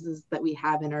businesses that we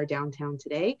have in our downtown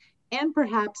today, and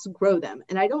perhaps grow them.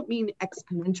 And I don't mean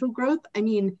exponential growth. I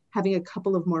mean having a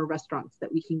couple of more restaurants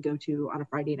that we can go to on a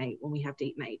Friday night when we have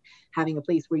date night, having a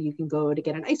place where you can go to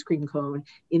get an ice cream cone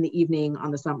in the evening on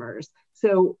the summers.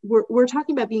 So we're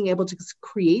talking about being able to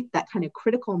create that kind of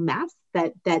critical mass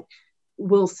that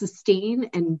will sustain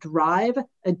and drive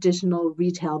additional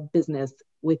retail business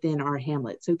within our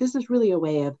hamlet. So this is really a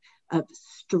way of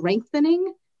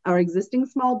strengthening our existing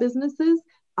small businesses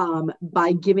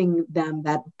by giving them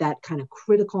that kind of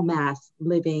critical mass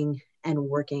living and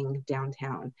working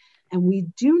downtown. And we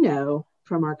do know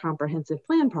from our comprehensive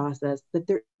plan process that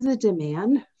there is a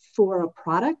demand for a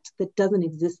product that doesn't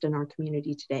exist in our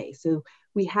community today. So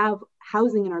we have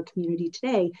housing in our community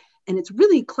today, and it's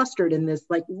really clustered in this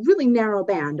like really narrow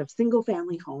band of single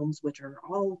family homes, which are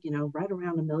all, right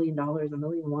around $1 million, $1.1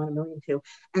 million, $1.2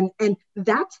 million. And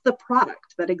that's the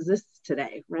product that exists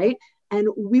today, right? And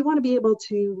we want to be able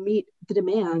to meet the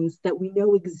demands that we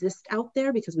know exist out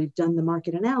there because we've done the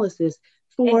market analysis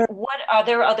for. And what are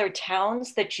there other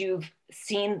towns that you've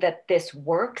seen that this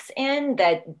works in,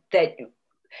 that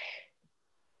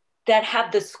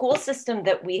have the school system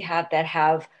that we have, that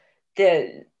have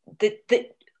a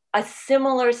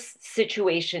similar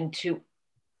situation to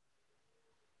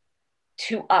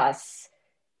us,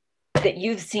 that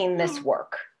you've seen this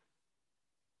work?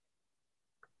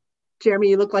 Jeremy,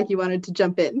 you look like you wanted to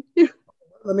jump in.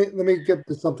 Let me get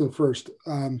to something first.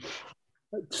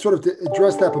 Sort of to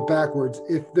address that, but backwards.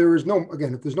 If there's no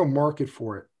market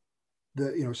for it,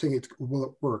 saying will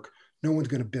it work? No one's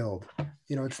going to build.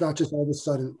 It's not just all of a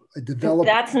sudden a developer.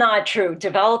 That's not true.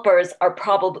 Developers are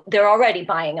they're already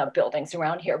buying up buildings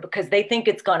around here because they think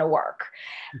it's going to work.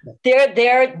 Okay.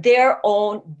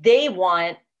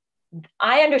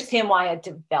 I understand why a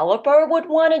developer would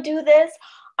want to do this.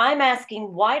 I'm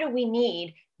asking, why do we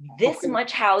need this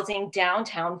much housing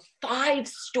downtown, 5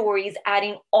 stories,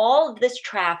 adding all of this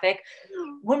traffic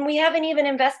when we haven't even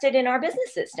invested in our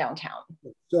businesses downtown?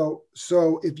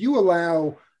 So if you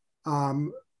allow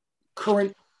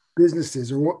current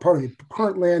businesses, or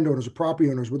current landowners or property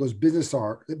owners where those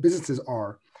businesses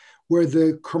are, where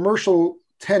the commercial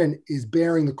tenant is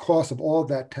bearing the cost of all of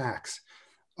that tax,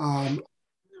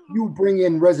 you bring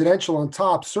in residential on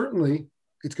top, certainly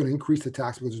it's going to increase the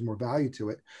tax because there's more value to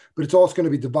it, but it's also going to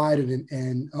be divided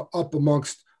and up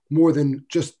amongst more than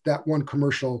just that one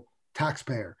commercial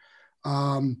taxpayer.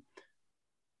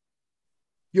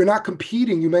 You're not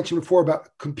competing. You mentioned before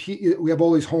about compete. We have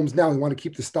all these homes now. We want to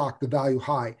keep the stock, the value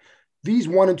high. These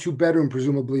 1 and 2 bedroom,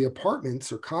 presumably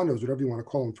apartments or condos, whatever you want to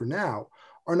call them for now,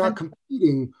 are not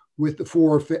competing with the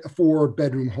 4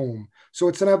 bedroom home. So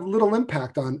it's going to have little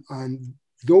impact on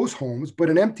those homes. But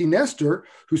an empty nester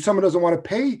who someone doesn't want to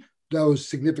pay those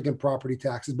significant property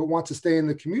taxes, but wants to stay in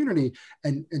the community.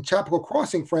 And Chappaqua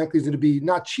Crossing, frankly, is going to be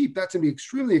not cheap. That's going to be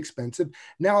extremely expensive.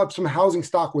 Now have some housing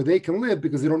stock where they can live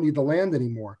because they don't need the land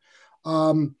anymore.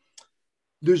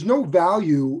 There's no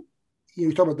value.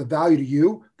 You talk about the value to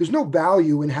you. There's no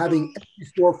value in having empty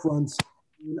storefronts.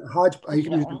 You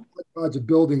can use hodgepodge of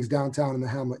buildings downtown in the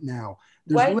Hamlet now.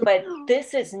 Right, but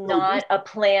this is not a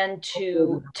plan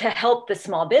to help the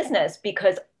small business,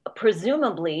 because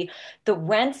presumably the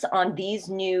rents on these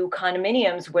new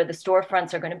condominiums where the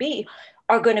storefronts are going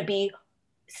to be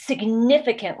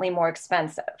significantly more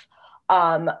expensive.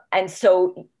 And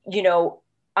so, you know,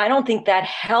 I don't think that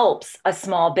helps a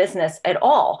small business at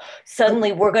all.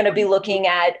 Suddenly we're going to be looking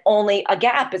at only a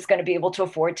Gap is going to be able to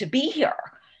afford to be here.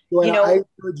 Well, you know, I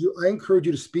encourage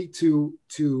you to speak to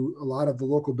a lot of the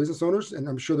local business owners, and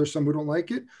I'm sure there's some who don't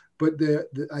like it, but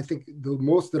I think the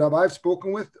most that I've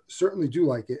spoken with certainly do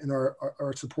like it and are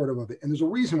supportive of it. And there's a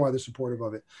reason why they're supportive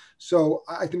of it. So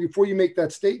I think before you make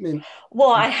that statement.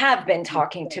 Well, I have been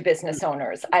talking to business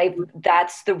owners.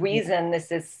 That's the reason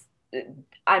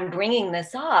I'm bringing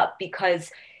this up, because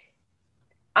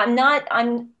I'm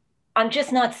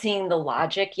just not seeing the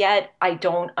logic yet. I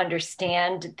don't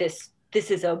understand this. This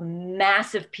is a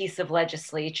massive piece of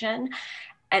legislation,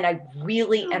 and I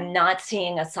really am not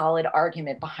seeing a solid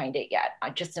argument behind it yet. I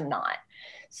just am not.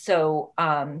 So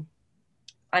I'm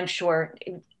sure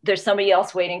there's somebody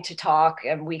else waiting to talk,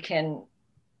 and we can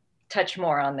touch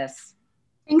more on this.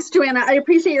 Thanks, Joanna. I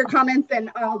appreciate your comments,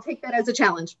 and I'll take that as a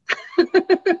challenge. We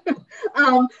have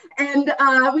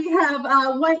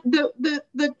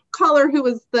the caller who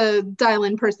was the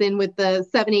dial-in person with the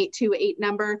 7828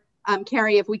 number.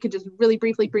 Carrie, if we could just really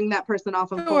briefly bring that person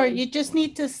off of Sure, hold. you just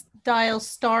need to dial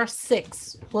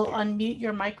 *6. We'll unmute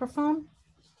your microphone.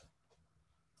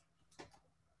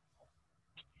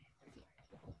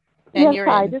 Yes,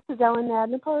 hi, this is Ellen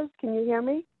Adnapos. Can you hear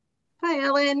me? Hi,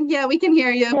 Ellen. Yeah, we can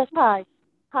hear you. Yes, hi.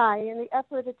 Hi, in the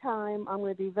effort of time, I'm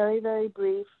going to be very, very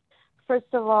brief.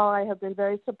 First of all, I have been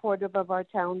very supportive of our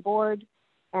town board,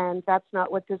 and that's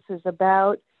not what this is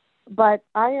about. But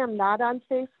I am not on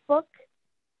Facebook,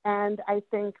 and I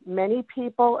think many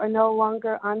people are no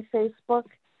longer on Facebook.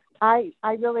 I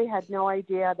really had no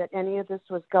idea that any of this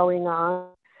was going on.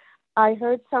 I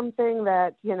heard something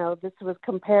that, you know, this was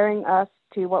comparing us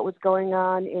to what was going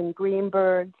on in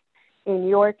Greenburgh, in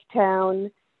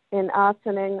Yorktown, in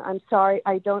Ossining. I'm sorry,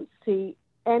 I don't see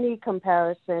any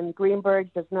comparison.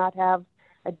 Greenburgh does not have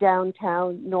a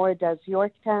downtown, nor does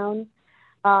Yorktown.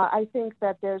 I think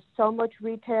that there's so much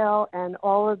retail and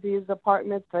all of these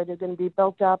apartments that are going to be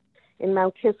built up in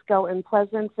Mount Kisco and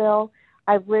Pleasantville.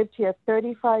 I've lived here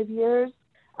 35 years.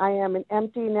 I am an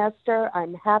empty nester.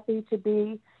 I'm happy to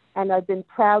be, and I've been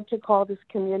proud to call this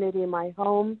community my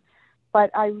home. But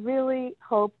I really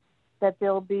hope that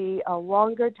there'll be a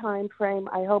longer time frame.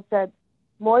 I hope that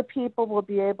more people will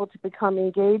be able to become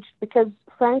engaged, because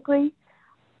frankly,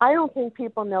 I don't think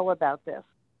people know about this.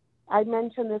 I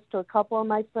mentioned this to a couple of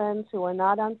my friends who are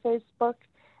not on Facebook,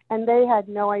 and they had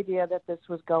no idea that this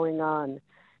was going on.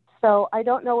 So I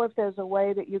don't know if there's a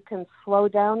way that you can slow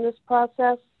down this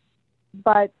process,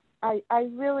 but I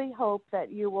really hope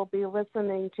that you will be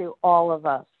listening to all of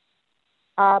us.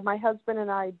 My husband and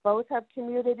I both have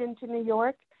commuted into New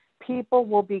York. People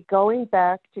will be going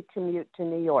back to commute to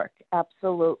New York,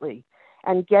 absolutely.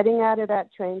 And getting out of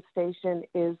that train station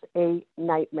is a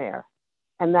nightmare,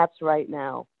 and that's right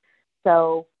now.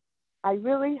 So I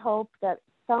really hope that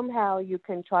somehow you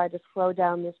can try to slow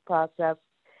down this process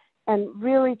and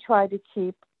really try to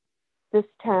keep this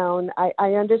town.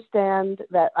 I understand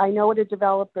that. I know what a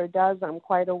developer does. I'm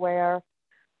quite aware,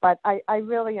 but I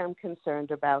really am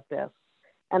concerned about this.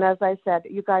 And as I said,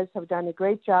 you guys have done a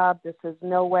great job. This is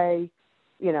no way,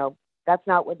 you know, that's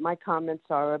not what my comments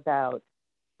are about.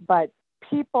 But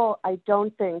people, I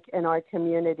don't think in our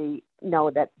community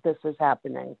know that this is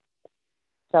happening.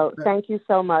 So thank you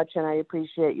so much, and I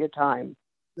appreciate your time.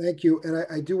 Thank you. And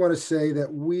I do want to say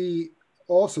that we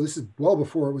also, this is well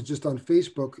before it was just on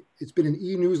Facebook, it's been in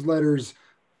e-newsletters,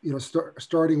 you know,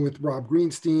 starting with Rob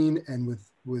Greenstein and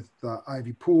with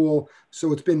Ivy Poole.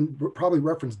 So it's been probably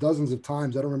referenced dozens of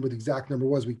times. I don't remember what the exact number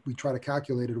was. We try to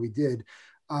calculate it, or we did.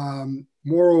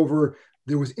 Moreover,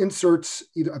 there was inserts,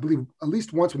 either I believe at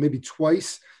least once, or maybe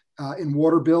twice, in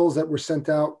water bills that were sent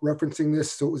out referencing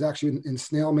this. So it was actually in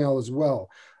snail mail as well.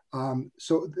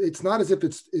 So it's not as if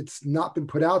it's not been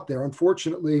put out there.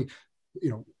 Unfortunately,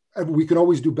 we can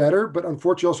always do better, but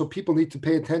unfortunately also people need to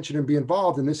pay attention and be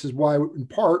involved. And this is why, in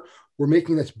part, we're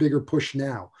making this bigger push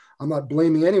now. I'm not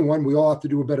blaming anyone. We all have to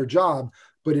do a better job,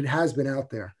 but it has been out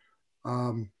there.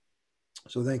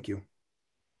 So thank you.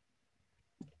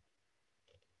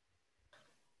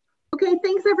 Okay,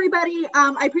 thanks everybody.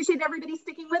 I appreciate everybody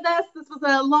sticking with us. This was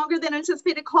a longer than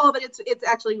anticipated call, but it's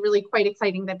actually really quite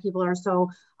exciting that people are so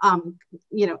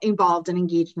involved and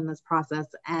engaged in this process.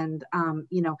 And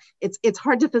it's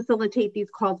hard to facilitate these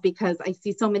calls because I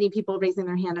see so many people raising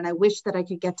their hand, and I wish that I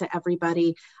could get to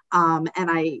everybody. And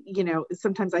I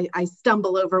sometimes I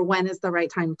stumble over when is the right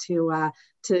time to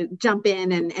jump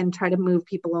in and try to move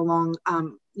people along.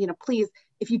 Please,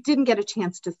 if you didn't get a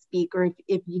chance to speak, or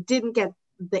if you didn't get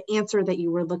the answer that you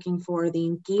were looking for, the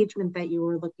engagement that you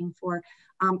were looking for,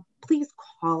 please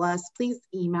call us, please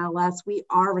email us. We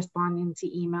are responding to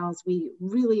emails. We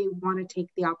really want to take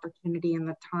the opportunity and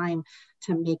the time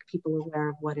to make people aware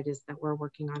of what it is that we're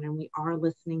working on. And we are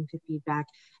listening to feedback,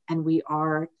 and we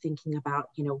are thinking about,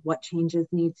 what changes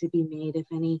need to be made, if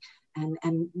any.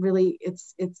 And really,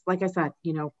 it's like I said,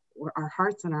 our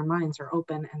hearts and our minds are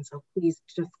open. And so please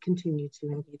just continue to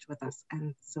engage with us.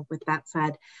 And so with that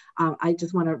said, I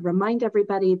just want to remind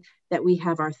everybody that we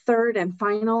have our third and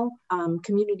final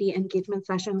community engagement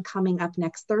session coming up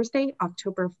next Thursday,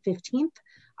 October 15th.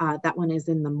 That one is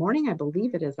in the morning. I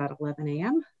believe it is at 11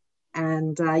 a.m.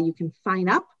 And you can sign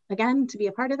up again to be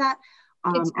a part of that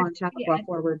on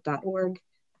chappaqua.org.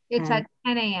 It's at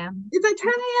 10 a.m. It's at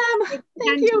 10 a.m.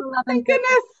 Thank you. Thank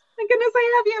goodness. Thank goodness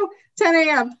I have you. 10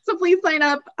 a.m. So please sign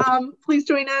up. Please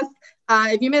join us.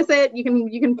 If you miss it, you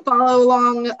can follow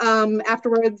along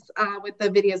afterwards with the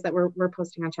videos that we're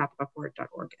posting on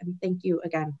chappaqua.org. And thank you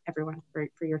again, everyone,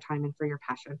 for your time and for your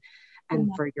passion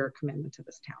and for your commitment to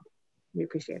this town. We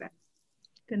appreciate it.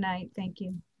 Good night. Thank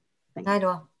you. Night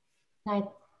all. Night.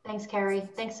 Thanks, Carrie.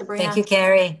 Thanks, Sabrina. Thank you,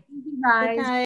 Carrie. Bye. Good night.